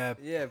 want this job.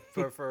 Yeah,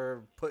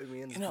 for putting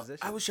me in this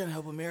position. I was trying to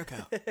help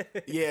America out.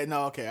 Yeah,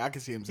 no, okay, I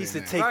can see him He saying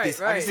said, that. "Take Right, this.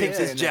 right, Take yeah.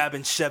 this job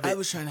and shove I it."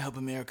 was trying to help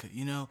America.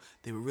 You know,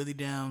 they were really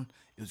down.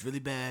 It was really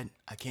bad.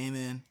 I came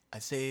in. I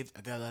saved.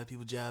 I got a lot of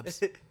people jobs.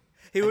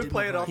 He would did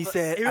play my it part. off. He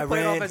said, he would "I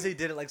play it off ran- as he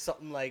did it like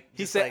something like. He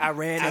just said, like, "I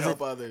ran to as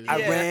help a, others. I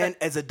Yeah. ran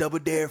as a double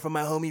dare for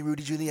my homie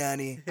Rudy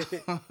Giuliani.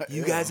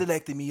 You guys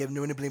elected me. You have no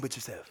one to blame but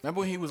yourself."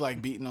 Remember when he was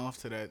like beating off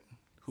to that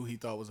who he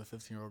thought was a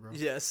 15-year-old girl?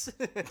 Yes.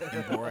 In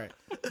Borat.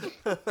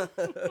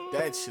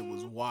 That shit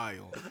was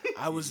wild.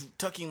 I was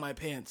tucking my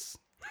pants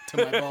to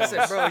my I balls.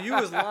 said, bro, you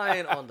was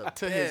lying on the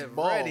To his bed,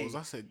 balls. ready.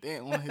 I said,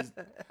 damn, on his.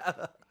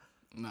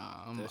 Nah,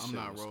 I'm shit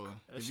not was- rolling.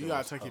 If shit you gotta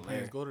was tuck your hilarious.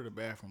 pants, go to the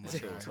bathroom. That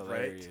shit was Okay?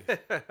 hilarious.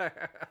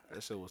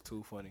 That shit was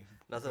too funny.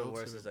 Nothing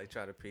worse is like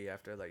try to pee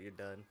after like you're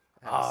done.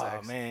 having Oh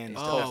sex. man, You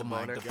the still have Oh a my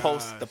boner. God.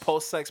 the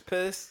post sex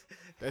piss.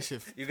 That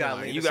shit. You gotta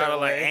feel lean You a gotta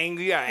certain like way.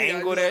 angle. You gotta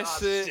angle that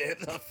shit.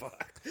 Oh,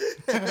 fuck. You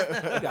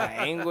gotta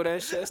angle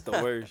that shit. That's the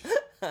worst.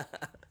 That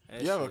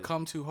You ever shit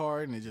come too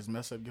hard and it just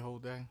mess up your whole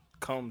day?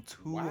 come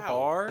too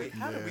hard? Wait,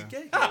 how did we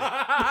get here?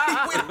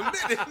 Wait a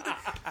minute.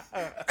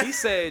 He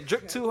said,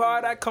 "Drip too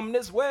hard, I come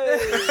this way."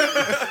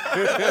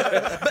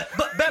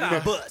 But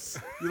better bus.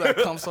 You like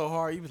come so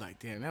hard, you be like,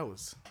 damn, that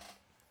was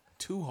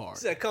too hard.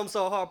 Said, come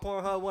so hard,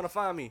 Pornhub wanna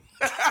find me.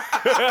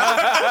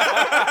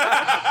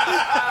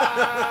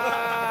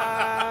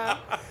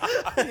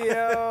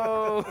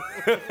 Yo.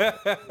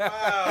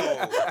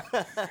 Wow.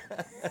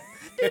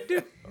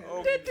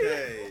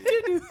 Okay.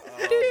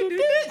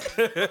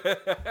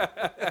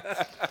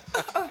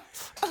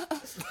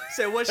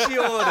 Said, what she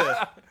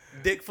order?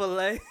 Dick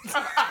fillet.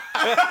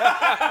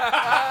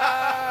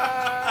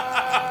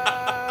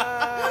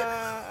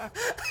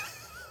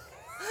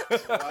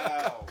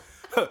 Wow.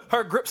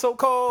 Her grip so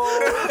cold.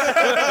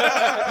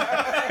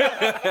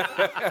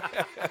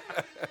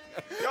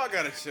 Y'all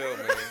gotta chill,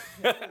 man.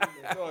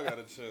 Y'all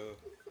gotta chill.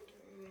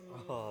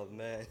 Oh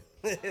man.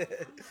 nice and don't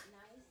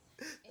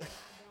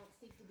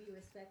seek to be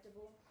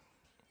respectable.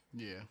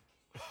 Yeah.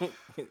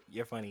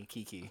 You're funny,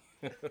 Kiki.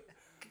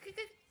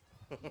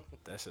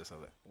 That's just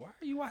something. Why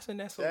are you watching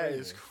that so That late?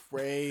 is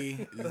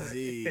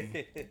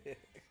crazy.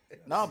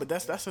 No, but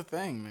that's a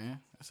thing, man.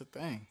 That's a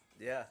thing.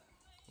 Yeah.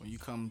 When you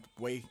come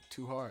way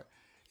too hard.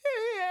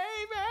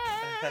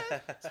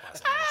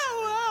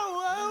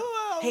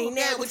 Hey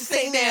now, what you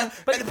say now?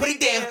 Better put it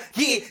down.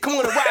 Yeah, come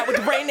on and ride with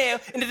the rain now.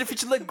 And the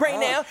future look great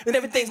now. And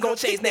everything's gonna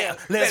change now.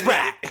 Let's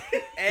ride.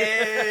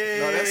 Hey.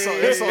 No,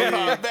 that song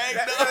called Back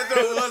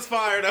That was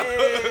fired up.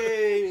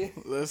 Hey.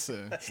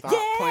 Listen,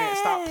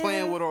 stop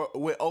playing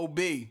with OB.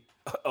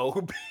 Oh,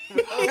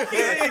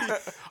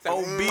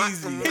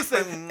 OBZ. he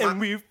said, and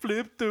we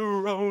flipped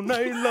through all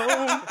night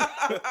long.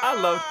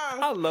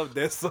 I love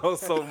that song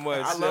so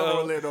much. I love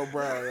Orlando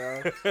Brown,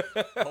 yo.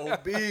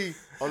 OB.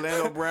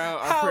 Orlando Brown.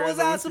 our How prayers was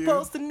are I with you.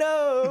 supposed to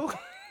know?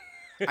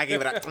 I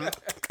gave it up.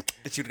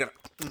 That you got.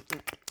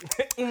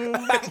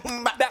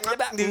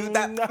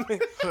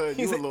 Hood,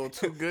 you a little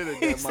too good at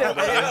that, said,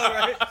 my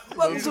boy.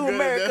 Welcome He's to good at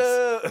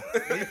America.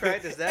 You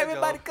practiced that,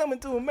 Everybody Joe. coming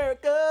to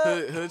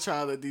America. Hood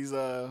trying to let these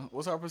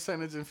what's our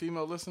percentage in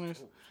female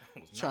listeners?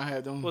 Trying to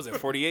have them What was it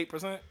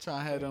 48%?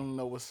 trying to have them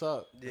know what's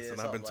up. Yeah,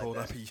 And I've been told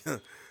like I be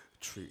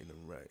treating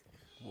them right.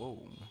 Whoa.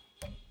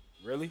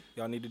 Really?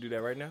 Y'all need to do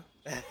that right now?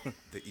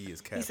 The E is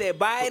He capital. said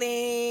Biden.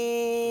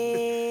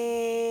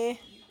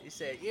 He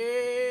said,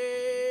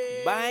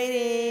 yeah.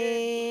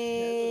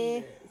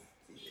 Biden.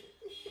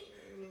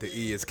 The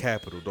E is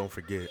capital. Don't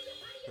forget.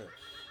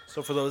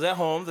 So for those at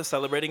home, they're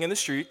celebrating in the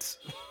streets.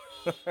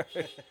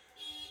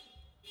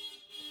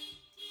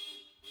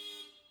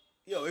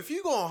 Yo, if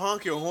you gonna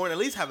honk your horn, at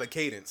least have a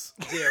cadence.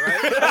 Yeah,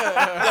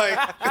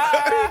 right?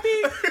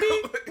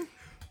 Like,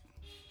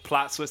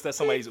 Plot twist that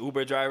somebody's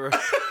Uber driver.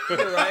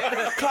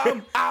 Right?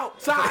 Come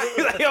outside.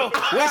 Like, yo,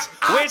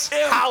 which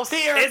house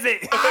here is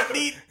it? I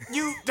need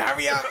you to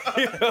hurry up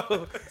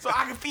so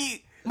I can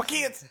feed my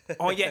kids.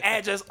 On your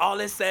address, all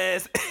it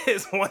says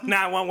is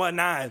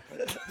 19119.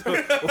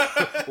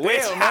 Which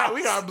Damn, man, house?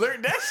 we gotta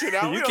blurt that shit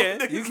out. You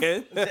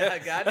can.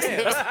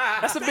 Goddamn.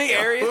 That's a big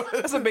area.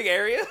 That's a big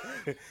area.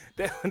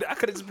 I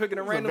could have just picked a It's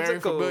a random very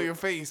zip code. familiar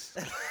face.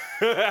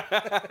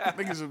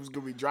 Niggas was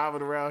gonna be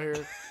driving around here.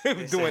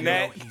 Doing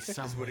that. He's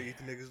somewhere.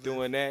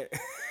 Doing that.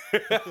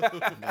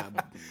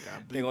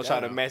 They gonna try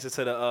to match it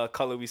to the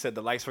color we said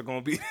the lights were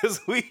gonna be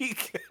this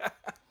week.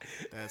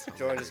 That's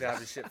Jordan just got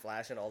his shit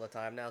flashing all the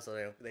time now, so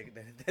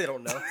they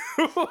don't know.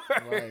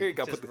 Right.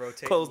 Got Just to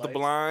rotate close the lights.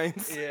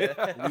 blinds.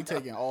 Yeah. We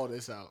taking all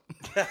this out.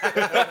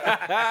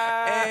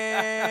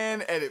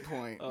 And edit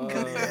point.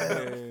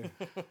 Man.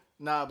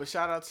 Nah, but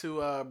shout out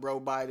to bro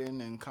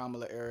Biden and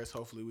Kamala Harris.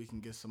 Hopefully we can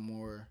get some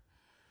more.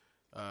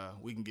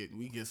 We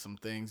get some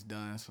things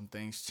done, some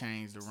things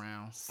changed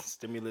around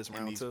Stimulus in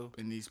round these, 2.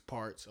 in these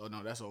parts. Oh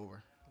no, that's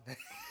over.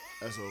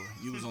 That's over.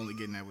 You was only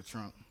getting that with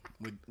Trump,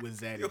 with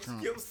Zaddy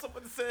Trump. Yo,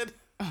 someone said,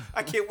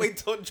 I can't wait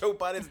till Joe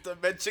Biden's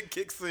dementia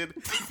kicks in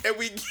and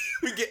we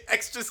get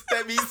extra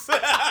stemmies.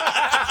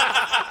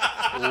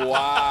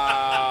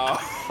 Wow.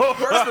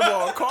 First of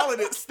all, calling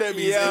it stemmies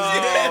is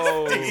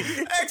Yo.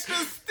 Extra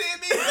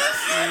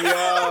stemmies.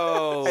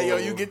 Yo. Hey yo,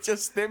 you get your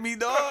stemmy,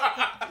 dog.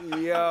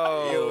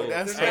 Yo.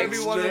 That's There's gotta be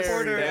one extra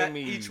reporter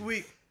stemmy. each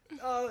week.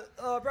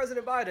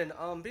 President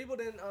Biden, people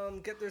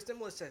didn't get their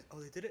stimulus checks. Oh,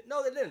 they didn't?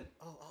 No, they didn't.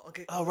 Oh,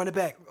 okay. Oh, run it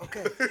back.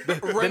 Okay.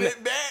 Run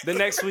it back. The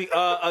next week,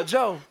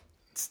 Joe,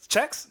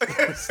 checks?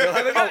 Still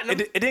haven't gotten them.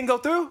 It didn't go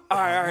through? All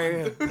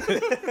right.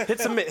 Yeah. Hit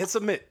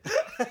submit.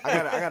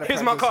 I gotta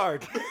Here's my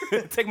practice-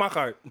 card. Take my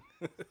card.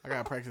 I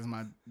gotta practice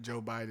my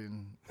Joe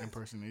Biden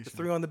impersonation.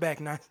 3 on the back,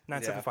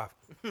 975.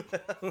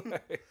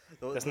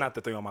 That's not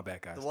the 3 on my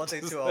back, guys. The one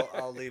thing, too,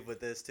 I'll leave with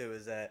this, too,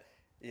 is that,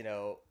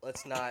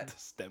 let's not...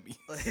 Stemmy.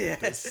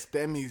 Yes.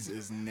 Stemmies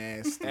is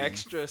nasty.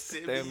 Extra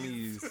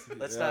stemmies.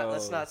 Let's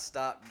not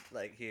stop,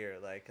 here,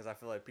 because I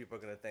feel like people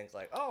are going to think,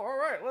 oh, all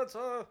right, let's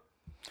go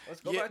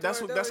Yeah, back to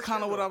that's our that's daily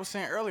kind of what schedule. I was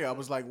saying earlier. I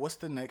was like, what's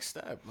the next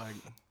step? Like,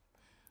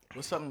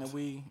 what's something that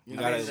we We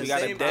know, got it's the a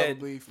same- dead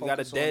probably we got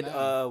a focus on dead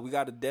now? we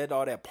got a dead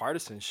all that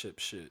partisanship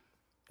shit.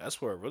 That's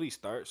where it really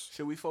starts.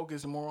 Should we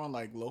focus more on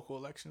local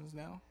elections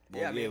now?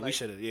 Yeah, I mean, we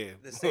should have. Yeah,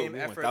 the same We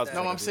went effort 1,000% that-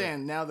 No, I'm to do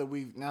saying now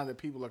that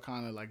people are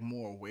kind of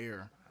more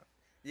aware.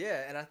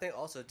 Yeah, and I think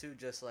also, too,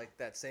 just,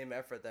 that same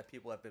effort that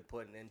people have been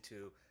putting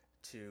into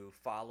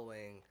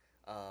following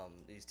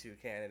these two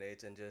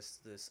candidates and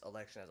just this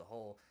election as a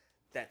whole,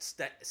 that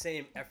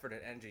same effort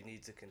and energy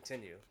needs to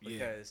continue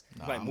because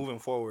that. Like moving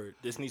forward,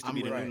 this needs to I'm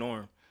be the right. new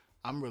norm.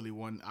 I want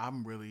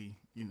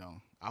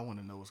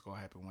to know what's gonna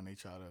happen when they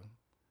try to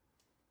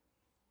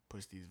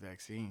push these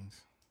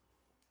vaccines.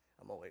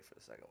 I'm gonna wait for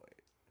the second wave.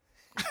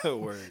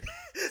 Word.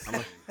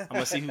 I'm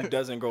gonna see who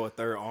doesn't grow a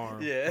third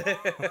arm. Yeah.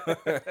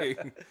 They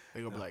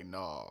gonna be like,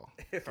 no,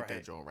 get Right.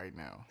 that joint right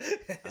now.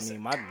 I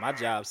mean, my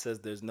job says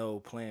there's no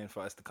plan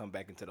for us to come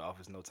back into the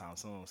office no time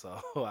soon,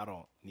 so I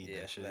don't need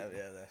Yeah, that shit.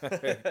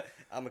 that.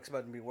 I'm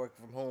expecting to be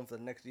working from home for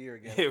the next year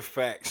again. Yeah,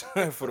 facts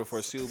for the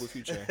foreseeable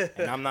future,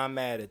 and I'm not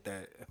mad at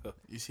that.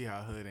 You see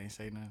how Hood ain't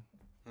say nothing?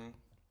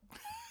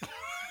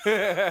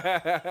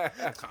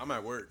 I'm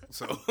at work,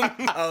 so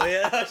Oh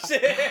yeah,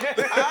 shit.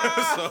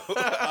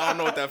 I don't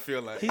know what that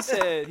feel like. He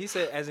said,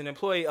 as an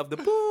employee of the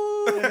boo,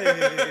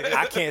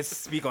 I can't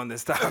speak on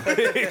this topic.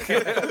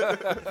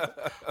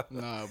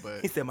 Nah,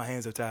 but He said my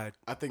hands are tied.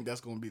 I think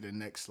that's gonna be the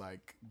next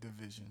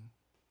division.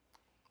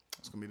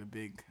 It's gonna be the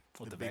big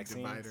the big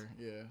vaccines? divider.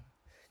 Yeah,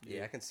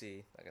 Yeah, I can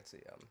see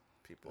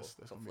people That's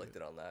gonna be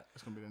conflicted on that.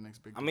 that's gonna be the next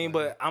big. I mean,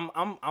 divider.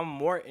 but I'm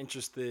more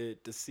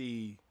interested to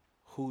see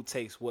who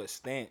takes what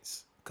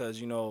stance,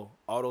 because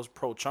all those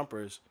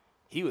pro-Trumpers,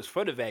 he was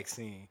for the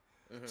vaccine,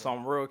 so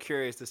I'm real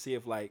curious to see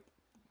if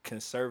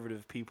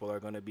conservative people are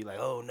gonna be like,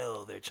 oh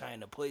no, they're trying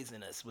to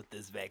poison us with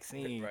this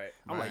vaccine. Right.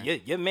 I'm Right.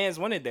 like, your man's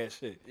wanted that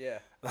shit. Yeah.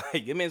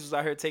 Like your man's was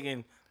out here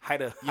taking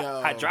Yo.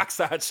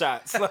 hydroxide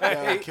shots. Like,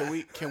 Yeah,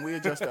 can we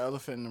address the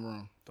elephant in the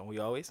room? don't we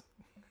always?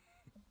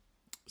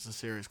 It's a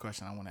serious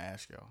question I want to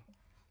ask y'all.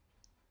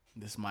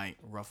 This might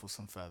ruffle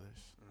some feathers.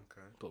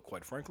 But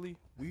quite frankly,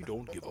 we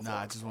don't give a Nah,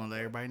 I fuck. just want to let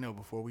everybody know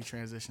before we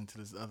transition to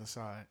this other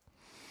side.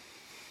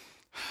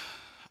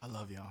 I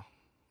love y'all.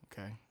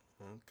 Okay.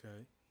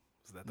 Okay.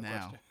 Is that the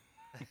Now.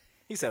 question?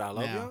 He said, I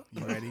love Now, y'all.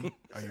 you ready?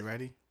 Are you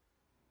ready?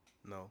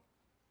 No.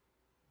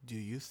 Do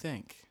you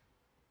think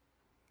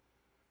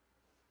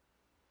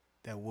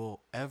that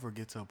we'll ever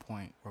get to a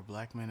point where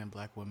black men and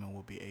black women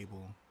will be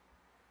able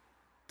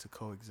to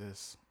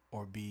coexist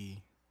or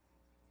be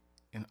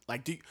in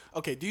do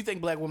you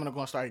think black women are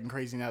going to start getting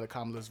crazy now that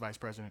Kamala's vice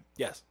president?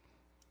 Yes.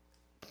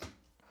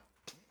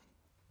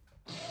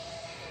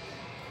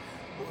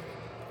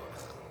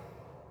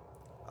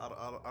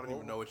 I don't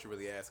even know what you're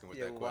really asking with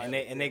Yeah, that why- question.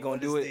 And they gonna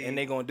What do is it, the- and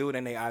they gonna do it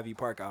in their Ivy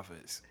Park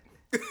outfits.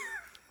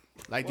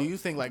 Do you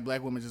think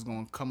black women just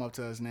going to come up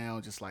to us now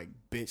and just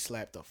bitch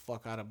slap the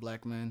fuck out of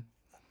black men?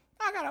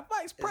 I got a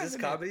vice Is this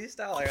president. comedy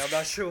style? I'm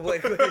not sure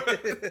what.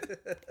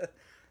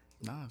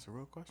 Nah, it's a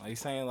real question. Like he's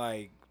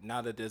saying,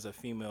 now that there's a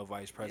female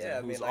vice president Yeah,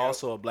 I mean, who's like,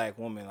 also a black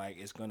woman,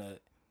 it's gonna,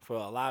 for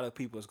a lot of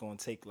people, it's gonna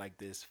take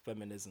this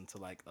feminism to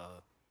a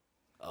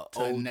To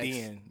the next-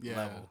 ODing yeah.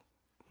 level.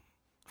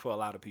 For a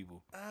lot of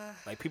people,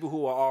 people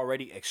who are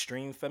already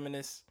extreme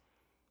feminists,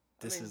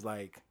 this is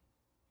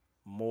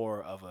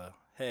more of a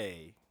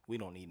hey, we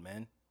don't need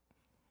men.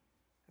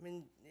 I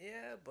mean,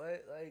 yeah,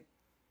 but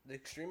the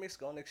extremists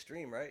going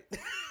extreme, right?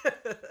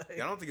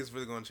 Yeah, I don't think it's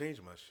really going to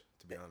change much,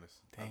 to be honest.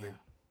 I Damn. think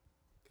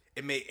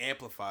it may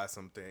amplify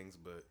some things,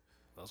 but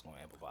else gonna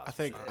amplify. I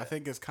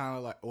think it's kind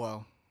of like,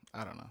 well,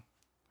 I don't know.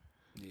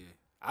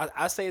 Yeah,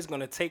 I say it's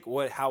gonna take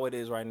how it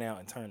is right now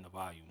and turn the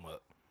volume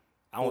up.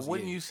 But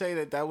wouldn't you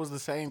say that was the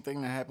same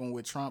thing that happened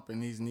with Trump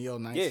and these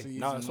neo-Nazis? Yeah,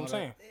 no, that's what I'm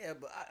saying. Yeah,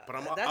 But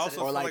I'm that's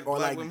also Or like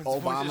black women's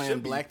voices Obama should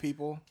and be. black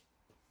people.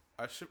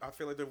 I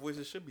feel like their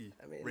voices should be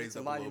I mean, raised it's a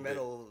up a little bit.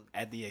 monumental.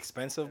 At the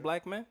expense of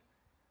black men.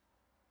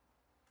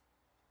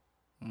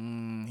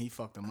 He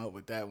fucked them up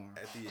with that one.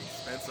 At the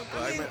expense of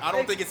black men. I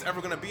don't think it's ever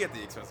gonna be at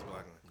the expense of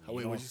black men. Oh,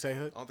 wait, what'd you say,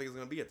 Hood? I don't think it's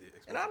gonna be at the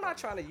expense. And I'm of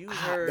not black men. trying to use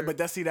her. But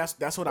that's what But I'm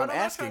I'm not trying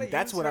asking. to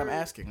That's use what I'm her-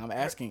 asking. I'm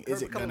asking, her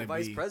is it becoming gonna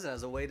vice be? president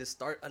as a way to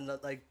start another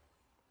like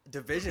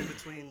division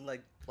between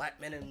like black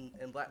men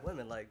and black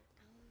women? Like,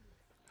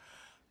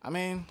 I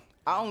mean,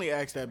 I only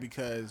ask that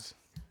because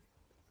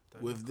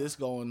with this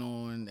going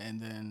on,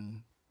 and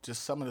then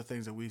just some of the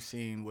things that we've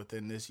seen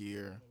within this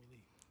year,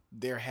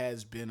 there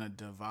has been a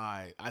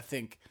divide. I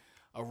think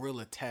a real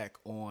attack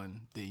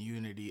on the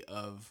unity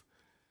of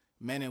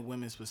men and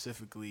women,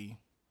 specifically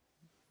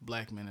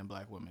black men and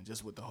black women,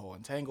 just with the whole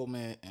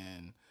entanglement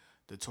and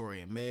the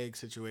Tory and Meg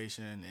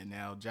situation, and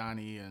now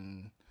Johnny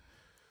and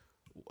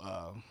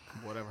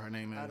whatever her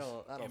name is.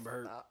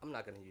 I'm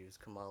not gonna use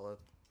Kamala.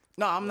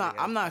 No, I'm not.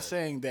 Voting I'm not out.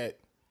 saying that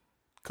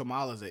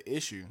Kamala's an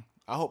issue.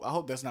 I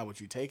hope that's not what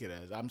you take it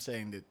as. I'm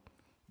saying that.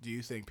 Do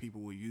you think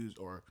people will use,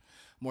 or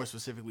more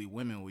specifically,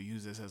 women will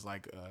use this as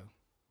like a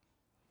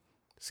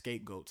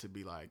scapegoat to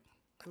be like,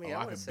 I mean, I I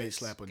can wouldn't say bitch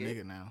slap a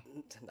nigga now.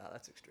 No,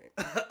 that's extreme.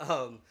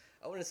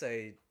 I wouldn't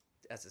say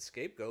as a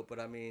scapegoat, but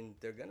I mean,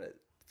 they're gonna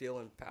feel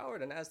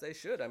empowered, and as they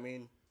should. I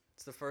mean,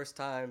 it's the first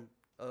time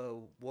a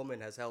woman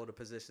has held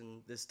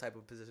this type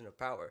of position of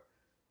power.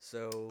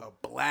 So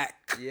A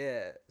black.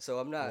 yeah, so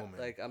I'm not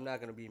woman. I'm not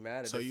gonna be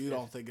mad at. So if- you if-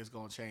 don't think it's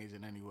gonna change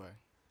in any way?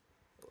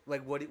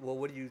 like what?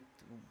 What do you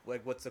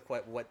like? What's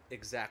what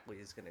exactly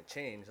is gonna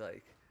change?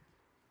 Like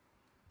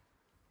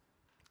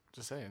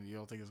Just saying, you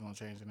don't think it's gonna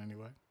change in any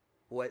way?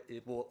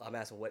 I'm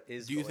asking what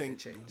is Do you going think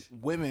to change?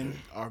 women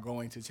are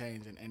going to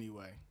change in any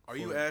way? Are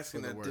you for-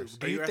 asking for the that? worse?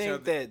 Do you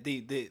think that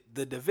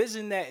the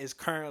division that is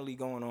currently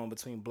going on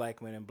between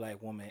black men and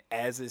black women,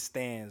 as it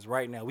stands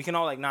right now, we can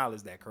all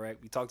acknowledge that,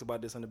 correct? We talked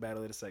about this in the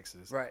Battle of the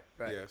Sexes. Right.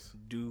 Yes.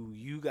 Do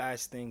you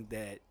guys think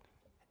that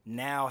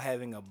now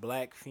having a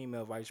black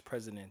female vice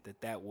president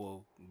that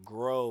will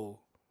grow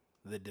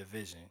the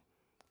division?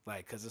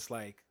 Like, because it's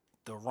like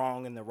the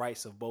wrong and the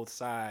rights of both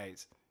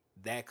sides,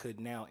 that could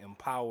now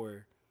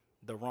empower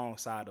the wrong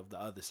side of the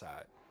other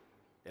side.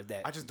 If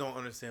that, I just don't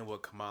understand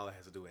what Kamala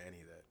has to do with any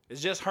of that. it's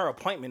just her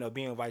appointment of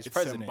being vice It's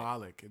president.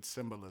 symbolic. It's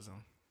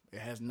symbolism. It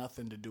has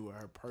nothing to do with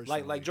her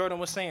personally. Like Jordan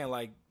was saying,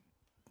 like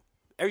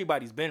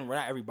everybody's been,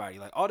 not everybody,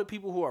 like all the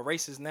people who are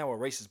racist now were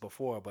racist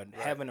before, but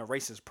having a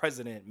racist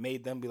president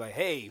made them be like,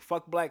 hey,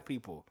 fuck black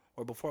people.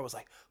 Or before it was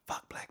like,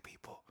 fuck black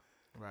people.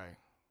 Right.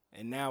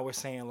 And now we're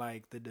saying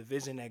like the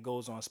division that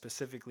goes on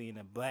specifically in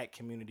the black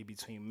community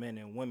between men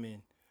and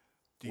women.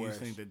 Do you Whereas,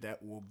 think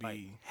that will be? like,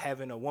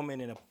 having a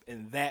woman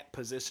in that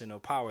position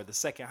of power, the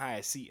second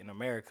highest seat in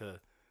America,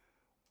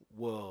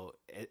 will,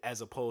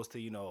 as opposed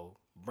to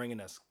bringing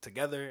us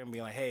together and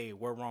being like, hey,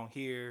 we're wrong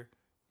here.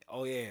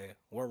 Oh yeah,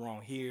 we're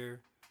wrong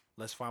here.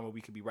 Let's find where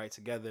we could be right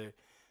together.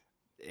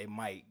 It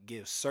might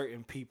give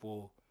certain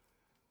people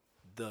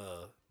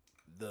the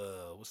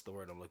what's the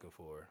word I'm looking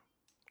for?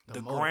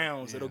 The motive,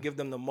 grounds. yeah. It'll give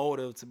them the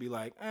motive to be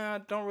like,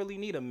 don't really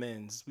need a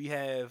men's. We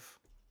have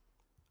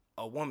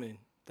a woman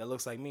that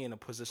looks like me in a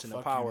position Fuck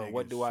of you power.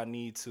 What niggas. do I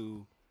need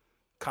to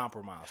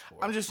compromise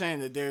for? I'm just saying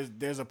that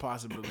there's a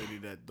possibility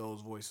that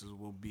those voices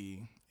will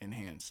be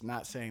enhanced.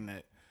 Not saying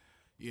that,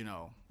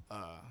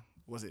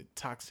 was it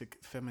toxic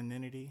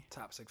femininity?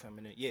 Toxic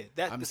feminine. Yeah,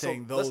 that. I'm so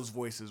saying let's- those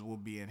voices will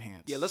be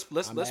enhanced. Yeah, let's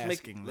I'm let's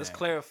asking that.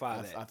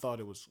 clarify that. I thought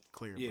it was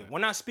clear. Yeah, but we're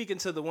not speaking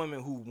to the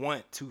women who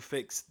want to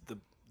fix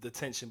the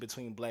tension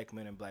between black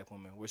men and black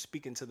women. We're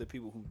speaking to the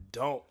people who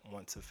don't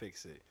want to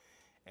fix it.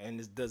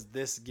 And does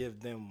this give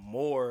them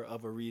more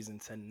of a reason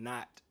to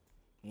not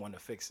want to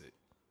fix it?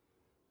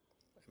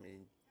 I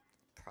mean,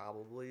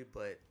 probably,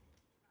 but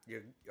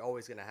you're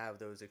always gonna have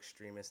those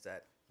extremists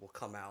that will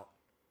come out,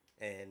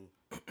 and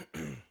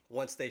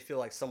once they feel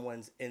like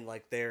someone's in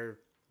like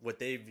what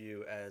they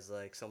view as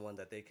like someone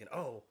that they can,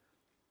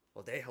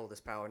 they hold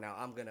this power now,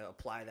 I'm gonna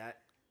apply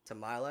that to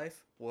my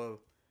life. Well,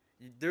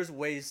 there's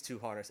ways to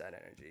harness that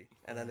energy,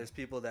 and then there's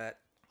people that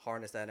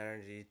harness that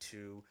energy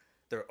to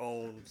their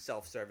own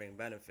self-serving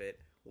benefit,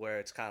 where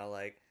it's kind of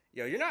like,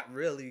 you're not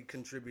really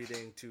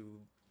contributing to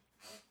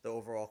the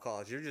overall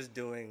cause. You're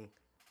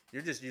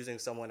just using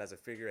someone as a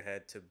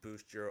figurehead to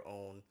boost your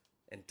own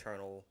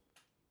internal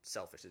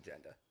selfish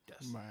agenda.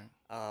 Yes.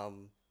 right.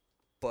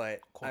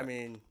 But I Correct.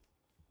 mean,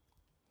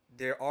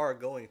 there are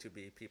going to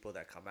be people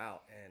that come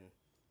out and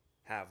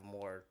have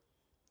more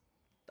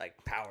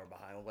like power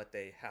behind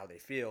how they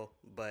feel.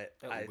 But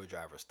That Uber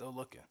driver's still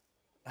looking.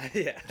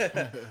 yeah,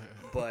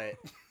 but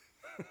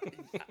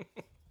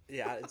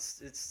yeah,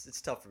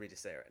 it's tough for me to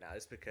say right now.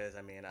 Just because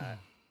I mean,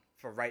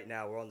 for right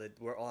now we're on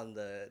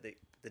the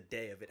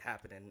day of it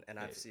happening, and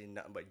I've seen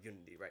nothing but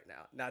unity right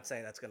now. Not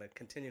saying that's gonna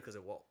continue because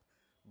it won't,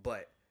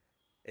 but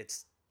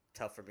it's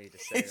tough for me to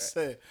say He that.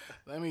 said,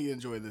 "Let me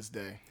enjoy this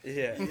day."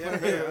 Yeah.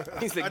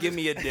 He said, "Give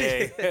me a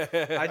day."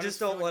 I just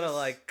don't want to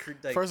like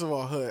First of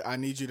all, Hood, I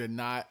need you to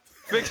not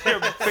Fix your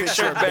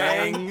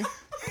bang.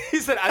 He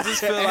said, "I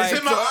just feel like." It's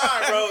in my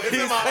eye, bro. It's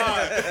in my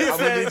eye. I'm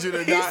gonna need you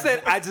to He not.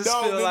 said, "I just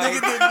No, feel the like."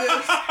 nigga did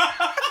this.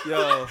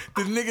 Yo,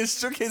 The nigga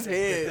shook his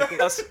head to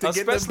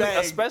get the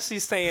bag. especially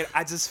saying,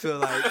 "I just feel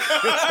like."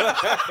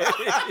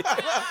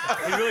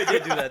 he really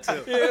did do that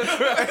too.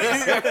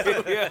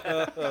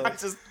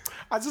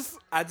 I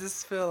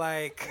just feel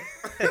like.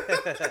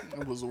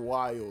 It was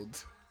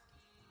wild.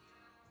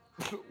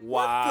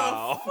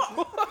 Wow.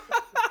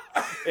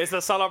 It's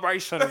a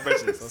celebration,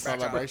 bitches. A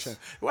celebration.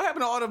 What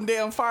happened to all them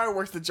damn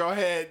fireworks that y'all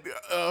had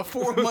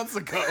 4 months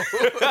ago?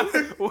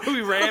 We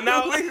ran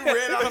out. We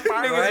ran out of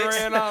fireworks.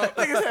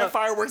 Niggas had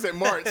fireworks in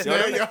March.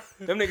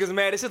 Them niggas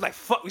mad. It's just like,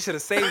 fuck, we should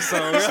have saved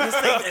some.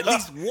 At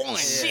least one.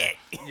 Shit.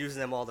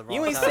 Using them all the wrong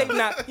You ain't time.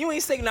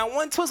 saved not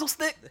one twizzle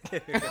stick.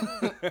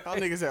 Y'all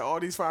niggas had all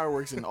these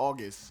fireworks in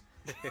August.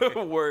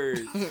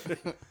 Word.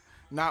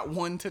 Not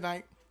one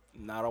tonight.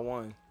 Not a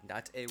one.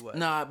 Not a what?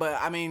 Nah, but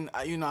I mean,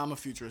 I'm a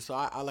futurist, so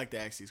I like to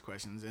ask these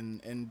questions,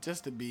 and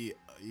just to be,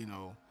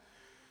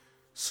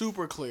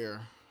 super clear,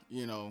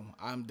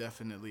 I'm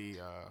definitely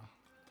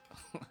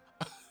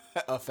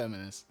a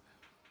feminist,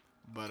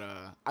 but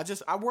I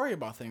worry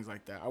about things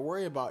like that. I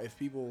worry about if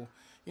people,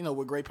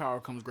 with great power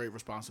comes great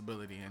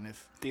responsibility, and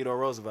if Theodore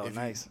Roosevelt,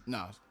 nice.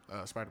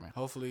 Spider-Man.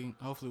 Hopefully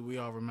we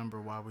all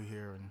remember why we're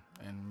here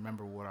and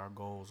remember what our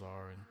goals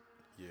are and.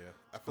 Yeah,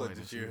 I feel like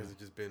this year has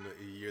just been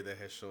a year that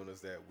has shown us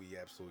that we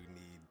absolutely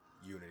need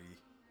unity.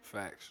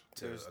 Facts.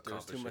 There's too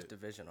accomplish much it.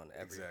 division on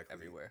Exactly.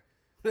 everywhere.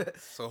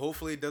 So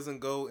hopefully it doesn't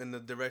go in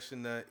the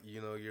direction that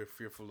you're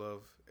fearful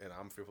of, and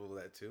I'm fearful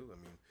of that too. I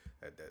mean,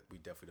 that we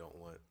definitely don't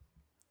want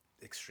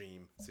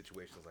extreme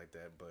situations like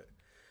that. But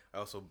I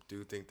also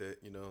do think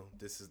that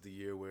this is the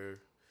year where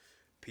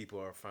people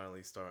are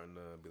finally starting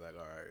to be like,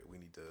 all right, we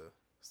need to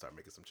start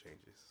making some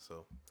changes.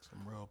 So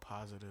Some real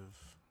positive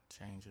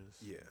changes.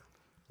 yeah.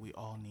 We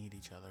all need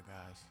each other,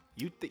 guys.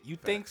 You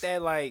think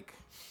that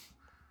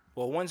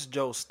once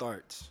Joe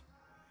starts,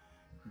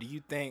 do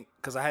you think?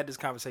 Because I had this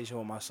conversation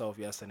with myself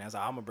yesterday. I was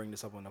like, I'm gonna bring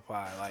this up on the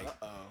pod.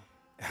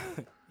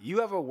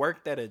 You ever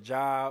worked at a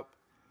job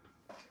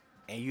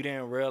and you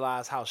didn't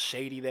realize how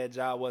shady that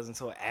job was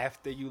until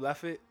after you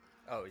left it?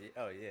 Oh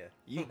yeah.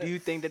 Do you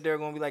think that there are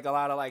gonna be like a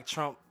lot of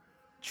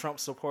Trump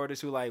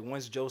supporters who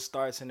once Joe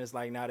starts and it's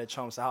now that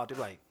Trump's out, they're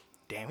like,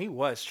 damn, he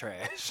was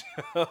trash.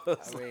 I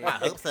hope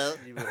so.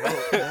 You would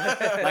hope.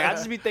 I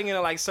just be thinking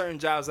of certain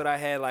jobs that I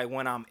had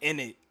when I'm in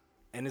it,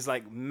 and it's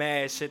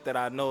mad shit that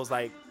I know is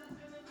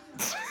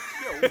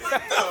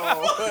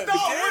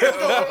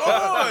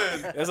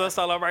it's a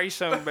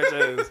celebration,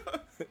 bitches.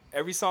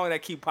 Every song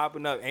that keep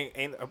popping up ain't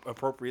an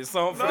appropriate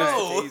song for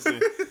this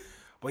occasion.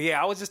 But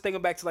yeah, I was just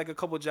thinking back to a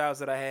couple jobs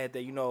that I had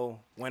that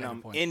when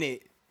I'm in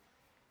it.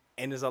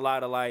 And there's a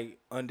lot of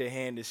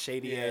underhanded,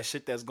 shady ass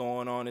shit that's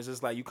going on. It's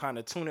just you kind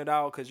of tune it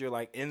out because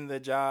you're in the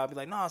job. You're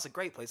like, no, it's a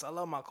great place. I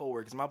love my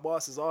coworkers. My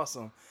boss is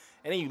awesome.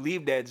 And then you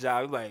leave that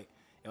job. You're like,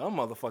 yo, them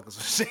motherfuckers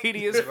were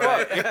shady as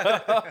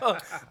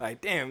fuck.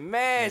 Damn,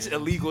 mad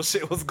illegal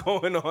shit was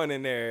going on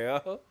in there.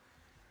 Yo.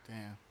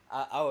 Damn.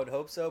 I would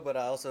hope so, but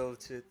I also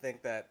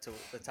think that to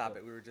the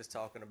topic we were just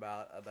talking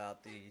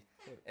about the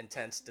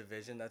intense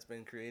division that's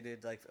been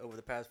created over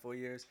the past 4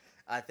 years.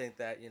 I think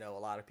that a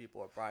lot of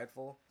people are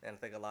prideful, and I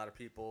think a lot of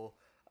people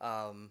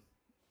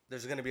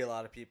there's going to be a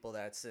lot of people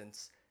that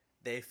since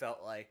they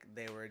felt like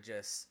they were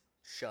just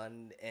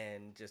shunned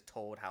and just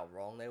told how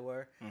wrong they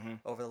were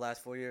over the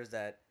last 4 years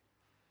that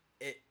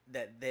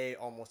they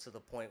almost to the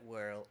point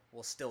where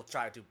will still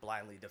try to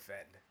blindly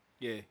defend.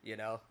 Yeah.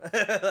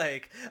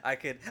 I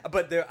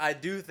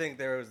do think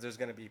there's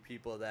going to be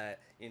people that,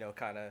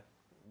 kind of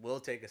will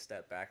take a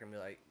step back and be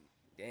like,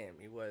 damn,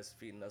 he was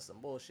feeding us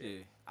some bullshit. Yeah.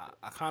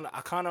 I kind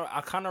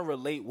of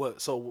relate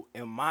so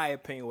in my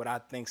opinion, what I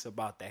think's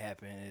about to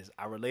happen is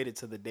I related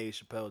to the Dave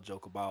Chappelle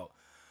joke about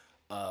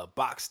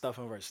box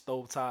stuffing versus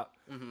stovetop.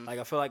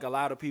 I feel like a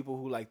lot of people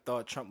who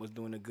thought Trump was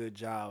doing a good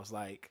job was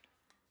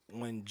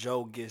when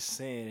Joe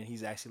gets in and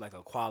he's actually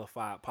a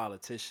qualified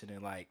politician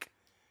and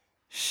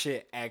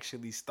shit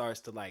actually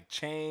starts to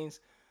change.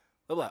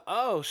 They're like,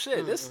 oh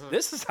shit, this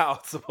is how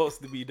it's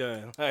supposed to be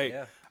done.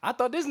 I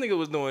thought this nigga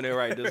was doing it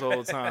right this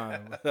whole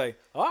time.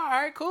 All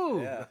right,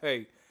 cool. Yeah.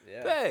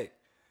 Bet.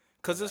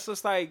 Cause it's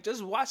just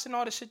just watching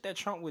all the shit that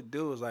Trump would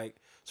do is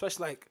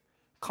especially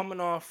coming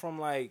off from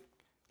I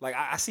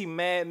see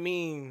mad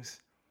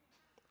memes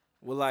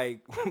with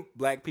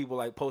black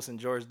people posting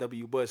George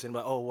W. Bush and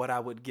oh, what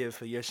I would give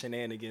for your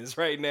shenanigans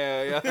right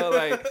now.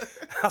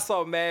 I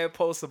saw mad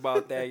posts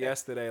about that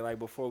yesterday,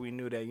 before we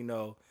knew that,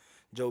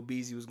 Joe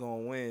Beasy was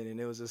gonna win, and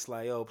it was just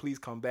oh, please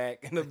come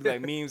back. And it'll be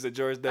memes of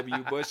George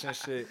W. Bush and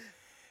shit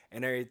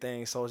and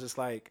everything. So it's just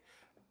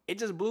it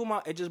just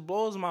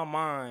blows my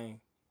mind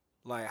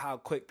how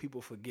quick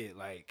people forget.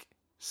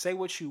 Say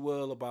what you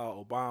will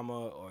about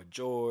Obama or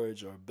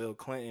George or Bill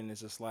Clinton,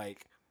 it's just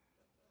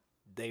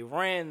they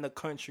ran the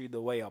country the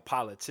way a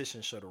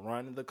politician should have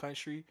run the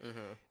country.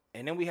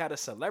 And then we had a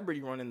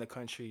celebrity running the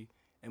country,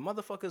 and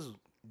motherfuckers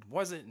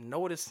wasn't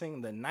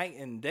noticing the night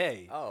and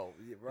day. Oh,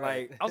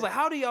 right. Like, I was like,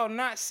 how do y'all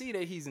not see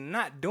that he's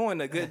not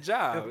doing a good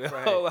job? You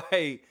Right. know,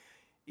 like,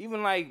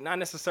 even like, not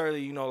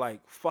necessarily, you know,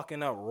 like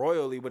fucking up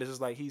royally, but it's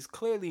just like he's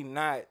clearly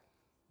not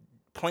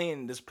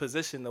playing this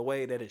position the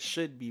way that it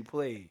should be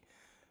played.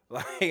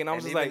 Like, and I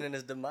was And just even like, in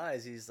his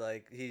demise,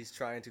 he's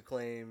trying to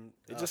claim.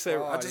 it just said,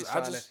 fraud.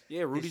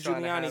 Rudy he's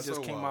trying to Giuliani have- just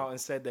so came wild. out and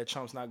said that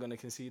Trump's not going to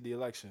concede the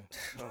election.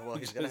 Oh, well,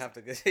 he's gonna have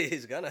to.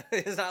 He's gonna.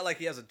 It's not like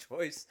he has a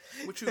choice.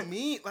 What you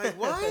mean? Like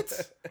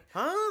what?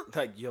 Huh?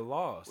 Like, you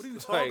lost. What are you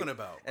Like, talking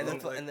about? And bro?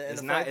 then, Like, and the, and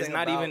It's the not. funny It's thing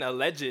not about- even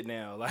alleged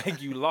now.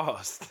 Like, you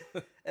lost.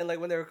 And like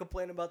when they were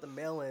complaining about the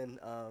mail-in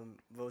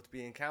votes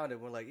being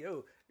counted, we're like,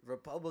 "Yo,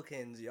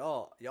 Republicans,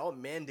 y'all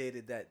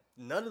mandated that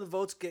none of the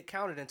votes get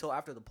counted until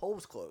after the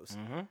polls close."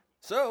 Mm-hmm.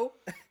 So,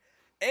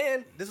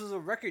 and this was a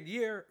record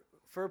year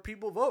for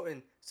people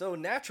voting. So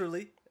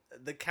naturally,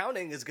 the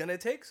counting is gonna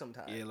take some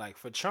time. Yeah, like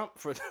for Trump,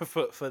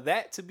 for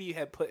that to be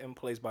had put in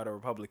place by the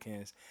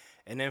Republicans,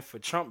 and then for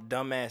Trump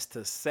dumbass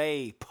to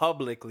say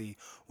publicly,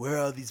 where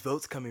are these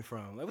votes coming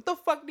from? Like, what the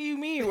fuck do you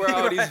mean? Where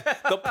are these?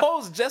 The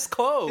polls just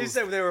closed. He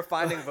said they were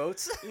finding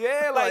votes.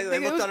 Yeah, like they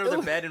nigga, looked it was- under it the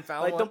was- bed and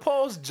found like one. the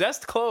polls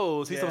just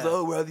closed. He's like, Yeah.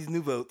 oh, where are these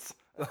new votes?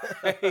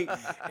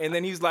 And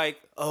then he's like,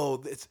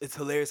 oh, it's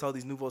hilarious. All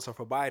these new votes are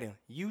for Biden.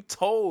 You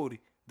told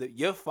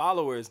your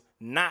followers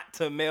not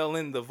to mail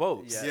in the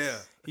votes. Yes. yeah.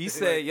 He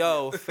said,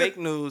 yo, fake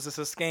news, it's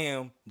a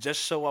scam. Just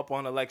show up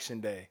on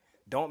election day.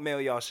 Don't mail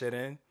y'all shit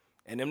in.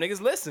 And them niggas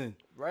listen.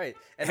 Right,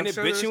 And I'm it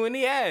sure bit there's- you in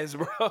the ass,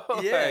 bro. Yeah,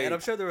 Like, and I'm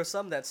sure there were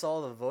some that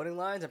saw the voting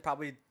lines and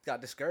probably got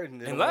discouraged and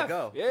didn't and want to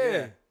left.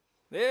 go.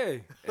 Yeah.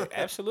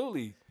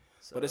 Absolutely.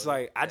 But it's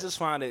like, I just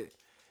find it,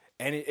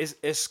 and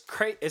it's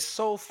crazy. It's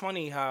so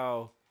funny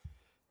how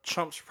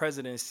Trump's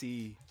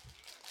presidency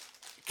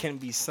can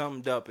be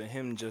summed up in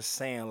him just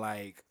saying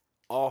like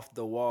off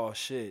the wall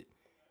shit,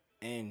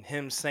 and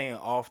him saying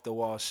off the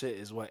wall shit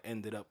is what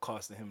ended up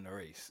costing him the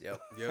race.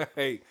 Yep.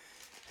 Like,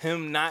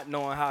 him not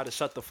knowing how to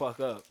shut the fuck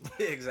up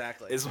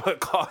Exactly. is what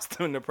cost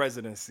him the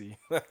presidency.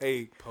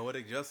 Like,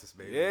 Poetic justice,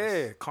 baby.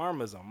 yeah,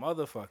 karma's a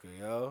motherfucker,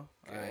 yo.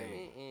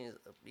 Like, is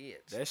a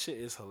bitch. that shit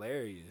is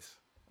hilarious.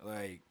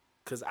 Like,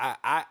 cause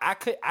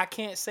I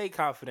can't say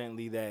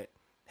confidently that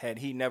had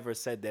he never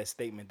said that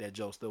statement that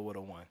Joe still would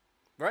have won.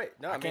 Right.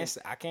 No, I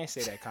can't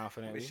say that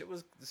confidently. This shit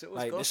was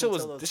Like, close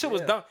this until shit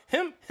was dumb.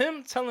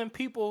 Him telling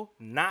people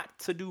not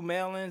to do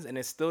mail-ins and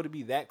it's still to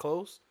be that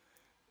close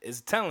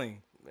is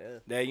telling. Yeah.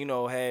 That, you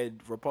know, had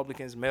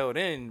Republicans mailed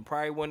in,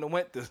 probably wouldn't have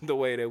went the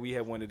way that we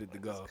had wanted it to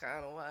go. That's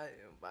kind of why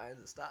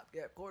Biden's a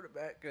stopgap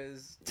quarterback,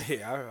 because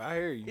Yeah, I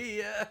hear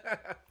you.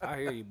 I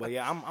hear you. But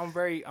yeah, I'm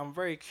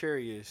very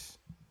curious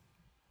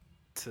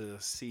to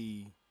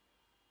see.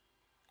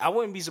 I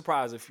wouldn't be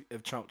surprised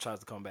if Trump tries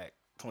to come back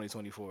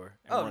 2024 and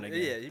Oh, run again.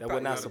 yeah, he That probably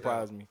would not would.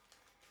 surprise me.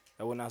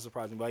 That would not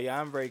surprise me. But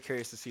yeah, I'm very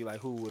curious to see like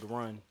who would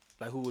run,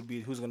 like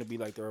who's going to be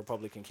like the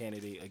Republican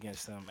candidate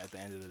against him at the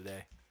end of the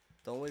day.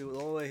 The only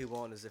way he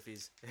won is if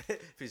he's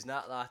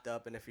not locked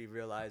up and if he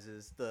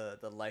realizes the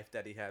life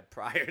that he had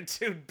prior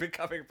to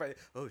becoming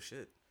president. Oh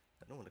shit.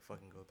 I don't want to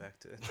fucking go back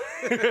to.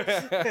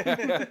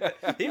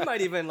 He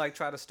might even like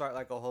try to start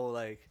like a whole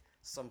like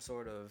some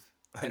sort of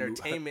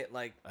entertainment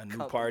like a new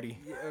party.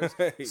 yeah,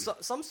 or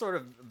some sort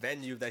of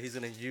venue that he's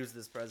gonna use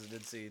this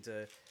presidency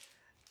to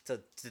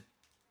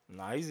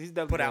Nah, he's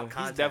definitely Put out he's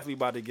content. definitely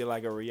about to get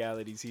like a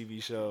reality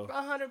TV show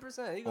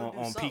 100%. He gonna do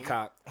on something.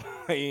 Peacock,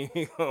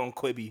 on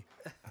Quibi.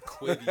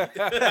 On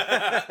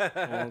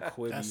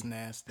Quibi. That's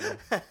nasty.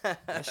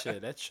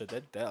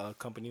 that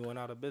company went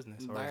out of business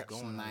or is That's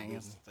going out of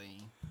business.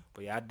 nasty.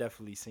 But yeah, I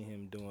definitely see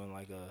him doing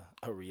like a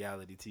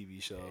reality TV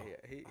show. Yeah,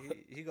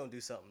 he gonna do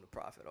something to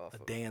profit off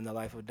of. Day in the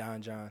life of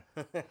Don John.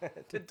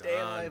 The day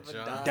in life of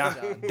John. Don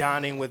John.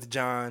 Donning with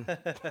John.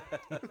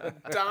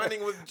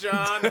 Dining with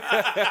John.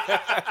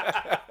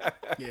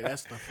 Yeah,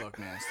 that's the fuck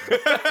nasty.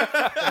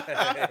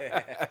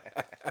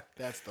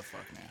 That's the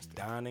fuck nasty.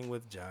 Donning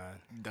with John.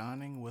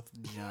 Donning with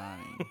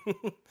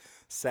Johnny.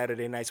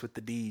 Saturday nights with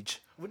the Deej.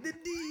 With the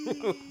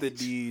D. The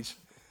Deej.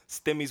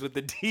 Stimmies with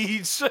the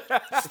Deej.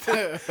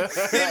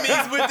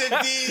 Stimmies with the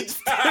D.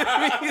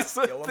 Stimmies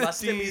with Yo, where the my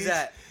stimmies Deej.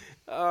 at?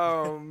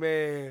 Oh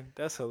man,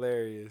 that's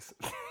hilarious.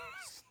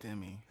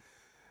 Stimmy.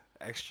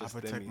 Extra I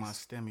protect my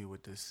stimmies. stimmy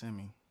with this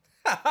simmy.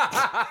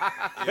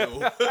 Yo.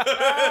 Shit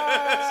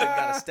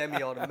got a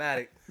STEMI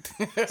automatic.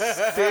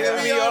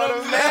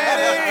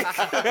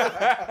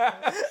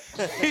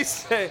 He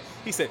said,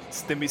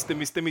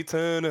 stimmy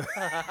Turner.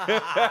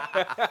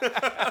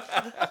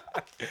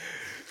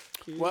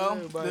 Well,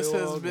 everybody this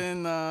has welcome.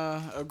 been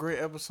a great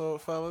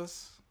episode,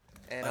 fellas.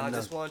 And I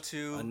just want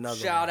to another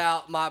shout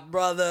out my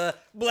brother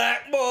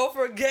Black Bull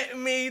for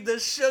getting me the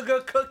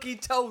sugar cookie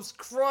toast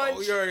crunch.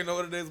 Oh, you already know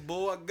what it is,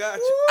 bull. I got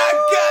you.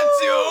 I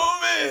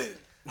got you,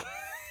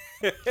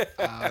 homie.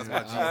 That's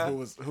my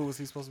who was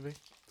he supposed to be?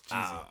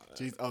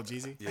 Jeezy. Oh,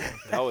 Jeezy? Yeah.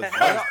 That was Wait,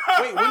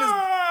 when is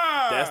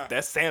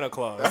That's Santa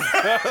Claus.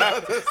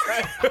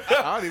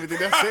 I don't even think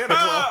that's Santa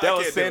Claus. That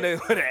was Santa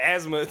with an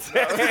asthma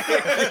attack.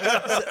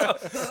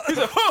 He's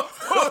like,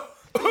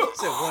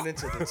 Said one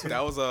into the two.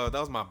 That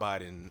was my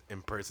Biden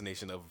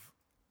impersonation of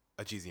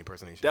a Jeezy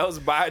impersonation. that was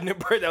Biden.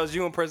 That was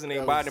you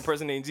impersonating Biden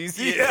impersonating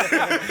GC.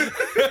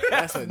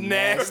 That's a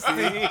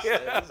Nasty.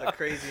 That's a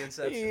crazy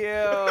inception.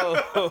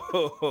 Yo.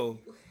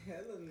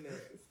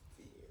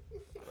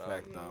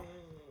 Fact though.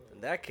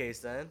 In that case,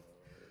 then,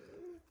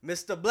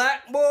 Mr.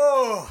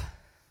 Blackmore.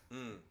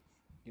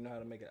 You know how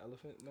to make an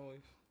elephant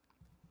noise?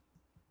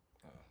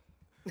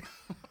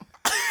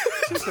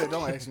 She said,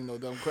 "Don't ask me no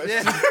dumb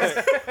questions."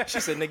 She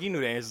said, "Nigga, you knew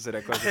the answer to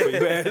that question before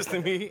you asked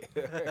me."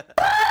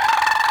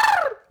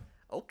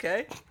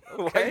 Okay.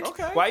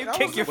 Why you That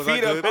kick was- your was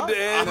feet that up good? at the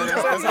end?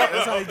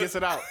 That's how he gets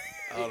it out.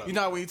 You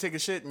know how when you take a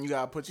shit and you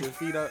gotta put your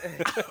feet up?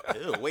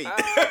 Ew, wait.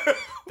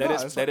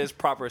 That is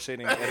proper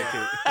shitting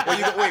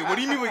etiquette. Wait, what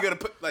do you mean we gotta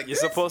put like? You're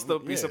supposed to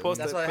That's put why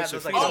I your have feet.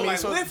 those, like, Oh, I like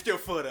so- lift your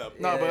foot up.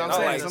 No, but I'm Yeah,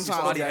 saying like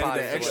sometimes body you potties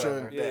the or extra,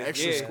 whatever. the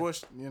extra Yeah.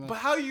 squish. You know, But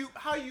how you?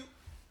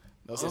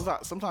 no,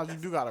 sometimes you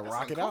do gotta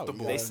rock it out.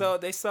 uncomfortable. You They gotta- sell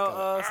the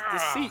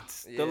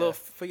seats, Yeah. the little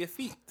for your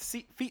feet,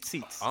 feet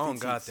seats. I don't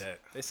Feet got seats. that.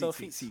 They sell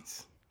feet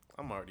seats.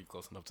 I'm already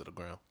close enough to the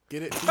ground.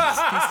 Get it? Hey,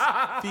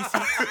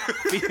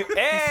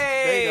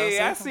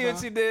 go, I see, see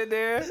what you did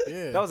there.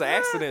 Yeah. That was an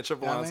accident,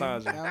 triple You know what I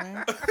mean? entendre. You know what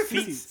I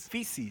mean?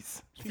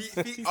 Feces.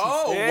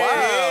 Oh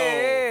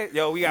Yeah.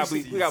 Yo, we got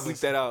bleep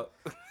that out.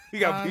 We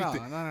got bleep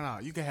it. No.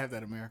 You can have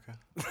that, America.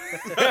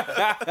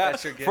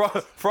 That's your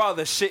gift. For all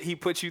the shit he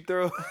put you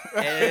through.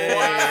 Hey.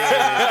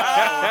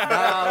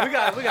 Nah,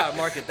 we gotta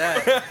market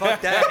that. Fuck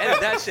that.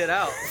 Edit that shit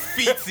out.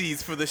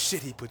 Feetsies for the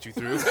shit he put you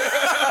through.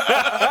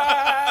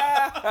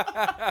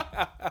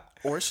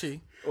 Or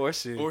she. Or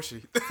shit. Or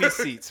she. Feet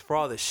seats for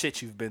all the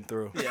shit you've been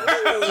through.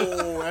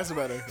 Oh, that's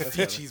better. That's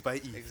better. Feetsies by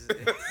Eve.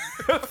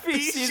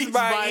 Feces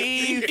by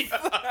Eve.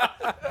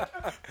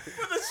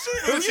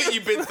 For the shit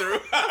you've been through.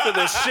 For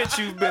the shit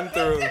you've been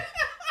through.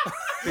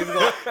 People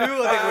gonna think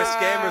we're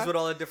scammers with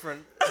all the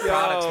different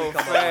products we Yo,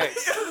 come up with.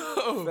 facts.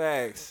 Oh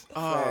Facts.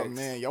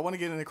 man, y'all want to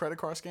get into credit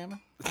card scamming?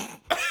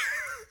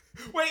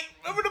 Wait,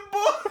 remember the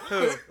book?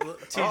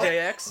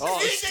 TJX. Oh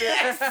shit!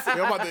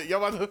 y'all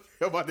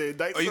about to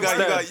indict. Oh, you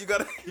somebody?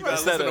 gotta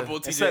listen to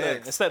Bull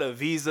TJX. Instead of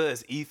Visa,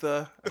 it's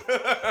Ether. We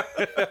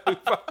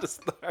about to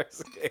start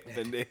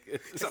scamming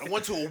niggas. So I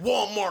went to a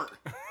Walmart.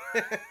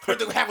 Heard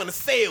they were having a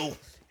sale.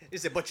 He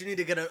said, but you need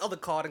to get another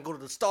card and go to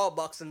the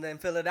Starbucks and then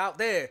fill it out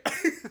there.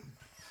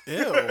 Ew.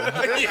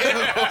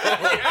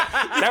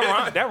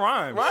 That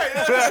rhyme. Right.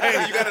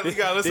 You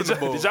gotta listen to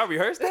Bull. Did y'all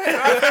rehearse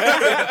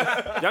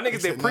that? Y'all niggas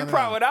did said, no,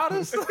 pre-prop no. wait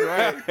us?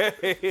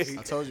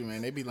 I told you,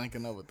 man. They be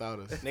linking up without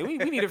us. Nigga, we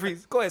need to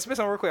freeze. Go ahead, spit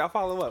some real quick. I'll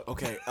follow up.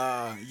 Okay.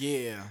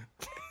 Yeah.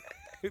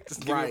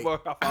 Just give me Right.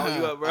 more. I'll follow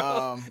you up,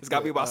 bro. It's got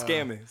to be about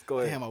scamming. Go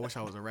ahead. Damn, I wish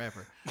I was a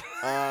rapper.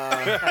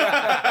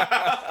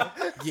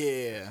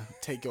 Yeah.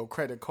 Take your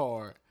credit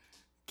card.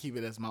 Keep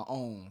it as my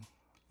own.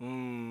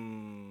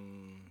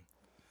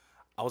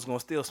 I was going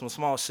to steal some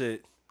small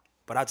shit,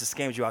 but I just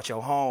scammed you out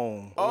your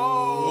home.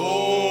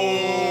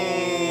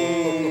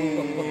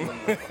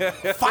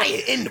 Fire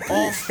in the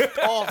booth.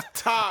 Off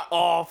top.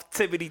 Off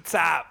tippity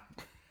top.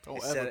 Don't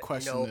He ever said,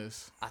 question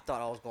this. I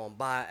thought I was going to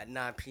buy it at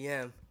 9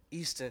 p.m.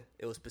 Eastern.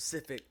 It was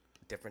Pacific.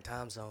 Different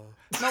time zone.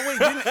 No, wait,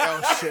 didn't.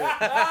 Oh, shit. I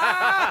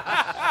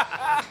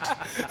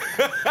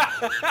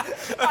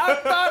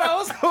thought I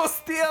was going to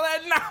steal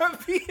at 9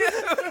 p.m.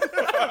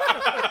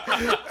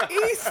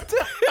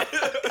 Eastern.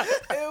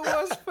 It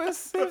was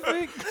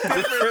Pacific.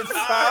 Different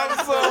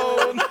time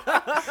zone.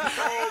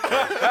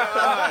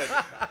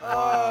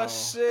 Oh,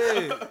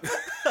 shit.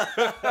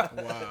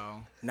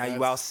 Wow. Now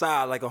you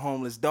outside like a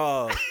homeless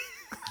dog,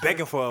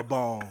 begging for a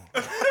bone.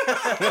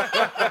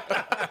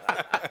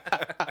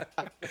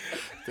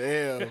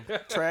 Damn.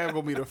 Trav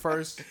gonna be the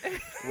first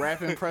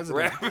rapping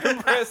president.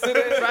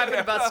 President. Rapping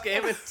about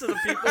scamming to the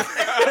people.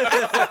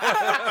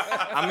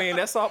 I mean,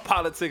 that's all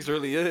politics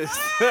really is.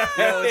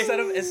 Yo,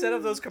 instead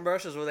of those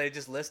commercials where they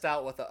just list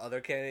out what the other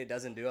candidate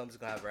doesn't do, I'm just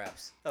gonna have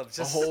raps. Of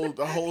just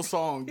A whole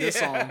song. This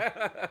song.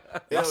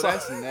 Yo,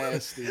 that's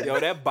nasty. Yo,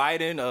 that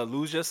Biden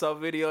Lose Yourself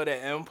video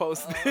that M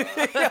posted,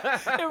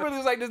 it really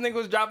was like this nigga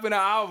was dropping an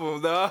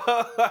album, though.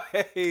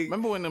 Hey,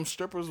 Remember when them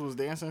strippers was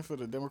dancing for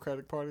the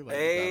Democratic Party? Like,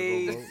 hey,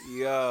 you gotta go vote?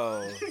 yo.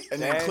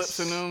 And then That clips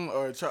in them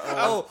or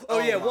oh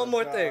yeah, one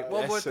more thing.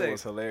 One That more shit thing.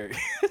 was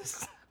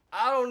hilarious.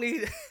 I don't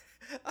need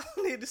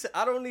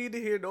to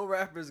hear no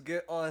rappers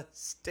get on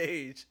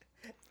stage.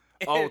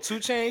 Oh, 2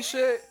 Chainz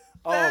shit?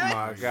 Oh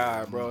my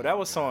God, bro. That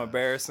was so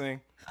embarrassing.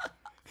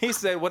 He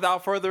said,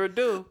 without further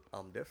ado,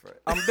 I'm different.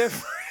 I'm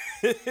different.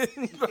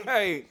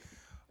 Right.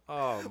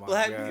 Oh my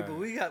Black God. people,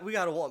 we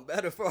gotta want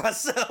better for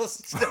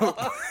ourselves.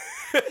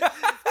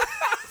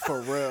 For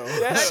real.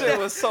 That shit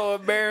was so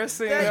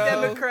embarrassing, That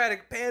yo.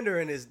 Democratic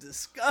pandering is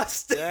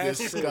disgusting. That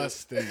shit-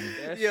 Disgusting.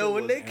 that Yo, shit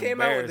when was they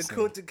came out with the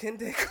embarrassing.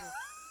 Kunta Kinte,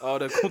 Oh,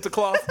 the Kunta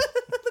cloth?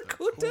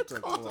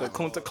 Kunta cloth. The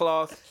Kunta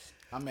cloth.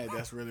 I'm mad.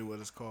 That's really what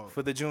it's called.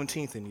 For the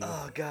Juneteenth in you.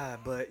 Oh God,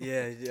 but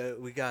yeah,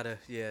 we gotta,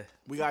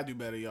 We gotta do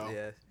better, y'all.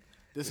 yeah.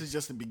 This is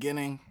just the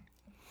beginning.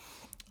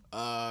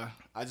 I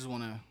just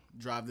want to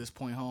drive this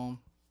point home.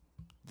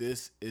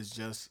 This is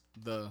just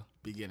the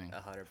beginning.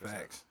 100%.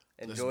 Facts.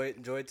 Enjoy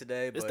it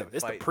today, It's but the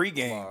fight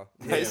pregame. tomorrow.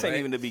 This ain't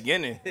even the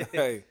beginning.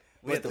 Hey,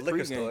 We at the liquor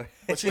pregame. store.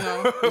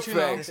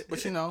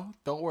 But you know,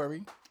 don't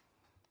worry.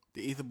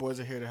 The Ether Boys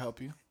are here to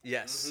help you.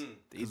 Yes.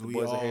 The Ether we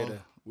boys all, are here to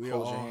we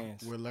hold all, your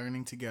hands. We're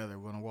learning together.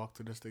 We're gonna walk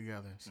through this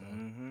together. So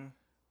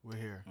we're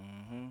here.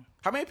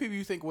 How many people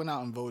you think went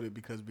out and voted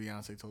because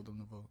Beyonce told them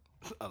to vote?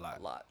 A lot.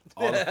 A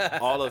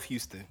lot. All of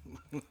Houston.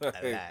 A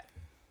lot.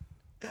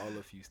 All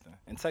of Houston.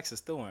 And Texas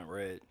still went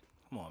red.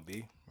 Come on,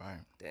 B. Right.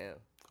 Damn.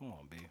 Come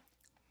on, B.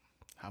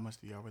 How much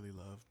do y'all really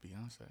love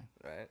Beyonce?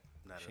 Right.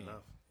 Not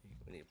enough.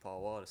 We need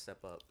Paul Wall to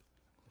step up.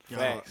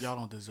 Facts. Y'all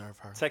don't deserve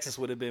her. Texas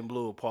would have been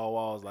blue if Paul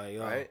Wall's like,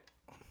 yo. Right.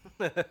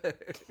 Got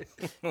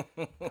my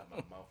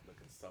mouth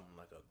looking something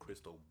like a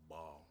crystal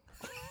ball.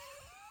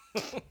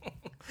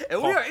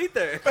 And we are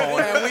Ether.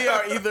 And we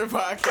are Ether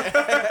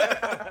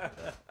Podcast.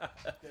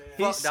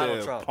 He Fuck Donald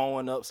said Trump.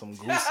 pouring up some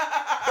goose.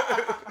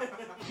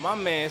 My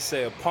man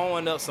said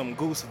pouring up some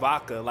goose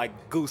vodka like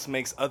Goose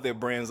makes other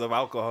brands of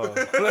alcohol.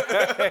 I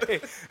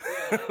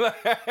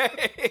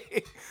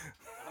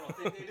don't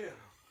think they do.